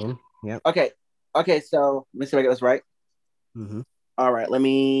 that's one of them. Yep. Okay. So let me see if I get this right. Mm-hmm. All right, let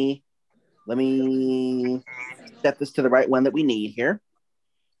me set this to the right one that we need here.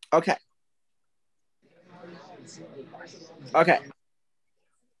 Okay.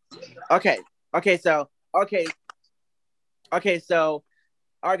 So,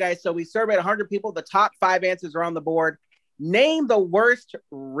 all right, guys. So we surveyed 100 people. The top 5 answers are on the board. Name the worst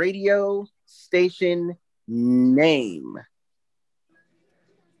radio station name.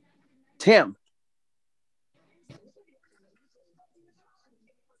 Tim.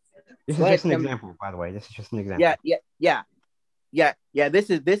 This is just an example, by the way. This is just an example. Yeah.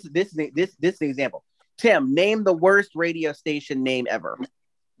 This is an example. Tim, name the worst radio station name ever.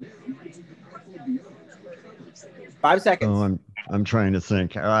 5 seconds. Oh, I'm trying to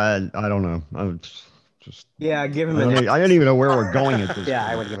think. I don't know. I'm just. Yeah, give him an X. I don't even know where we're going at this. Yeah,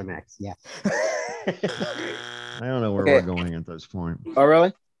 point. I would give him an X. Yeah. I don't know where we're going at this point. Oh,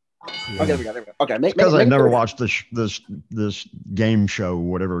 really? Yeah. Okay, there we go. Okay, because I've never watched this game show,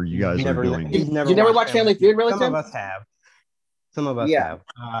 whatever you guys are doing. You never watched Family Feud, really? Some of us have.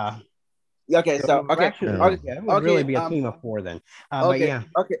 Have. Okay, so it would really be a team of 4 then. But yeah.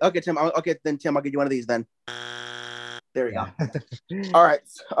 Okay, Tim. Then Tim, I'll give you one of these then. There we go. All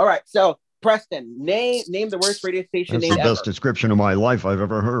right. So Preston, name the worst radio station That's name the best description of my life I've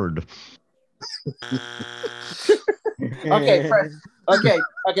ever heard. Okay,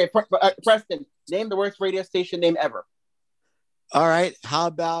 Preston, name the worst radio station name ever. All right, how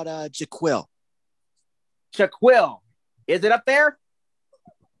about Jaquil? Jaquil, is it up there?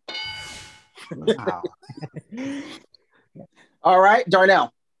 Wow. All right,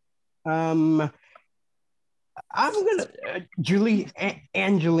 Darnell. I'm gonna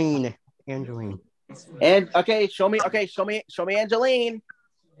Angeline. And okay, show me Angeline.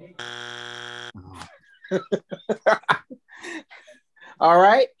 All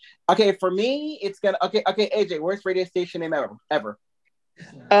right. Okay, for me, it's gonna okay, AJ, worst radio station name ever.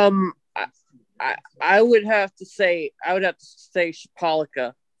 I would have to say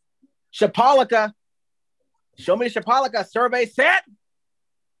Chapalika. Chapalika. Show me Chapalika. Survey set.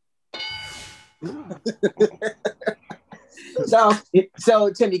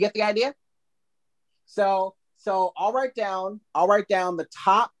 So Tim, you get the idea? So I'll write down the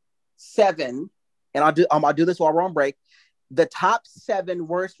top 7, and I'll do this while we're on break. The top 7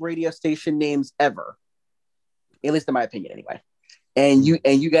 worst radio station names ever, at least in my opinion, anyway. and you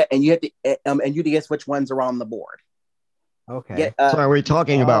have to guess which ones are on the board. Okay. So are we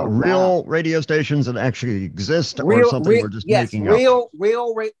talking about real radio stations that actually exist, or something we're just making up?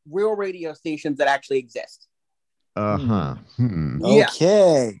 Real radio stations that actually exist. Uh-huh. Yeah.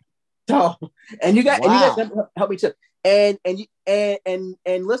 Okay. So, and you guys can help me too. And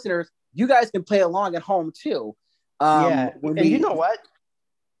listeners, you guys can play along at home too. You know what?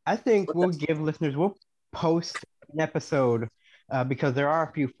 I think we'll post an episode because there are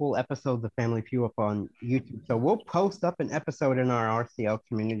a few full episodes of Family Feud up on YouTube. So we'll post up an episode in our RCL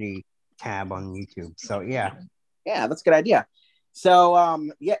community tab on YouTube. So yeah, that's a good idea. So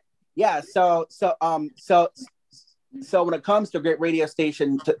So when it comes to great radio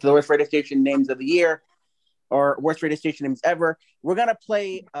station, to the worst radio station names of the year, or worst radio station names ever, we're gonna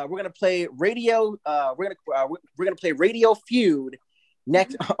play Radio Feud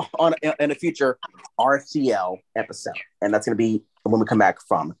next in a future RCL episode, and that's gonna be when we come back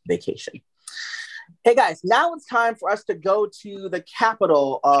from vacation. Hey guys, now it's time for us to go to the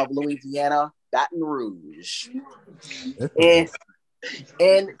capital of Louisiana, Baton Rouge.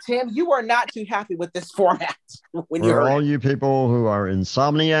 And Tim, you are not too happy with this format. For all you people who are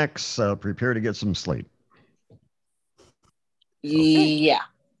insomniacs, prepare to get some sleep. Yeah.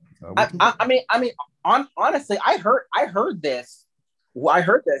 I mean, honestly, I heard this. Well, I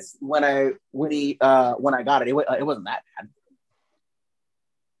heard this when I got it. It wasn't that bad.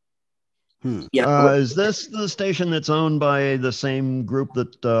 Is this the station that's owned by the same group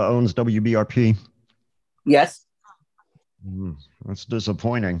that owns WBRP? Yes. That's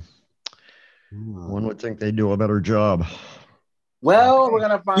disappointing. One would think they do a better job. Well, we're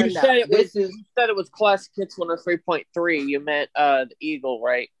gonna find out. You said it was Classic Hits 103.3. You meant the Eagle,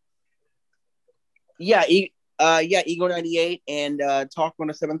 right? Yeah, Eagle 98 and Talk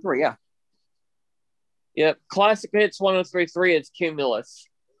 107.3. Yeah. Yep, Classic Hits 103.3. It's Cumulus.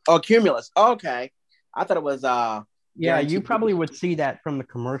 Oh, Cumulus. Okay, I thought it was. Yeah, you probably would see that from the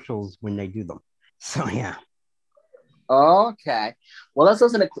commercials when they do them. So yeah. Okay. Well, let's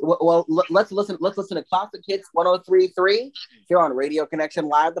listen to to Classic Hits 103.3 here on Radio Connection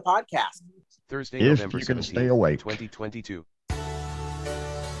Live, the podcast. Thursday, if November you can 17th, stay awake. 2022.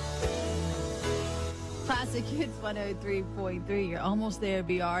 Classic Hits 103.3. You're almost there,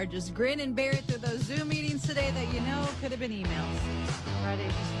 BR. Just grin and bear it through those Zoom meetings today that you know could have been emails. Friday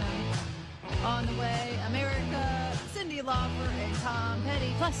just now. On the way, America, Cindy Lauper, and Tom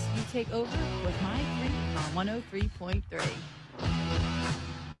Petty. Plus, you take over with My Three on 103.3.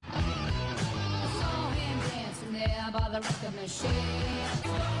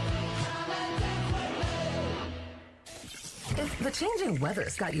 If the changing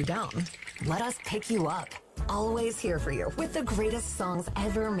weather's got you down, let us pick you up. Always here for you with the greatest songs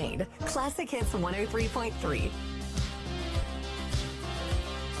ever made. Classic Hits 103.3.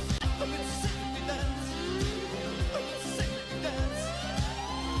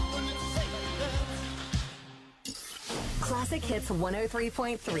 Classic Hits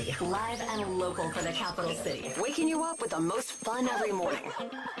 103.3, live and local for the capital city. Waking you up with the most fun every morning.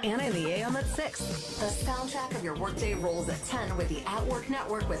 And in the AM at 6. The soundtrack of your workday rolls at 10 with the At Work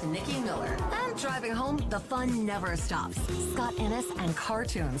Network with Nikki Miller. And driving home, the fun never stops. Scott Ennis and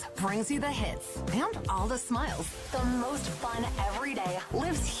Cartoons brings you the hits and all the smiles. The most fun every day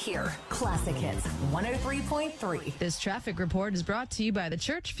lives here. Classic Hits 103.3. This traffic report is brought to you by the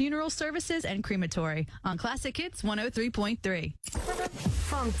Church Funeral Services and Crematory on Classic Hits 103.3.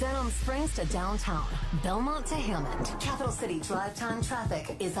 From Denham Springs to downtown, Belmont to Hammond, Capital City drive time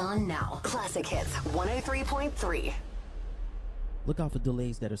traffic is on now. Classic Hits 103.3. Look out for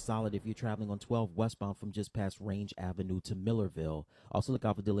delays that are solid if you're traveling on 12 westbound from just past Range Avenue to Millerville. Also look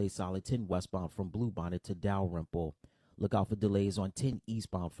out for delays solid 10 westbound from Bluebonnet to Dalrymple. Look out for delays on 10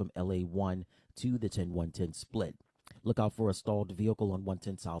 eastbound from LA1 to the 10-110 split. Look out for a stalled vehicle on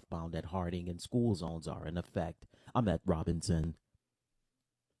 110 southbound at Harding, and school zones are in effect. I'm at Robinson.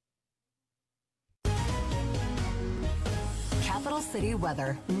 Capital City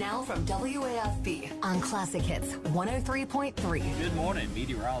weather, now from WAFB on Classic Hits 103.3. Good morning,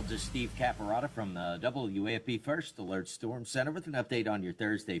 meteorologist Steve Caparata from the WAFB First Alert Storm Center with an update on your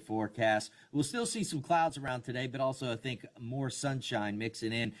Thursday forecast. We'll still see some clouds around today, but also I think more sunshine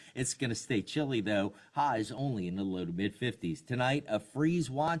mixing in. It's going to stay chilly, though. Highs only in the low to mid-50s. Tonight, a freeze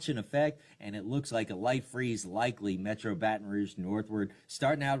watch in effect, and it looks like a light freeze likely Metro Baton Rouge northward,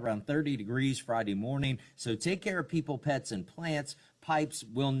 starting out around 30 degrees Friday morning. So take care of people, pets, and plants. Pipes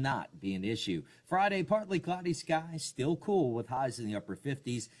will not be an issue. Friday, partly cloudy skies, still cool with highs in the upper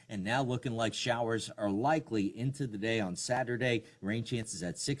 50s, and now looking like showers are likely into the day on Saturday. Rain chances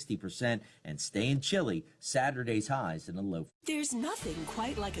at 60% and staying chilly. Saturday's highs in the low. There's nothing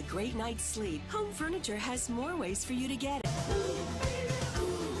quite like a great night's sleep. Home Furniture has more ways for you to get it.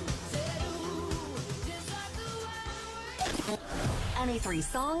 Any three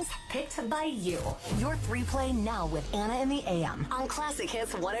songs picked by you. Your three play now with Anna in the AM on Classic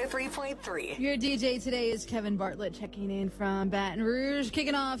Hits 103.3. Your DJ today is Kevin Bartlett checking in from Baton Rouge.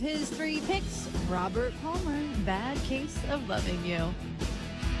 Kicking off his three picks, Robert Palmer, Bad Case of Loving You.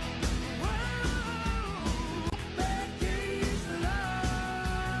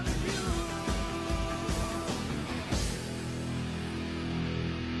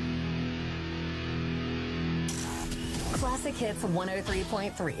 Classic Hits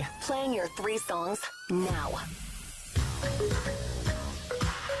 103.3. Playing your three songs now.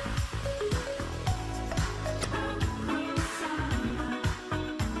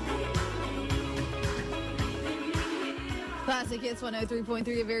 Classic Hits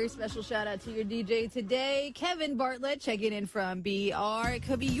 103.3. A very special shout out to your DJ today, Kevin Bartlett, checking in from BR. It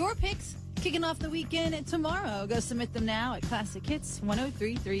could be your picks kicking off the weekend tomorrow. Go submit them now at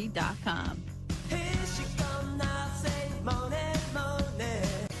ClassicHits1033.com.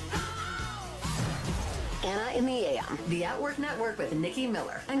 Anna in the AM, the Outwork Network with Nikki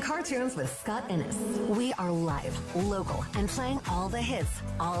Miller, and cartoons with Scott Innes. We are live, local, and playing all the hits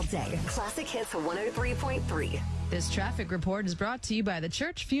all day. Classic Hits 103.3. This traffic report is brought to you by the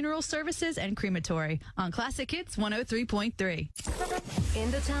Church Funeral Services and Crematory on Classic Hits 103.3.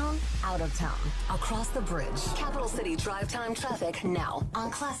 Into town, out of town, across the bridge. Capital City drive time traffic now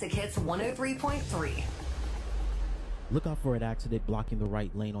on Classic Hits 103.3. Look out for an accident blocking the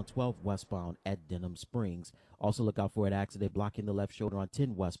right lane on 12 westbound at Denham Springs. Also look out for an accident blocking the left shoulder on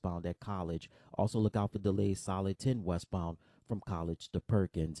 10 westbound at College. Also look out for delays solid 10 westbound from College to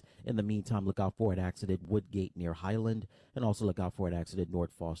Perkins. In the meantime, look out for an accident Woodgate near Highland, and also look out for an accident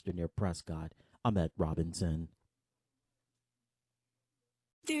North Foster near Prescott. I'm at Robinson.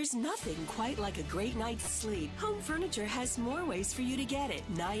 There's nothing quite like a great night's sleep. Home Furniture has more ways for you to get it,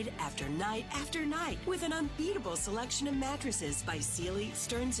 night after night after night, with an unbeatable selection of mattresses by Sealy,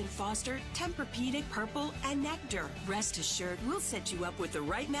 Stearns & Foster, Tempur-Pedic, Purple, and Nectar. Rest assured, we'll set you up with the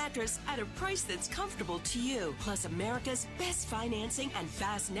right mattress at a price that's comfortable to you. Plus America's best financing and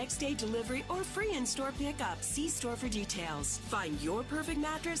fast next-day delivery or free in-store pickup. See store for details. Find your perfect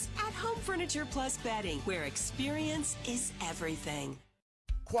mattress at Home Furniture Plus Bedding, where experience is everything.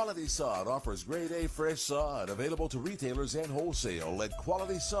 Quality Sod offers grade A fresh sod available to retailers and wholesale. Let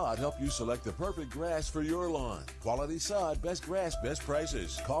Quality Sod help you select the perfect grass for your lawn. Quality Sod, best grass, best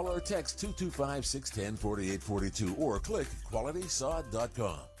prices. Call or text 225-610-4842 or click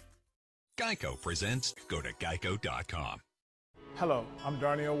QualitySod.com. Geico presents Go to Geico.com. Hello, I'm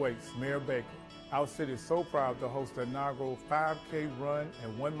Darnell Waits, Mayor Baker. Our city is so proud to host the inaugural 5K run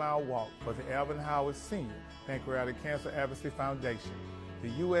and 1 mile walk for the Alvin Howard Senior Pancreatic Cancer Advocacy Foundation. The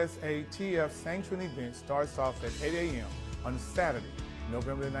USATF sanctioned event starts off at 8 a.m. on Saturday,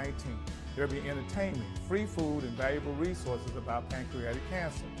 November the 19th. There will be entertainment, free food, and valuable resources about pancreatic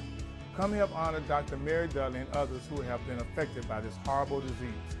cancer. Come help honor Dr. Mary Dudley and others who have been affected by this horrible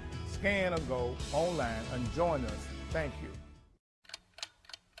disease. Scan or go online and join us. Thank you.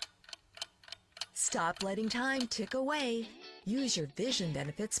 Stop letting time tick away. Use your vision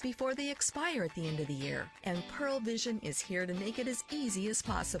benefits before they expire at the end of the year. And Pearl Vision is here to make it as easy as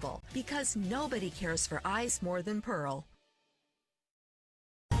possible, because nobody cares for eyes more than Pearl.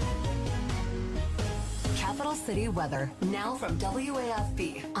 Capital City weather, now from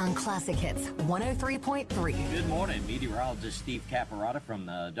WAFB on Classic Hits 103.3. Good morning. Meteorologist Steve Caparata from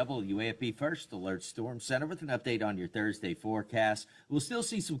the WAFB First Alert Storm Center with an update on your Thursday forecast. We'll still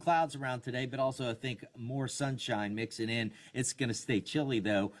see some clouds around today, but also I think more sunshine mixing in. It's going to stay chilly,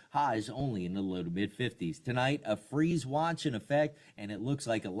 though. Highs only in the low to mid-50s. Tonight, a freeze watch in effect, and it looks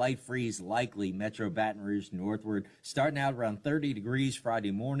like a light freeze likely Metro Baton Rouge northward, starting out around 30 degrees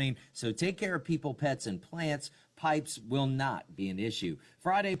Friday morning. So take care of people, pets, and plants. Pipes will not be an issue.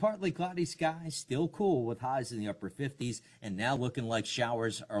 Friday, partly cloudy skies, still cool with highs in the upper 50s, and now looking like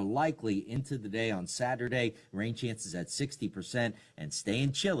showers are likely into the day on Saturday. Rain chances at 60% and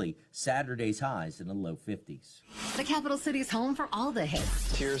staying chilly. Saturday's highs in the low 50s. The capital city's home for all the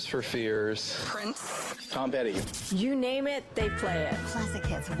hits. Tears for Fears. Prince. Tom Petty. You name it, they play it. Classic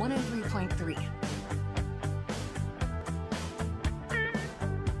Hits 103.3.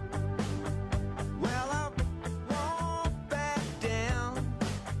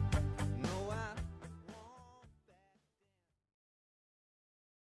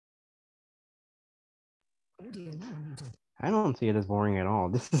 I don't see it as boring at all.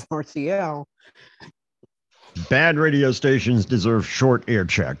 This is RCL. Bad radio stations deserve short air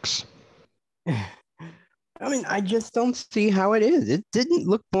checks. I mean, I just don't see how it is. It didn't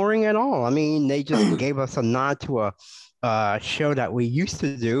look boring at all. I mean, they just gave us a nod to a show that we used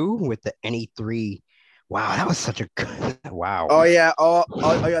to do with the NE3. Wow, that was such a good. Wow. Oh yeah. Oh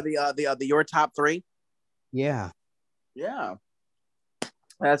yeah. The Your Top 3. Yeah. Yeah.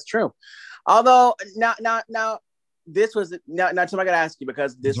 That's true. Although now this was now Tim, I gotta ask you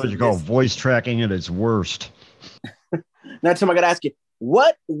because this is what is you call voice tracking at its worst. Now Tim, I gotta ask you,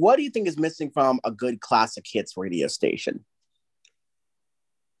 what do you think is missing from a good classic hits radio station?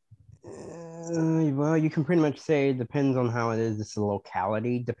 Well, you can pretty much say it depends on how it is. It's the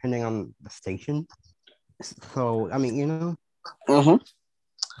locality, depending on the station. So I mean, you know.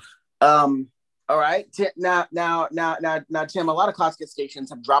 All right. Now, Tim. A lot of classic stations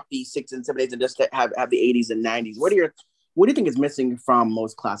have dropped the 6 and 7 8s and just have the 80s and 90s. What do you think is missing from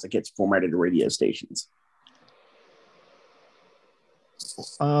most classic hits formatted radio stations?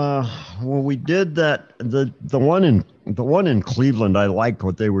 Well, we did that. The one in Cleveland, I liked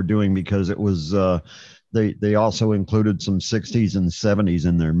what they were doing because it was they also included some 60s and 70s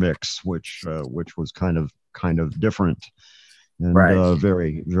in their mix, which was kind of different. And right.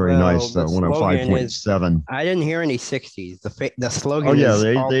 Very nice. 105.7. I didn't hear any 60s. The slogan. Oh yeah,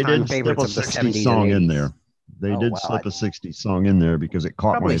 they did slip a 60s song in there. They did slip a 60s song in there because it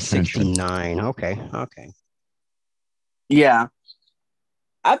caught my attention. 69. Okay. Yeah.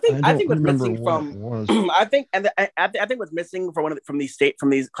 I think what's missing from I think what's missing from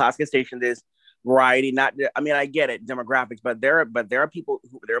these classic stations is variety. I get it, demographics, but there are people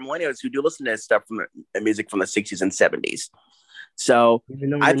there are millennials who do listen to this stuff from the music from the 60s and 70s. So even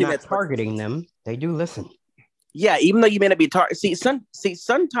though I think that's targeting them, they do listen. Yeah, even though you may not be targeting.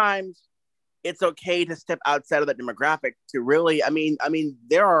 Sometimes it's okay to step outside of that demographic to really. I mean,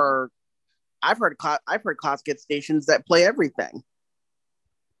 there are. I've heard classic stations that play everything.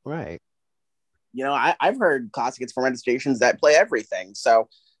 Right. You know, I've heard classics from radio stations that play everything. So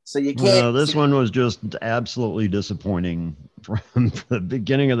you can't. No, this one was just absolutely disappointing from the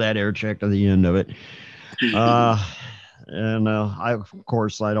beginning of that air check to the end of it. And of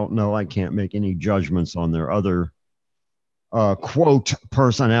course, I don't know. I can't make any judgments on their other quote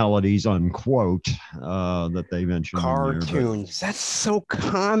personalities unquote that they mentioned. Cartoons. That's so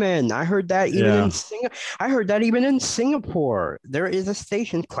common. I heard that even in Singapore. There is a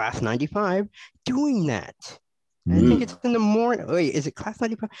station, Class 95, doing that. I think it's in the morning. Wait, is it Class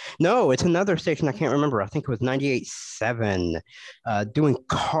 95? No, it's another station. I can't remember. I think it was 98.7 doing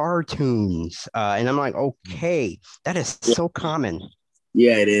cartoons. And I'm like, okay, that is so common.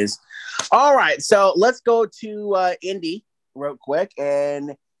 Yeah, it is. All right. So let's go to Indy real quick.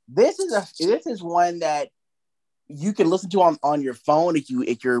 And this is one that you can listen to on your phone if you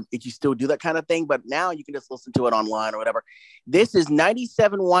still do that kind of thing. But now you can just listen to it online or whatever. This is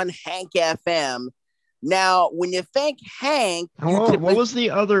 97.1 Hank FM. Now, when you think Hank, what was the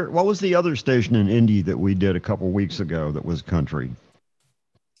other station in Indy that we did a couple weeks ago that was country?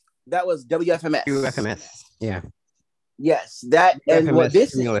 That was WFMS. WFMS, yeah. Yes, that WFMS, and what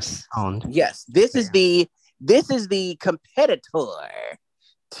this is. Yes, this is the competitor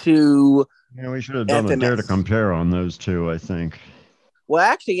to. Yeah, we should have done FMS. a Dare to Compare on those two, I think. Well,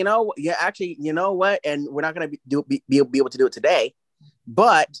 actually, you know what, and we're not going to be able to do it today.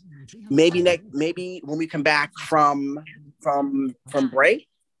 But maybe when we come back from break,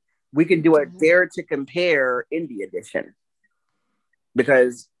 we can do a Dare to Compare Indie edition.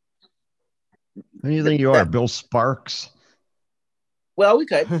 Because who do you think you are, Bill Sparks? Well, we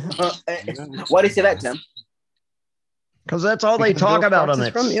could. Why do you say that, Tim? Because that's all they talk about on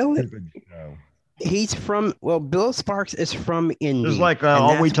that stupid show. He's from, Bill Sparks is from Indy. It's like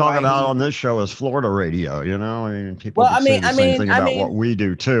all we talk about on this show is Florida radio, you know? I mean, people say the same thing about what we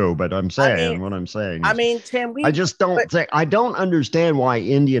do too, but I'm saying what I'm saying. I mean, Tim, I just don't think, I don't understand why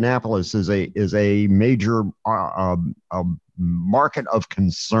Indianapolis is a major market of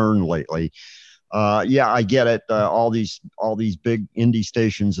concern lately. Yeah, I get it. All these big indie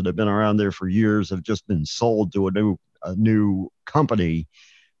stations that have been around there for years have just been sold to a new company.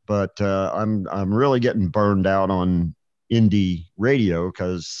 But I'm really getting burned out on indie radio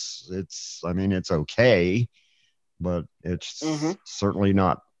because it's okay, but it's certainly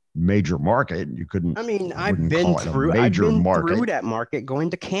not major market. You couldn't. I mean, I've been through that market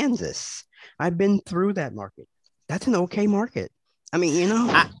going to Kansas. I've been through that market. That's an okay market. I mean, you know.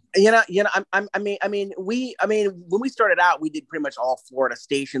 I mean, when we started out, we did pretty much all Florida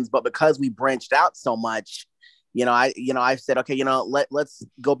stations, but because we branched out so much. I said, okay, let's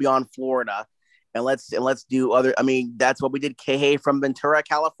go beyond Florida. and let's do other. I mean, that's what we did. K from Ventura,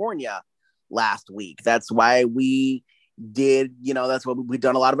 California, last week. That's why we did. That's what we've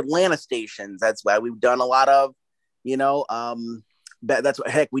done a lot of Atlanta stations. That's why we've done a lot of, that's what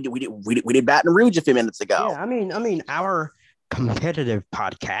heck we did Baton Rouge a few minutes ago. Yeah, I mean, our competitive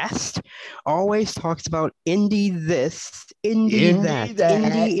podcast always talks about indie this, indie that,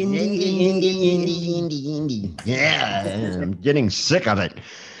 indie. Yeah, I'm getting sick of it.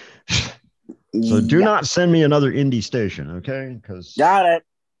 So do not send me another indie station, okay? Because got it.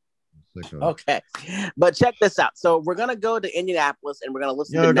 Okay, but check this out. So we're gonna go to Indianapolis and we're gonna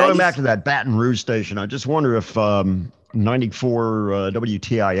listen to going back to that Baton Rouge station. I just wonder if 94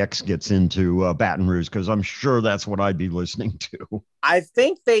 WTIX gets into Baton Rouge, because I'm sure that's what I'd be listening to. I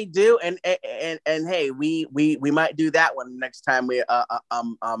think they do, and hey, we might do that one next time we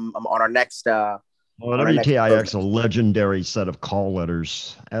on our next. Well, WTIX, a legendary set of call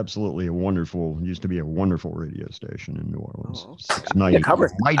letters. Absolutely used to be a wonderful radio station in New Orleans. 690. It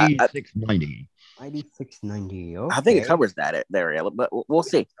covers Mighty 690. Mighty 690. Okay. I think it covers that area, but we'll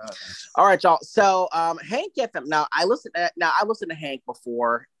see. All right, y'all. So Hank FM. Now I listened to Hank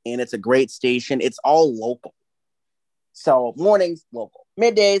before, and it's a great station. It's all local. So mornings local,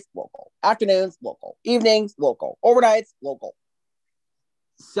 middays local, afternoons local, evenings local, overnights local.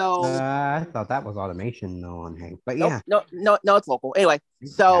 So I thought that was automation though on Hank, but no, it's local anyway.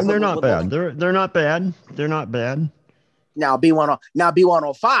 So and they're not bad. They're not bad. They're not bad. Now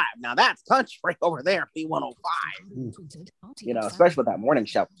B105. Now that's country over there. B105. Especially with that morning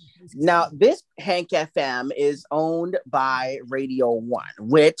show. Now this Hank FM is owned by Radio One,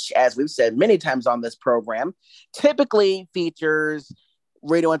 which, as we've said many times on this program, typically features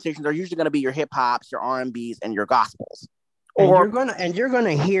Radio One stations are usually going to be your hip hops, your R&Bs, and your gospels. And you're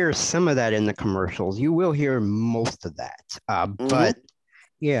gonna hear some of that in the commercials. You will hear most of that. But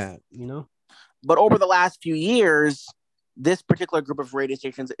yeah, But over the last few years, this particular group of radio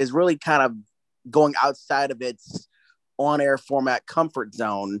stations is really kind of going outside of its on-air format comfort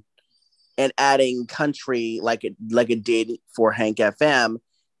zone and adding country like it did for Hank FM.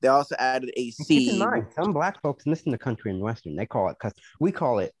 They also added AC. Keep in mind, some black folks listen to country and western. They call it, we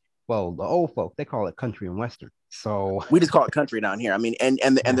call it, well, the old folk, they call it country and western. So we just call it country down here. I mean, and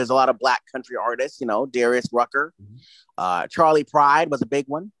there's a lot of black country artists, Darius Rucker, Charlie Pride was a big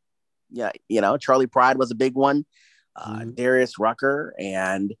one. Yeah. Charlie Pride was a big one. Darius Rucker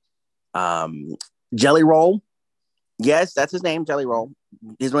and Jelly Roll. Yes, that's his name, Jelly Roll.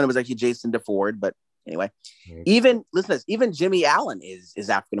 His name was actually Jason DeFord, but anyway, even Jimmy Allen is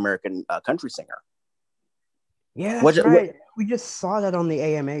African-American country singer. Yeah, that's right. We just saw that on the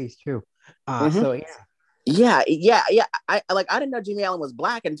AMAs too. So yeah. I didn't know Jimmy Allen was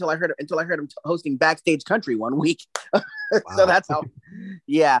black until I heard him hosting Backstage Country one week. So that's how.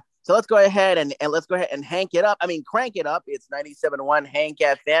 Yeah. So let's go ahead and crank it up. It's 97.1 Hank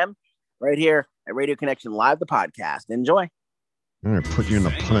FM right here at Radio Connection Live, the podcast. Enjoy. I'm going to put you in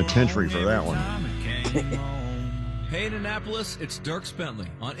the penitentiary for that one. Hey, Indianapolis, it's Dirk Bentley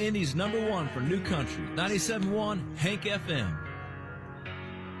on Indy's #1 for New Country, 97.1 Hank FM.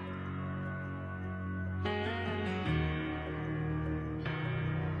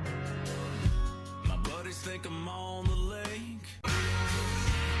 My buddies think I'm on the lake.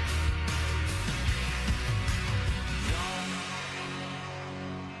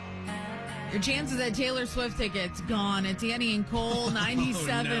 Your chances at Taylor Swift tickets gone. It's Annie and Cole,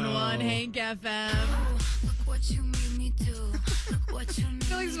 97.1 Hank FM. What you made me do. I feel like this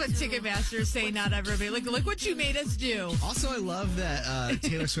is what Ticketmaster say, not everybody. Look what you made us do. Also, I love that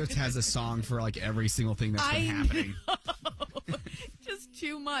Taylor Swift has a song for like every single thing that's been happening. Just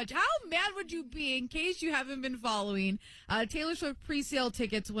too much. How mad would you be, in case you haven't been following? Taylor Swift pre-sale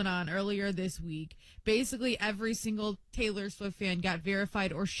tickets went on earlier this week. Basically, every single Taylor Swift fan got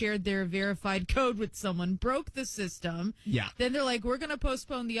verified or shared their verified code with someone, broke the system. Yeah. Then they're like, we're going to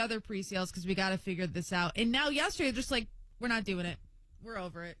postpone the other pre-sales because we got to figure this out. And now yesterday, they're just like, we're not doing it. We're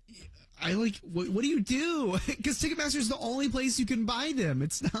over it. What do you do? Because Ticketmaster is the only place you can buy them.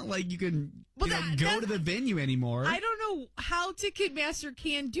 It's not like you can go to the venue anymore. I don't know how Ticketmaster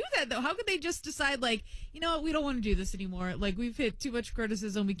can do that, though. How could they just decide, like, you know what, we don't want to do this anymore. Like, we've hit too much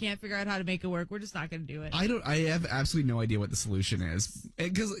criticism. We can't figure out how to make it work. We're just not going to do it. I have absolutely no idea what the solution is.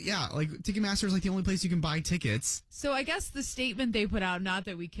 Because, Ticketmaster is like the only place you can buy tickets. So I guess the statement they put out, not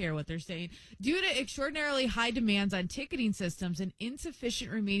that we care what they're saying, due to extraordinarily high demands on ticketing systems and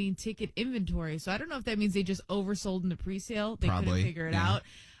insufficient remaining ticket inventory. So I don't know if that means they just oversold in the pre-sale. They couldn't figure it out.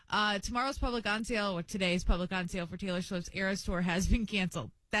 Today's public on sale for Taylor Swift's Eras Tour has been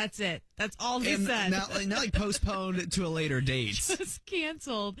canceled. That's it. That's all he And said. now postponed to a later date. Just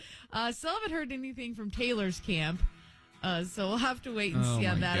canceled. Still haven't heard anything from Taylor's camp. So we'll have to wait and see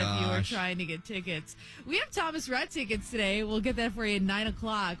on that if you are trying to get tickets. We have Thomas Rhett tickets today. We'll get that for you at 9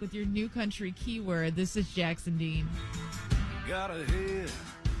 o'clock with your new country keyword. This is Jackson Dean. Got a head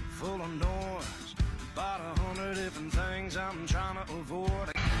full of noise, about 100 different things I'm trying to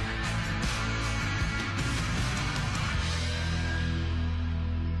avoid.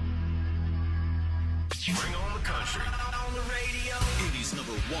 Bring on the country. On the radio. Indy's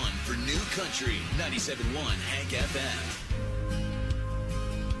number one for new country. 97.1 Hank FM.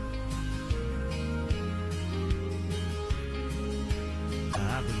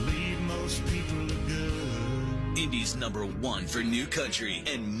 I believe most people are good. Indy's number one for new country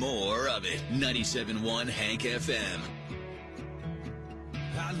and more of it. 97.1 Hank FM.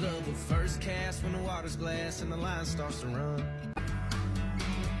 I love the first cast when the water's glass and the line starts to run.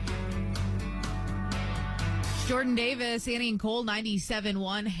 Jordan Davis, Annie and Cole,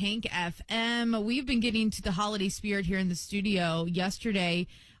 97.1 Hank FM. We've been getting to the holiday spirit here in the studio. Yesterday,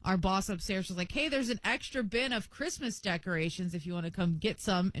 our boss upstairs was like, hey, there's an extra bin of Christmas decorations if you want to come get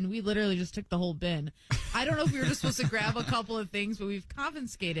some. And we literally just took the whole bin. I don't know if we were just supposed to grab a couple of things, but we've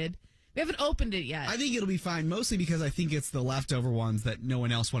confiscated. We haven't opened it yet. I think it'll be fine, mostly because I think it's the leftover ones that no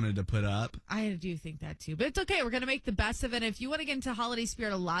one else wanted to put up. I do think that too. But it's okay. We're going to make the best of it. If you want to get into holiday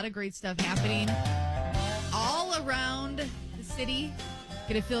spirit, a lot of great stuff happening all around the city.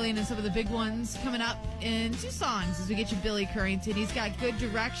 Get a fill in on some of the big ones coming up in 2 songs as we get you Billy Currington. He's got Good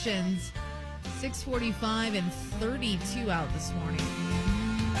Directions, 6:45 and 32 out this morning.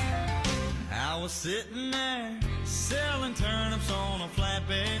 I was sitting there selling turnips on a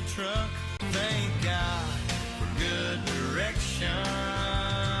flatbed truck. Thank God for good direction.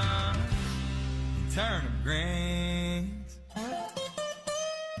 Turnip greens.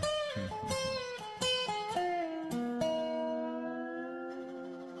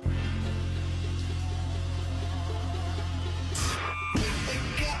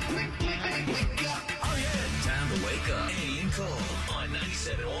 Time to wake up. Annie and Cole on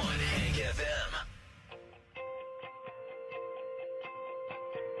 97.1 Hank FM.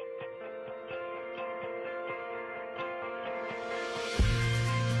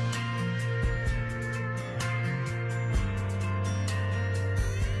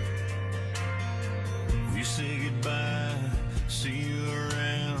 We say goodbye, see you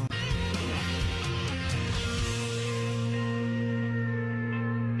around.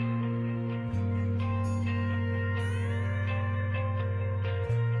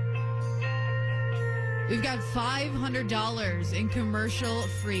 We've got $500 in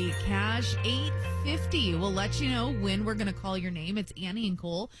commercial-free cash, $850. We'll let you know when we're going to call your name. It's Annie and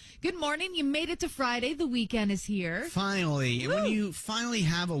Cole. Good morning. You made it to Friday. The weekend is here. Finally. Woo! When you finally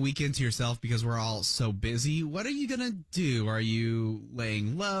have a weekend to yourself because we're all so busy, what are you going to do? Are you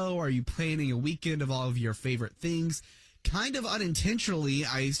laying low? Are you planning a weekend of all of your favorite things? Kind of unintentionally,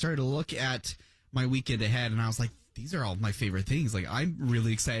 I started to look at my weekend ahead, and I was like, these are all my favorite things. Like, I'm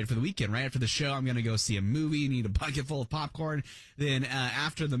really excited for the weekend. Right after the show, I'm going to go see a movie, need a bucket full of popcorn. Then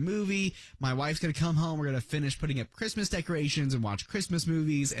after the movie, my wife's going to come home. We're going to finish putting up Christmas decorations and watch Christmas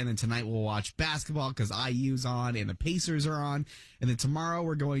movies. And then tonight we'll watch basketball because IU's on and the Pacers are on. And then tomorrow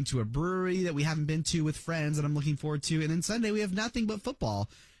we're going to a brewery that we haven't been to with friends that I'm looking forward to. And then Sunday we have nothing but football.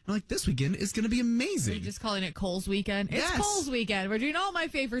 I'm like, this weekend is going to be amazing. You're just calling it Cole's weekend? Yes. It's Cole's weekend. We're doing all my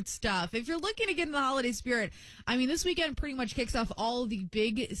favorite stuff. If you're looking to get in the holiday spirit, I mean, this weekend pretty much kicks off all the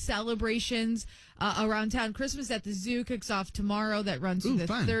big celebrations around town. Christmas at the Zoo kicks off tomorrow. That runs through the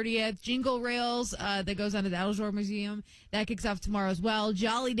fun. 30th. Jingle Rails that goes on to the Edelshore Museum. That kicks off tomorrow as well.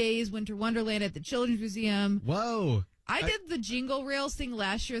 Jolly Days, Winter Wonderland at the Children's Museum. Whoa. I did the Jingle Rails thing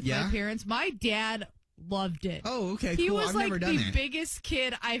last year with Yeah? my parents. My dad loved it. Oh, okay, He cool. was I've like never done the it. biggest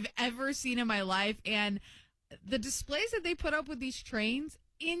kid I've ever seen in my life. And the displays that they put up with these trains,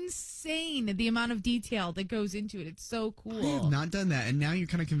 insane. The amount of detail that goes into it. It's so cool. I have not done that, and now you're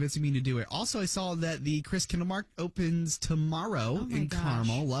kind of convincing me to do it. Also, I saw that the Chris Kindle Mark opens tomorrow in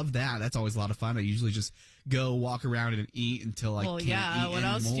Carmel. Love that. That's always a lot of fun. I usually just go walk around and eat until I can't eat what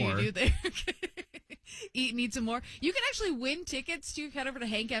else anymore. do you do there? Eat and eat some more. You can actually win tickets to head over to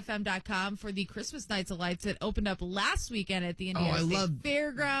hankfm.com for the Christmas Nights of Lights that opened up last weekend at the Indiana State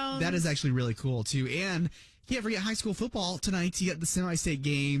Fairgrounds. That is actually really cool too. And can't forget high school football tonight. You got the semi-state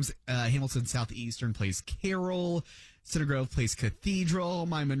games. Hamilton Southeastern plays Carroll. Center Grove plays Cathedral.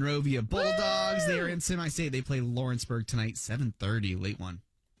 My Monrovia Bulldogs. They are in semi-state. They play Lawrenceburg tonight, 7:30, late one.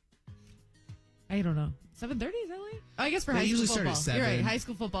 I don't know. 7:30, is that late? Oh, I guess for They high school usually football. start at You're right. 7. High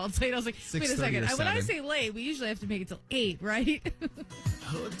school football. It's late. I was like, wait a 6:30 second. or When I 7. say late, we usually have to make it till 8, right?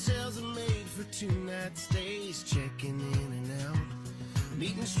 Hotels are made for 2-night stays, checking in and out,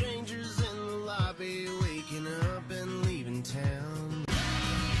 meeting strangers in the lobby, waking up and leaving town.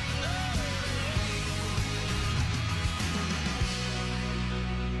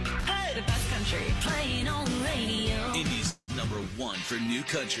 Hey, the best country playing on the radio. Indy's #1 for new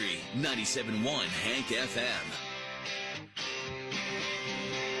country, 97.1 Hank FM.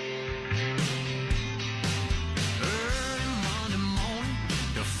 Early Monday morning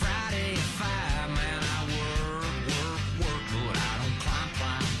to Friday at 5, man, I work, but I don't climb.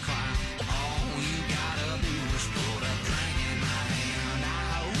 All you gotta do is put a drink in my hand.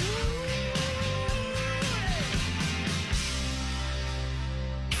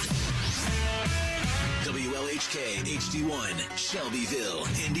 WLHK HD1, Shelbyville,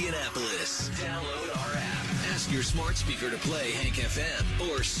 Indianapolis. Download our app. Ask your smart speaker to play Hank FM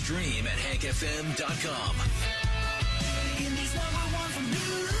or stream at hankfm.com. Indy's #1 for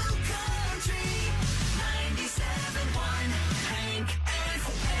new country, 97.1 Hank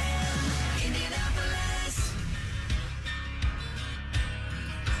FM, Indianapolis.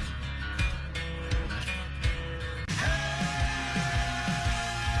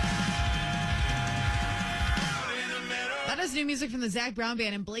 That is new music from the Zach Brown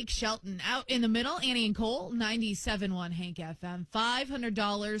Band and Blake Shelton. Out in the middle, Annie and Cole, 97.1 Hank FM.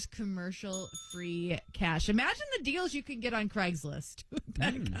 $500 commercial-free cash. Imagine the deals you can get on Craigslist with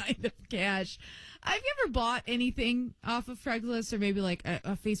that kind of cash. Have you ever bought anything off of Craigslist or maybe like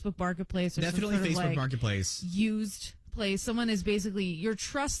a Facebook Marketplace or Definitely some sort Facebook of like Marketplace. used place? Someone is basically, you're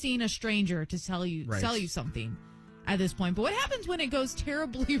trusting a stranger to sell you something at this point. But what happens when it goes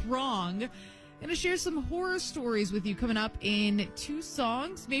terribly wrong? Going to share some horror stories with you coming up in 2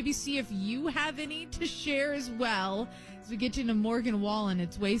 songs. Maybe see if you have any to share as well. As we get you into Morgan Wallen,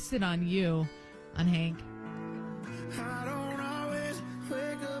 It's Wasted on You on Hank. I don't always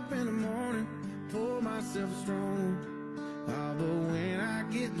wake up in the morning, pour myself strong. But when I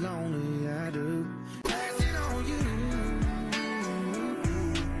get lonely, I do. Pass it on you.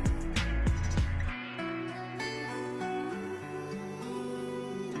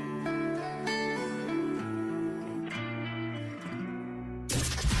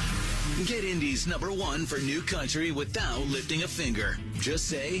 Get Indy's #1 for new country without lifting a finger. Just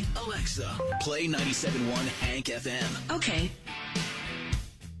say, Alexa, play 97.1 Hank FM. Okay.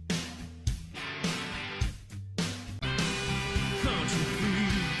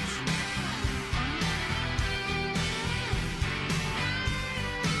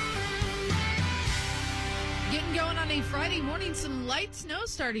 Getting going on a Friday morning, some light snow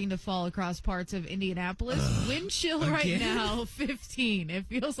starting to fall across parts of Indianapolis. Wind chill right now, 15. It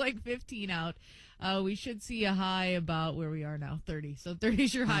feels like 15 out. We should see a high about where we are now, 30. So 30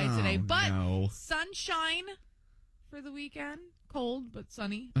 is your high today. But sunshine for the weekend. Cold, but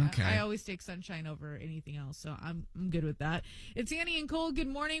sunny. Okay. I always take sunshine over anything else, so I'm good with that. It's Annie and Cole. Good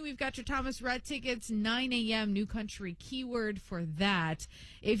morning. We've got your Thomas Rhett tickets, 9 a.m. New Country keyword for that.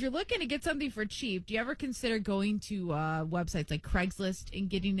 If you're looking to get something for cheap, do you ever consider going to websites like Craigslist and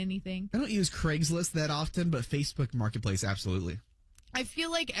getting anything? I don't use Craigslist that often, but Facebook Marketplace, absolutely. I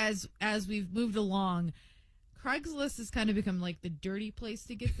feel like as we've moved along, Craigslist has kind of become like the dirty place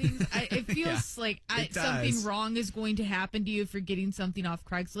to get things. It feels like something wrong is going to happen to you for getting something off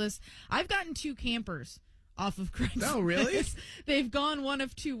Craigslist. I've gotten 2 campers off of Craigslist. Oh, really? They've gone one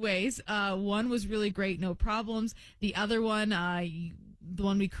of 2 ways. One was really great, no problems. The other one, the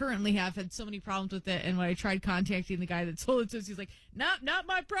one we currently have, had so many problems with it. And when I tried contacting the guy that sold it to us, he's like, not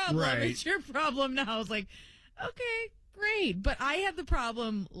my problem. Right. It's your problem now. I was like, okay. Great, but I had the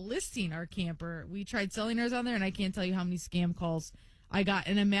problem listing our camper. We tried selling ours on there, and I can't tell you how many scam calls I got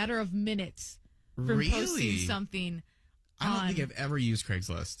in a matter of minutes from posting something. I don't think I've ever used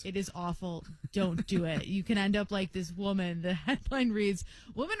Craigslist. It is awful. Don't do it. You can end up like this woman. The headline reads,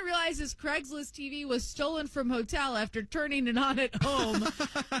 "Woman realizes Craigslist TV was stolen from hotel after turning it on at home."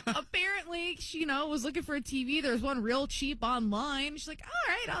 Apparently, she was looking for a TV. There's one real cheap online. She's like,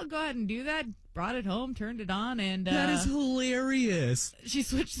 all right, I'll go ahead and do that. Brought it home, turned it on, and that is hilarious. She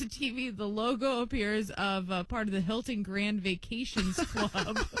switched the TV. The logo appears of part of the Hilton Grand Vacations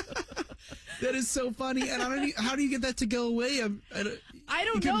Club. That is so funny. And how do you get that to go away? I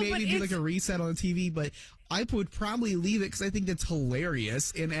don't know. You could maybe do like a reset on the TV, but I would probably leave it because I think that's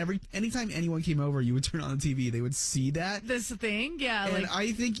hilarious. And anytime anyone came over, you would turn on the TV, they would see that. This thing, yeah. And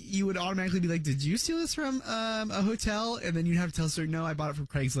I think you would automatically be like, "Did you steal this from a hotel?" And then you'd have to tell her, "No, I bought it from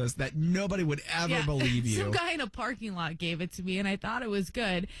Craigslist." That nobody would ever believe you. Some guy in a parking lot gave it to me, and I thought it was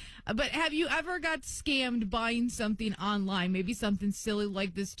good. But have you ever got scammed buying something online? Maybe something silly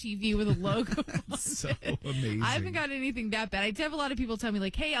like this TV with a logo. So amazing. I haven't got anything that bad. I do have a lot of people tell me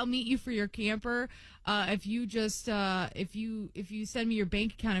like, "Hey, I'll meet you for your camper. If you just if you send me your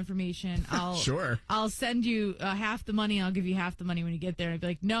bank account information, I'll send you half the money. I'll give you half the money when you get there." And I'd be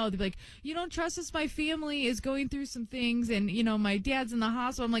like, "No." They'd be like, "You don't trust us. My family is going through some things, and my dad's in the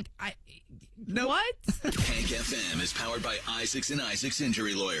hospital." I'm like, what? Hank FM is powered by Isaacs and Isaacs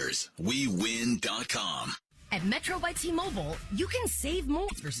Injury Lawyers. WeWin.com. At Metro by T-Mobile, you can save more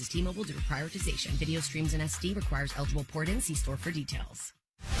versus T-Mobile due to prioritization. Video streams and SD requires eligible port-in. See store for details.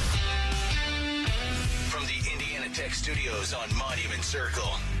 From the Indiana Tech Studios on Monument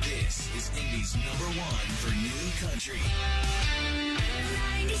Circle, this is Indy's #1 for new country.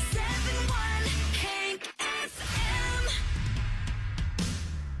 97.1 Hank FM.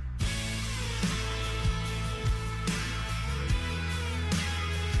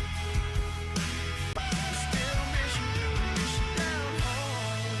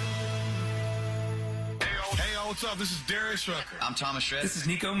 What's up? This is Darius Rucker. I'm Thomas Shred. This is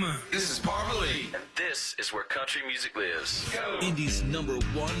Nico Moon. This is Parmalee. And this is where country music lives. Go. Indy's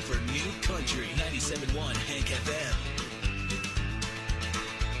 #1 for new country. 97.1 Hank FM.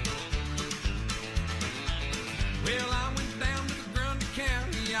 Well, I went down to the Grundy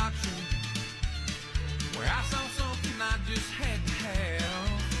County auction where I saw something I just had to have.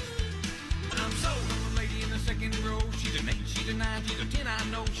 And I'm sold on the lady in the second row. She's an 8, she's a 9, she's a 10, I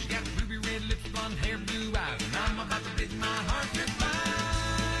know. She's got ruby red lips, blonde hair, blue eyes. And I'm about to bid my heart goodbye.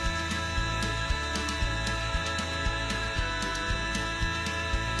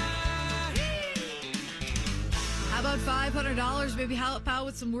 How about $500? Maybe help out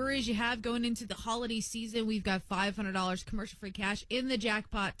with some worries you have going into the holiday season. We've got $500 commercial-free cash in the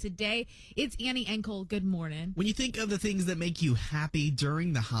jackpot today. It's Annie and Cole. Good morning. When you think of the things that make you happy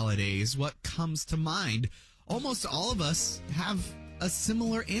during the holidays, what comes to mind? Almost all of us have a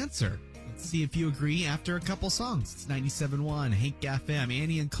similar answer. Let's see if you agree after a couple songs. It's 97.1 Hank FM.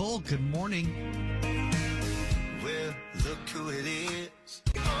 Annie and Cole, good morning. Well, look who it is.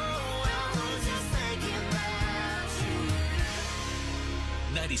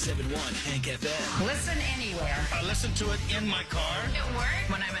 97.1 Hank FM. Listen anywhere. I listen to it in my car. At work.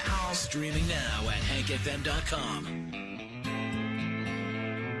 When I'm at home. Streaming now at hankfm.com.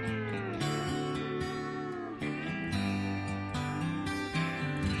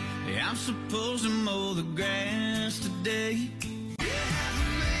 Yeah, I'm supposed to mow the grass today.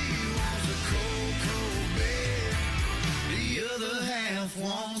 The other half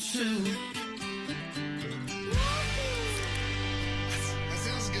wants to. That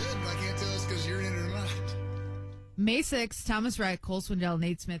sounds good, but I can't tell it's because you're in it or not. May 6th, Thomas Rhett, Cole Swindell,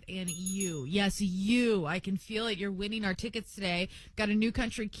 Nate Smith, and you. Yes, you. I can feel it. You're winning our tickets today. Got a new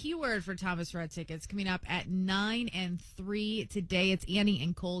country keyword for Thomas Rhett tickets coming up at 9 and 3 today. It's Annie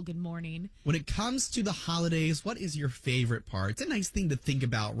and Cole. Good morning. When it comes to the holidays, what is your favorite part? It's a nice thing to think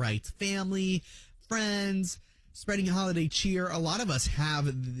about, right? Family, friends, spreading holiday cheer. A lot of us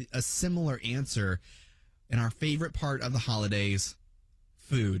have a similar answer. And our favorite part of the holidays,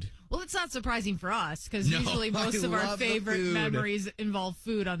 food. Well, it's not surprising for us because usually most of our favorite memories involve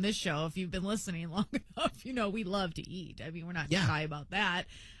food on this show. If you've been listening long enough, we love to eat. I mean, we're not shy about that.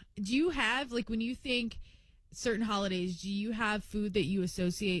 Do you have, like, when you think certain holidays, do you have food that you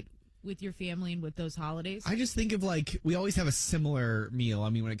associate with your family and with those holidays? I just think of, like, we always have a similar meal. I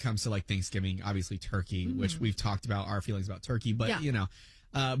mean, when it comes to, like, Thanksgiving, obviously turkey, which we've talked about our feelings about turkey, but,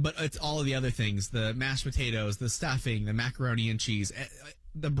 but it's all of the other things, the mashed potatoes, the stuffing, the macaroni and cheese,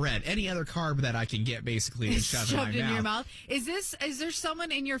 the bread, any other carb that I can get basically and shove in my your mouth. Is there someone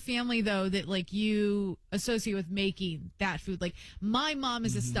in your family though that like you associate with making that food? Like my mom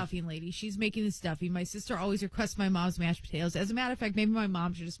is a stuffing lady. She's making the stuffing. My sister always requests my mom's mashed potatoes. As a matter of fact, maybe my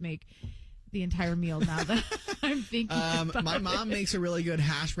mom should just make the entire meal now that I'm thinking about my mom makes a really good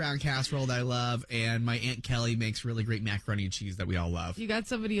hash brown casserole that I love, and my Aunt Kelly makes really great macaroni and cheese that we all love. You got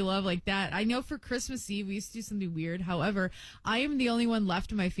somebody you love like that. I know for Christmas Eve, we used to do something weird. However, I am the only one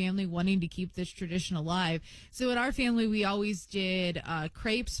left in my family wanting to keep this tradition alive. So in our family, we always did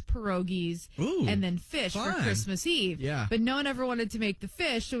crepes, pierogies, and then fish for Christmas Eve. Yeah. But no one ever wanted to make the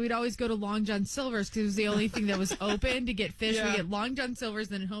fish, so we'd always go to Long John Silver's because it was the only thing that was open to get fish. We get Long John Silver's,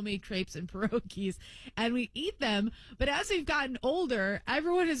 then homemade crepes and pierogies, and we eat them. But as we've gotten older,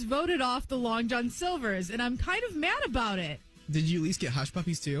 everyone has voted off the Long John Silver's, and I'm kind of mad about it. Did you at least get hush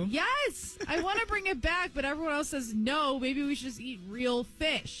puppies too? Yes, I want to bring it back, but everyone else says no. Maybe we should just eat real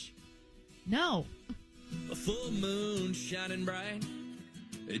fish. No. A full moon shining bright,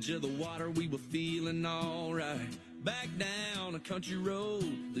 edge of the water, we were feeling all right. Back down a country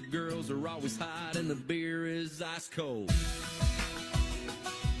road, the girls are always hot and the beer is ice cold.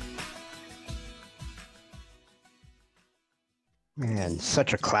 Man,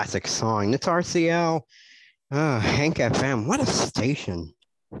 such a classic song. It's RCL. Hank FM. What a station.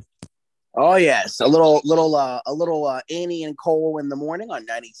 Oh yes, a little Annie and Cole in the morning on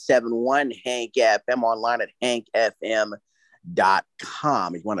 97.1 Hank FM, online at hankfm.com.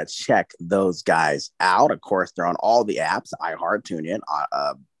 If you want to check those guys out, of course, they're on all the apps: iHeart, TuneIn,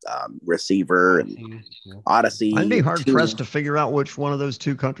 Receiver, and Odyssey. I'd be hard pressed to figure out which one of those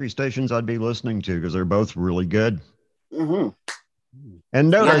two country stations I'd be listening to because they're both really good. Mm-hmm. And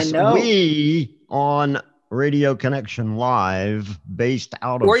notice we on Radio Connection Live, based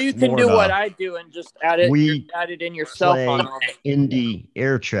out of or you can Florida, do what I do and just add it in yourself play on all. indie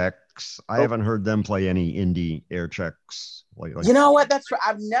air checks. I haven't heard them play any indie air checks lately. You know what? That's right.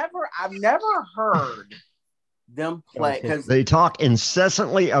 I've never heard them play because they talk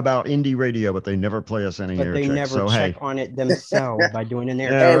incessantly about indie radio, but they never play us any air checks. But they never check on it themselves by doing an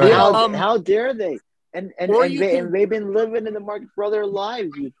air check. How dare they? And they've been living in the market for their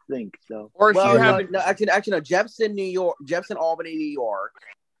lives, you'd think so. Or if you haven't, actually, no, Jefferson, New York, Jefferson, Albany, New York.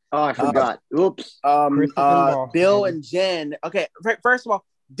 Oh, I forgot. Oops. Bill and Jen. Okay, first of all,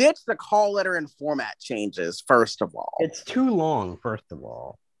 ditch the call letter and format changes. First of all, it's too long. First of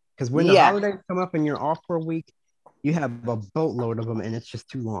all, because when the holidays come up and you're off for a week, you have a boatload of them, and it's just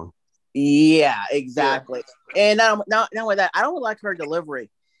too long. Yeah, exactly. Yeah. And not with that, I don't like her delivery.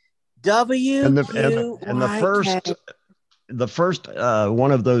 The first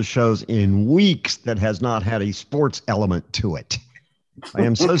one of those shows in weeks that has not had a sports element to it. I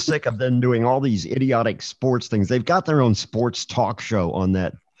am so sick of them doing all these idiotic sports things. They've got their own sports talk show on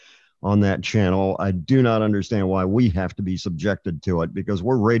that channel. I do not understand why we have to be subjected to it because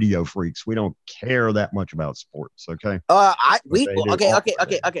we're radio freaks. We don't care that much about sports. Okay.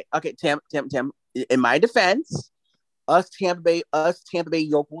 Okay. Tim. In my defense, us Tampa Bay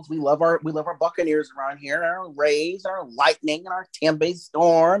yokels, we love our Buccaneers around here, our Rays, our Lightning, and our Tampa Bay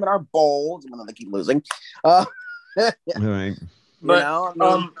Storm, and our Bulls, even though they keep losing. All right. But I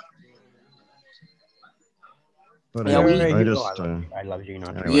love you.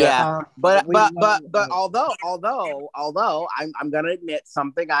 Yeah, but although I'm gonna admit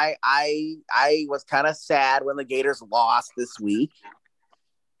something, I was kind of sad when the Gators lost this week.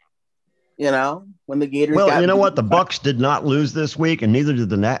 You know, when the Gators. Well, you know what? The Bucks did not lose this week, and neither did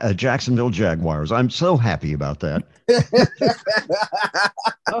the Jacksonville Jaguars. I'm so happy about that.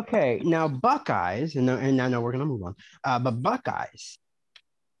 Okay, now Buckeyes, and I know we're going to move on. But Buckeyes,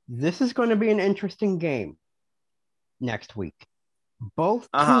 this is going to be an interesting game next week. Both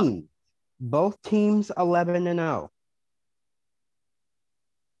teams 11-0.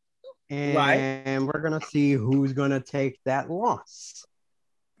 And we're going to see who's going to take that loss.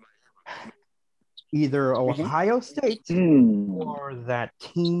 Either Ohio State or that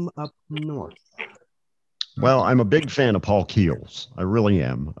team up north. Well, I'm a big fan of Paul Keels. I really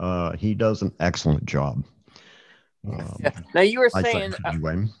am. He does an excellent job. Now you were saying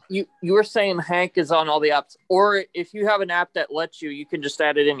you were saying Hank is on all the apps, or if you have an app that lets you can just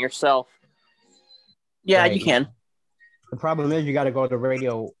add it in yourself. Yeah, you can. The problem is you got to go to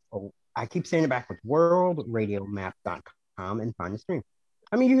radio. I keep saying it backwards. WorldRadioMap.com and find the stream.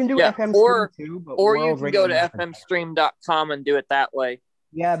 I mean, you can do FM Stream too, or you can go to FMStream.com and do it that way.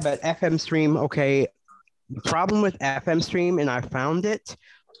 Yeah, but FM Stream, okay. The problem with FM Stream, and I found it,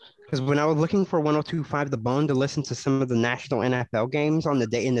 because when I was looking for 102.5 The Bone to listen to some of the national NFL games in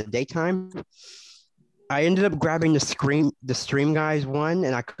the daytime, I ended up grabbing the Stream Guys one,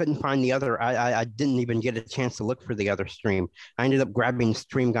 and I couldn't find the other. I didn't even get a chance to look for the other stream. I ended up grabbing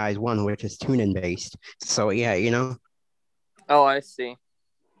Stream Guys one, which is TuneIn based. So yeah, you know. Oh, I see.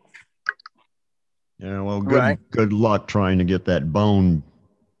 Yeah, well, good luck trying to get that Bone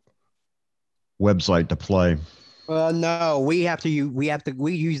website to play. No, we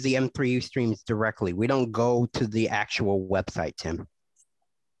use the M3U streams directly. We don't go to the actual website, Tim.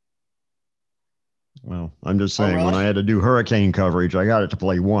 Well, I'm just saying, when I had to do hurricane coverage, I got it to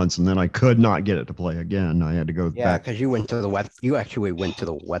play once, and then I could not get it to play again. I had to go back. Yeah, because you went to the web. You actually went to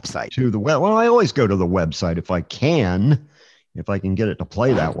the website. Well, I always go to the website if I can get it to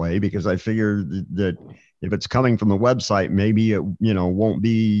play that way, because I figure that if it's coming from the website, maybe it won't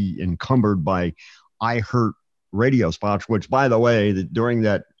be encumbered by iHeart radio spots. Which, by the way, during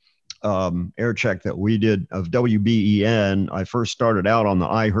that air check that we did of WBEN, I first started out on the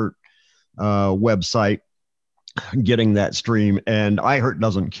iHeart website getting that stream, and iHeart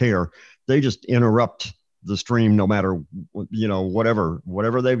doesn't care. They just interrupt the stream no matter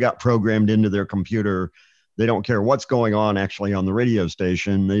whatever they've got programmed into their computer. They don't care what's going on actually on the radio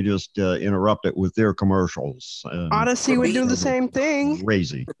station. They just interrupt it with their commercials. Odyssey would do the same thing.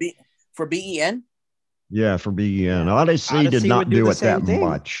 Crazy. For BEN? Yeah, for BEN. Odyssey did not do it that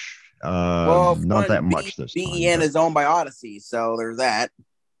much. Not that much this time. BEN is owned by Odyssey, so there's that.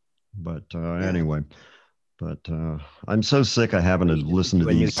 But anyway, I'm so sick of having to listen to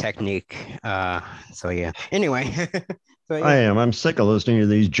a new these. technique. So yeah. Anyway. So, yeah. I am. I'm sick of listening to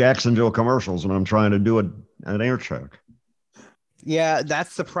these Jacksonville commercials when I'm trying to do an air check. Yeah,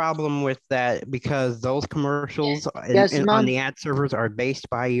 that's the problem with that, because those commercials on the ad servers are based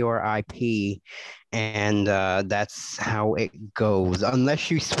by your IP, and that's how it goes.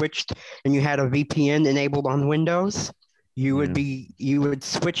 Unless you switched and you had a VPN enabled on Windows, you would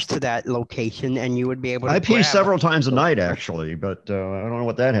switch to that location and you would be able to. I pee several times a night, actually, but I don't know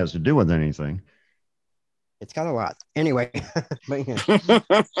what that has to do with anything. It's got a lot. Anyway. I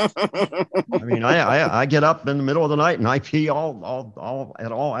mean, I get up in the middle of the night and I pee all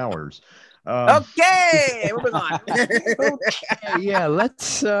at all hours. Okay, moving on. Okay, yeah,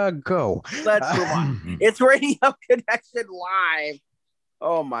 let's go. Let's move on. It's Radio Connection Live.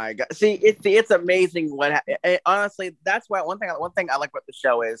 Oh my God! See, it's amazing what. Honestly, that's why one thing I like about the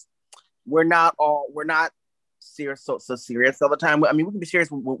show is we're not serious so serious all the time. I mean, we can be serious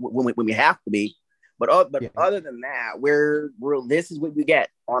when we have to be. But other than that, we're this is what we get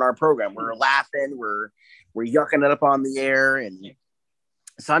on our program. We're laughing, we're yucking it up on the air, and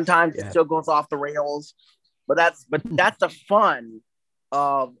sometimes it still goes off the rails. But that's the fun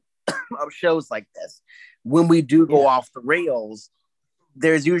of shows like this. When we do go off the rails,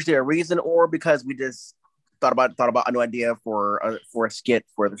 there's usually a reason, or because we just thought about a new idea for a skit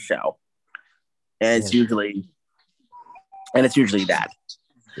for the show, and it's usually that.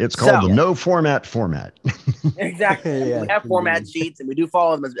 It's called the no format. Exactly. We have format sheets and we do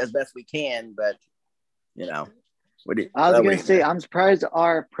follow them as best we can, but I was going to say, I'm surprised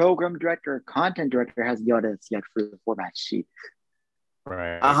our program director or content director hasn't yelled at us yet for the format sheet.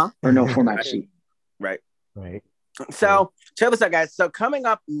 Right. Or no format sheet. Right. So check this out, guys. So coming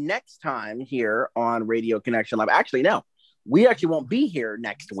up next time here on Radio Connection Live, we actually won't be here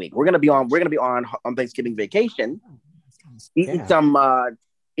next week. We're gonna be on Thanksgiving vacation,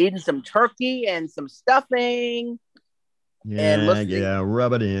 eating some turkey and some stuffing. Yeah,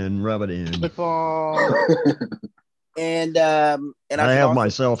 rub it in. Football. and I have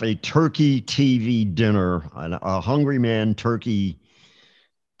myself a turkey TV dinner, a hungry man turkey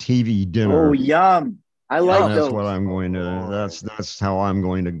TV dinner. Oh, yum! I like those. That's what I'm going to. That's how I'm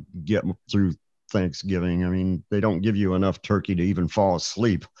going to get through Thanksgiving. I mean, they don't give you enough turkey to even fall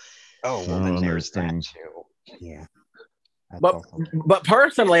asleep. Oh, well, then there's things. Yeah. But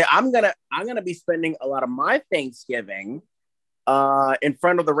personally, I'm gonna be spending a lot of my Thanksgiving in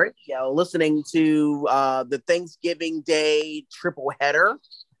front of the radio, listening to the Thanksgiving Day triple header.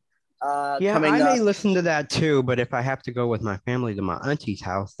 I may listen to that too, but if I have to go with my family to my auntie's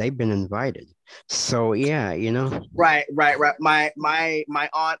house, they've been invited. So yeah, Right. My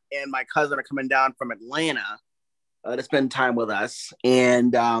aunt and my cousin are coming down from Atlanta to spend time with us,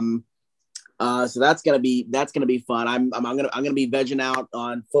 and so that's gonna be fun. I'm gonna be vegging out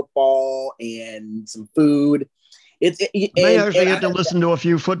on football and some food. I actually get to listen to a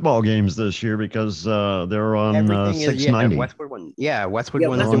few football games this year because they're on 690. Westwood One. Yeah, Westwood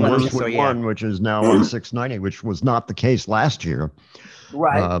One. Westwood One, which is now on 690, which was not the case last year.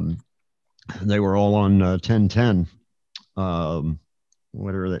 Right. They were all on 1010.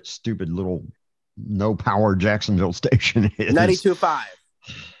 Whatever that stupid little no power Jacksonville station is. 92.5.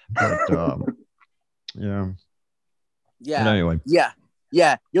 But yeah. But anyway. Yeah.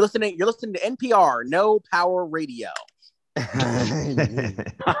 You're listening to NPR, No Power Radio. The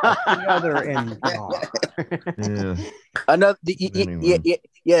other NPR. Another.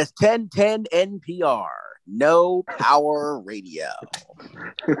 Yes, 1010 NPR, No Power Radio.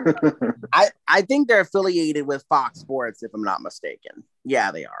 I think they're affiliated with Fox Sports, if I'm not mistaken.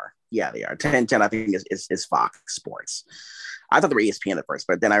 Yeah, they are. 1010, I think is Fox Sports. I thought they were ESPN at first,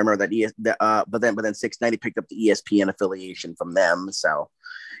 but then I remember that but then 690 picked up the ESPN affiliation from them. So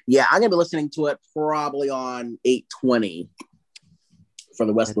yeah, I'm gonna be listening to it probably on 820 for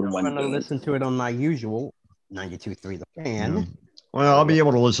the Westwood One. I'm gonna listen to it on my usual 92.3 The Fan. Yeah. Well, I'll be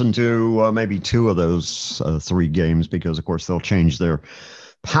able to listen to maybe two of those three games because, of course, they'll change their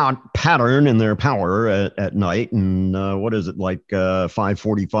pattern and their power at night. And what is it, like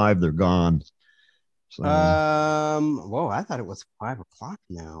 5:45? They're gone. So. Whoa! I thought it was 5 o'clock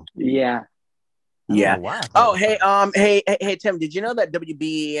now. Yeah. Oh, hey, Tim. Did you know that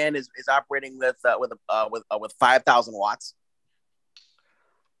WBEN is operating with 5,000 watts?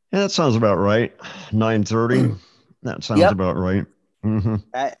 Yeah, that sounds about right. 9:30. That sounds about right. Mm-hmm.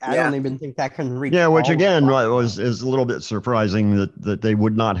 I don't even think that can reach. Yeah, which again is a little bit surprising that they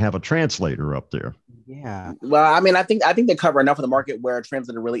would not have a translator up there. Yeah. Well, I mean, I think they cover enough of the market where a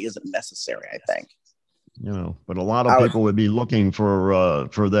translator really isn't necessary. I think. But a lot of people would be looking for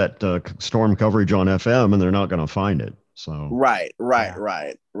that storm coverage on FM, and they're not going to find it. So right. Well, they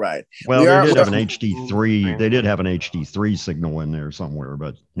did have an HD3. They did have an HD3 signal in there somewhere,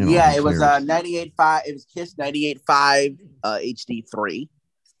 but it was 98.5. It was KISS 98.5 HD3.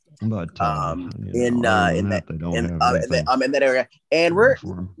 But in that area, and we're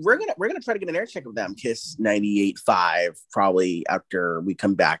gonna try to get an air check of them. KISS 98.5 probably after we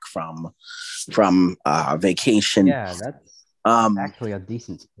come back from vacation. Yeah, that's actually a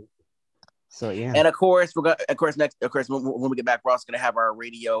decent. So yeah, and of course when we get back, we're also gonna have our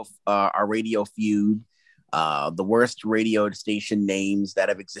radio feud, the worst radio station names that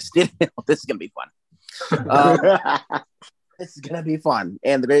have existed. This is gonna be fun. This is gonna be fun,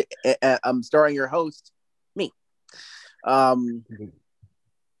 and I'm starring your host, me.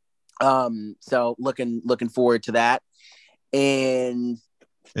 So looking forward to that, and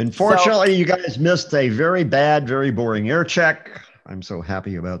unfortunately, you guys missed a very bad, very boring air check. I'm so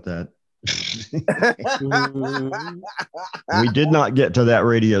happy about that. We did not get to that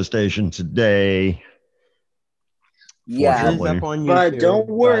radio station today. Yeah, but don't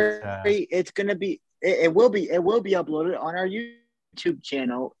worry, it's gonna be. It will be uploaded on our YouTube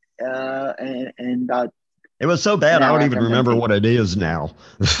channel. And it was so bad, I don't even remember what it is now.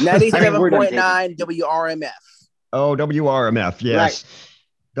 97.9 WRMF. Oh, WRMF, yes.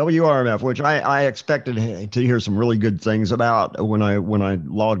 Right. WRMF, which I expected to hear some really good things about when I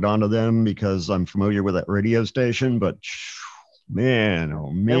logged onto them because I'm familiar with that radio station. But man,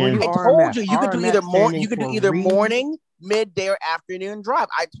 oh man! I told you could do either morning, midday, or afternoon drive.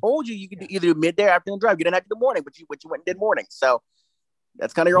 I told you could do either midday or afternoon drive. You didn't have to do morning, but you went and did morning. So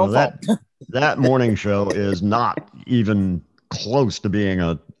that's kind of your own fault. That morning show is not even close to being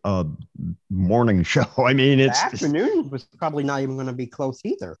a morning show. I mean, the afternoon was probably not even going to be close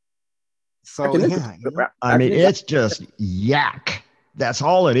either. So I mean, it's just yak. That's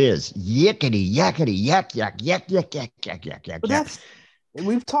all it is. Yickety, yakety, yak, yak, yak, yak, yak, yak, yak, yak. But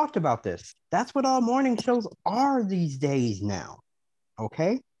we've talked about this. That's what all morning shows are these days now.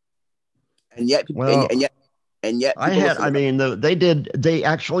 Okay. And yet, they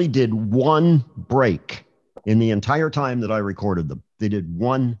actually did one break in the entire time that I recorded them. They did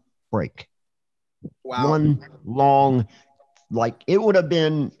one break. Wow. One long, like it would have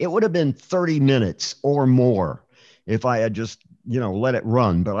been 30 minutes or more if I had just, let it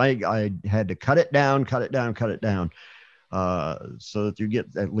run. But I had to cut it down, so that you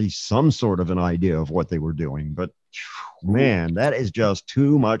get at least some sort of an idea of what they were doing. But man, that is just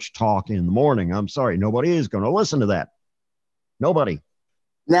too much talk in the morning. I'm sorry. Nobody is going to listen to that. Nobody.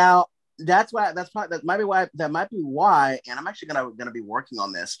 Now, that might be why, and I'm actually gonna be working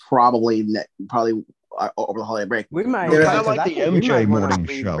on this probably over the holiday break. We might kind of like the MJ morning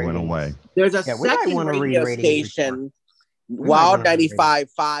show in a way. There's a second radio station, Wild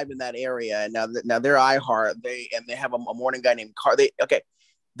 95.5 in that area. Now they're iHeart. They have a morning guy named Car. The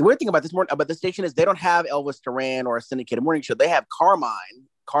weird thing about this station is they don't have Elvis Duran or a syndicated morning show. They have Carmine.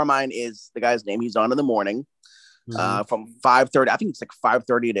 Carmine is the guy's name. He's on in the morning. From 5:30, I think it's like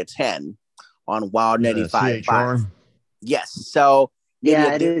 5:30 to 10 on Wild 95.5. Yes, so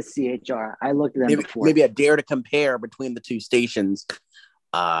it is CHR. I looked at them before. Maybe a dare to compare between the two stations,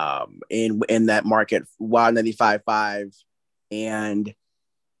 in that market, Wild 95.5 and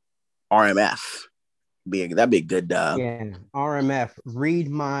RMF. That'd be a good. RMF.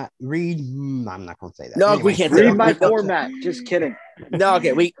 I'm not gonna say that. No, anyway. We can't read my format. Just kidding. No,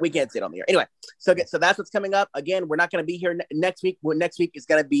 okay, we can't say it on the air. Anyway, so that's what's coming up. Again, we're not going to be here next week. Next week is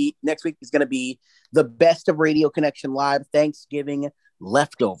going to be the Best of Radio Connection Live Thanksgiving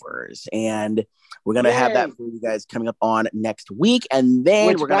leftovers, and we're going to have that for you guys coming up on next week. And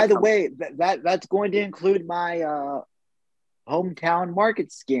then by the way, that's going to include my hometown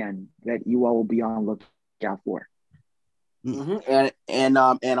market scan that you all will be on lookout for. Mm-hmm. And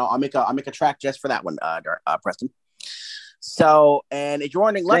I'll make a track just for that one, Preston. So, and if you're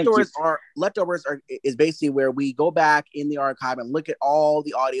wondering, leftovers is basically where we go back in the archive and look at all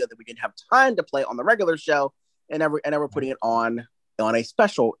the audio that we didn't have time to play on the regular show, and we're putting it on a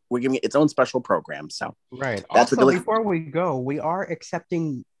special. We're giving it its own special program. So, right. That's also, before we go, we are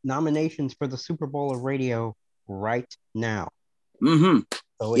accepting nominations for the Super Bowl of Radio right now. Mm-hmm.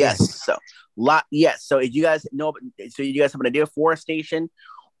 So, yes. So if you guys have an idea for a station,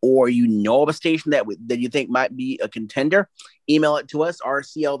 or you know of a station that you think might be a contender, email it to us,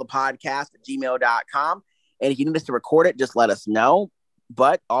 rclthepodcast@gmail.com. And if you need us to record it, just let us know.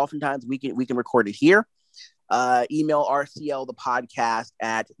 But oftentimes we can record it here. Email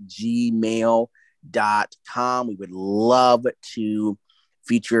rclthepodcast@gmail.com. We would love to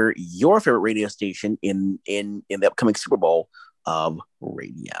feature your favorite radio station in the upcoming Super Bowl of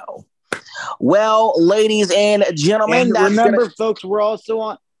radio. Well, ladies and gentlemen, and remember, folks, we're also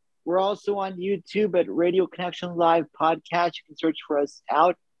on YouTube at Radio Connection Live Podcast. You can search for us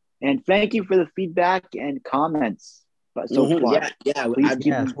out. And thank you for the feedback and comments so far.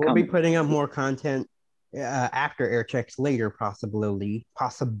 We'll be putting up more content after air checks later, possibly.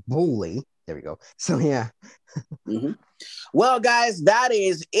 There we go. So yeah. Well, guys, that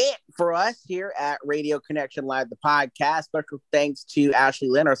is it for us here at Radio Connection Live, the podcast. Special thanks to Ashley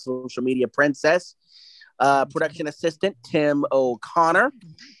Lynn, our social media princess, production assistant Tim O'Connor.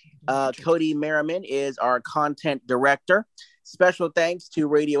 Cody Merriman is our content director. Special thanks to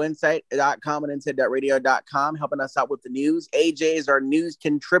RadioInsight.com and Insight.radio.com helping us out with the news. AJ is our news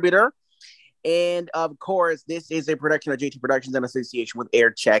contributor. And of course, this is a production of JT Productions in association with Air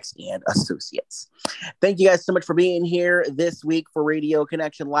Checks and Associates. Thank you guys so much for being here this week for Radio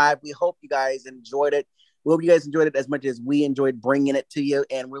Connection Live. We hope you guys enjoyed it. We hope you guys enjoyed it as much as we enjoyed bringing it to you.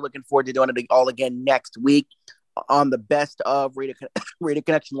 And we're looking forward to doing it all again next week on the best of Radio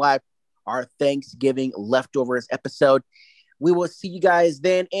Connection Live, our Thanksgiving leftovers episode. We will see you guys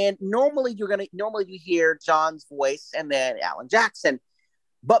then. And normally you hear John's voice and then Alan Jackson.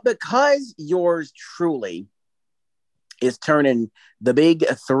 But because yours truly is turning the big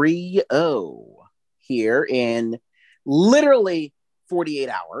 3-0 here in literally 48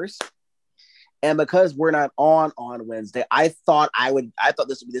 hours, and because we're not on Wednesday, I thought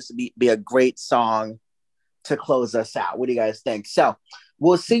this would be a great song to close us out. What do you guys think? So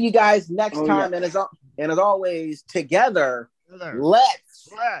we'll see you guys next time. Yeah. And as always, together, let's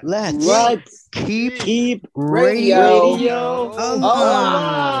keep radio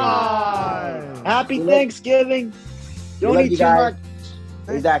alive. Happy Thanksgiving. Don't eat too much.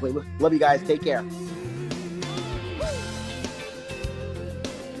 Exactly. Love you guys. Take care.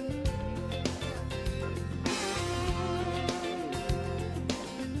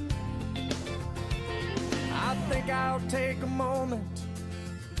 I think I'll take a moment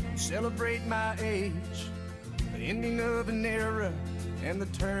to celebrate my age. The ending of an era and the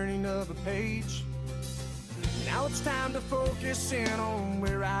turning of a page. Now it's time to focus in on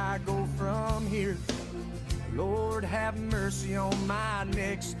where I go from here. Lord, have mercy on my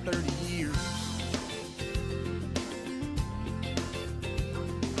next 30 years.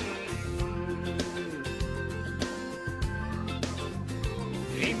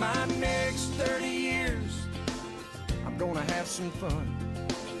 In my next 30 years, I'm gonna have some fun.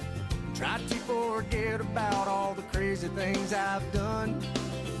 Try to forget about all the crazy things I've done.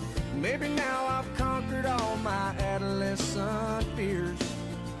 Maybe now I've conquered all my adolescent fears,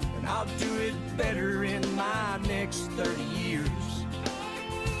 and I'll do it better in my next 30 years.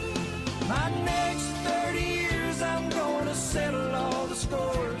 My next 30 years, I'm gonna settle all the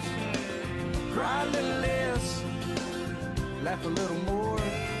scores. Cry a little less, laugh a little more.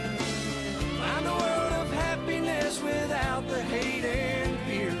 Find a world of happiness without the hate and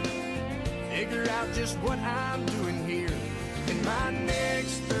fear. Figure out just what I'm doing here in my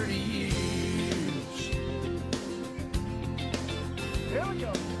next 30 years. Here we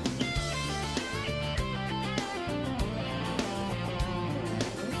go.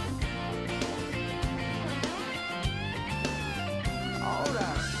 All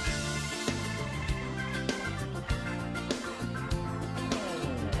right.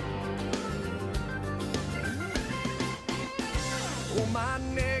 For my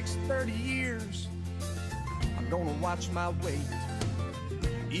next 30 years, I'm gonna watch my weight.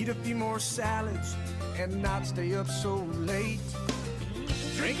 Eat a few more salads and not stay up so late.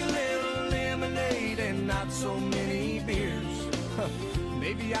 Drink a little lemonade and not so many beers.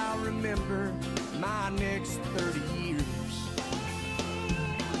 Maybe I'll remember my next 30 years.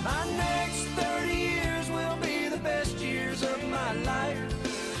 My next 30 years will be the best years of my life.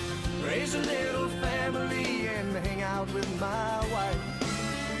 Raise a little family and hang out with my wife.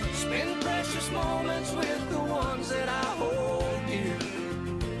 Spend precious moments with the ones that I hold dear.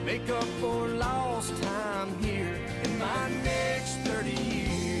 Make up for lost time here in my next 30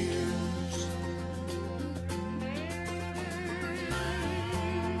 years.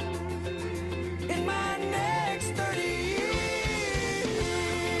 In my next 30 years.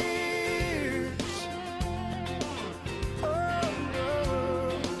 Oh,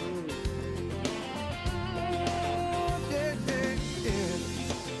 no. Oh, yeah, yeah, yeah.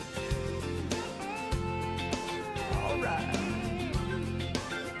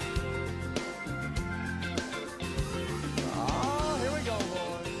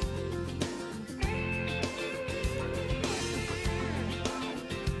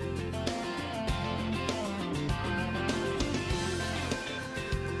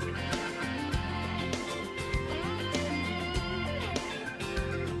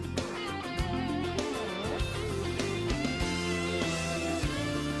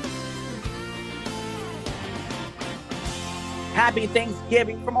 Happy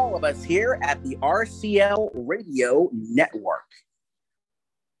Thanksgiving from all of us here at the RCL Radio Network.